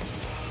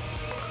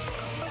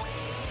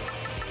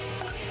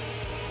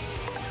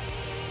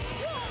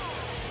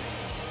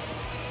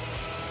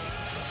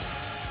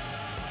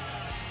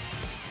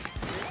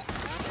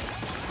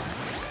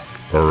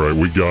 Alright,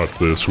 we got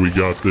this. We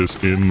got this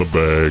in the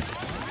bag.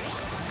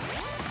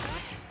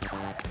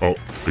 Oh,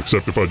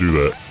 except if I do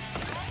that.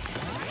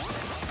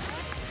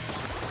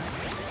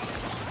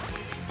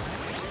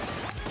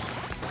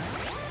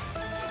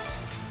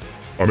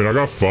 I mean, I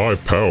got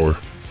 5 power.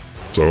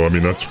 So, I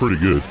mean, that's pretty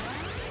good.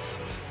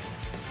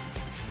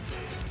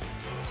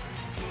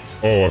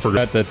 Oh, I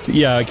forgot. That,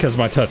 yeah, because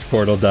my touch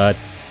portal died.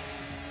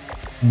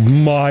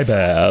 My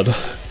bad.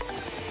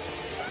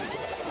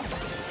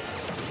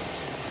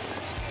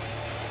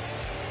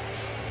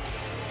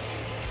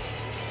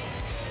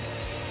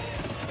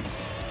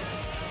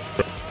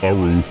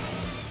 Aru.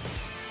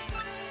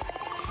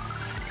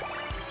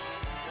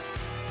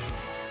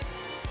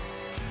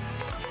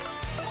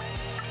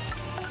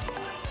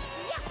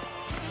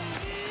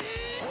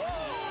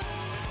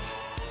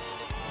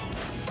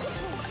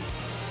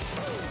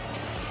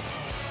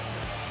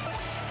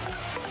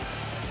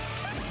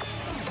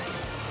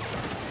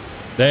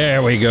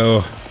 There we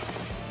go.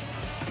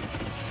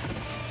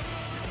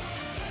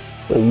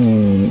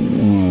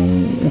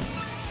 Ooh.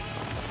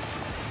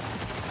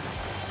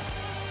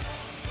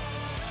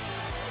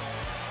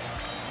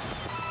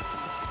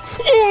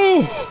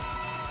 Oh!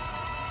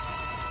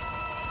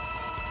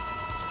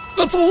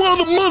 That's a lot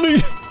of money!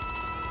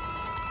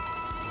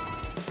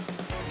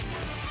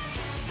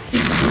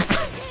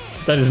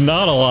 That is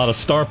not a lot of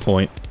star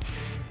point.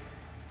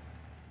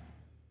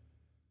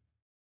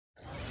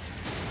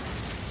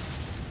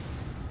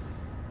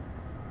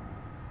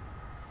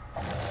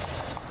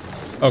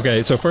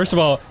 Okay, so first of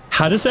all,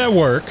 how does that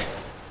work?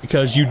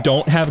 Because you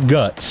don't have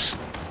guts.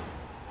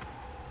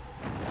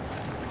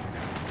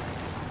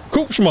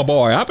 Coops, my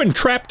boy, I've been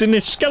trapped in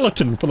this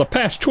skeleton for the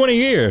past 20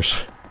 years.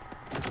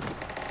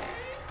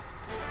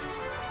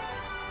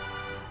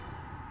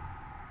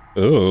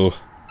 Oh.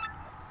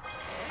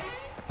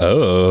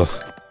 Oh.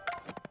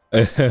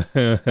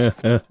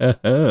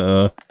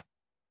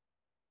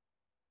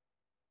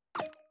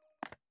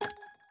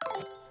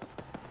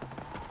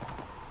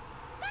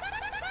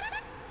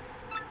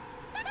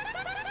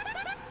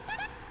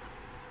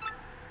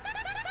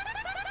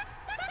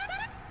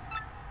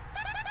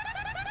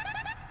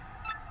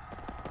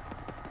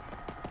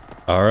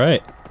 All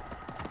right.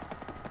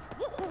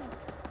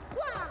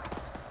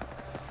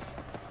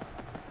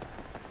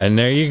 And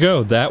there you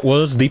go. That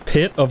was the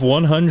pit of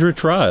 100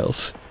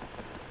 trials.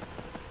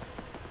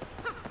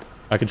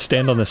 I could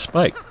stand on this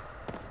spike.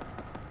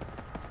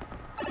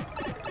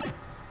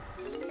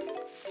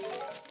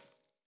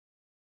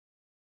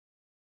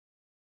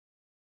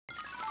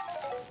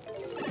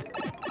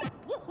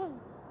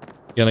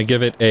 Gonna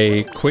give it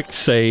a quick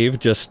save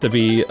just to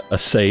be a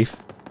safe.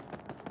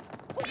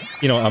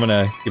 You know, I'm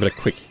gonna give it a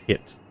quick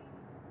hit.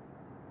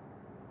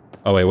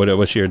 Oh wait,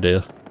 what's your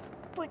deal?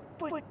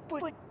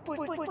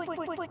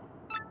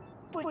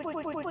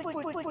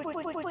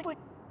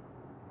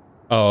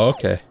 Oh,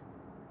 okay.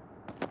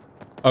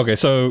 Okay,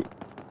 so,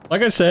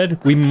 like I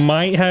said, we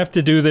might have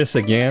to do this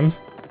again.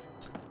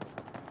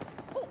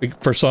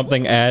 For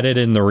something added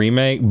in the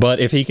remake, but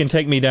if he can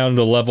take me down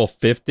to level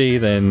 50,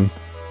 then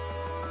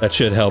that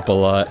should help a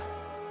lot.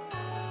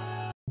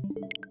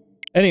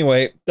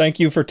 Anyway, thank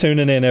you for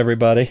tuning in,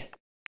 everybody.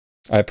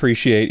 I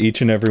appreciate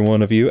each and every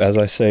one of you, as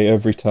I say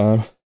every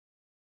time.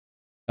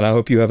 And I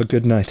hope you have a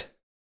good night.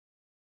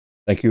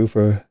 Thank you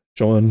for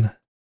showing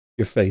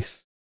your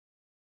face.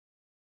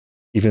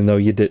 Even though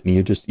you didn't,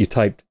 you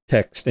typed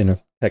text in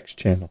a text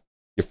channel.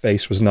 Your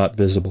face was not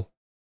visible.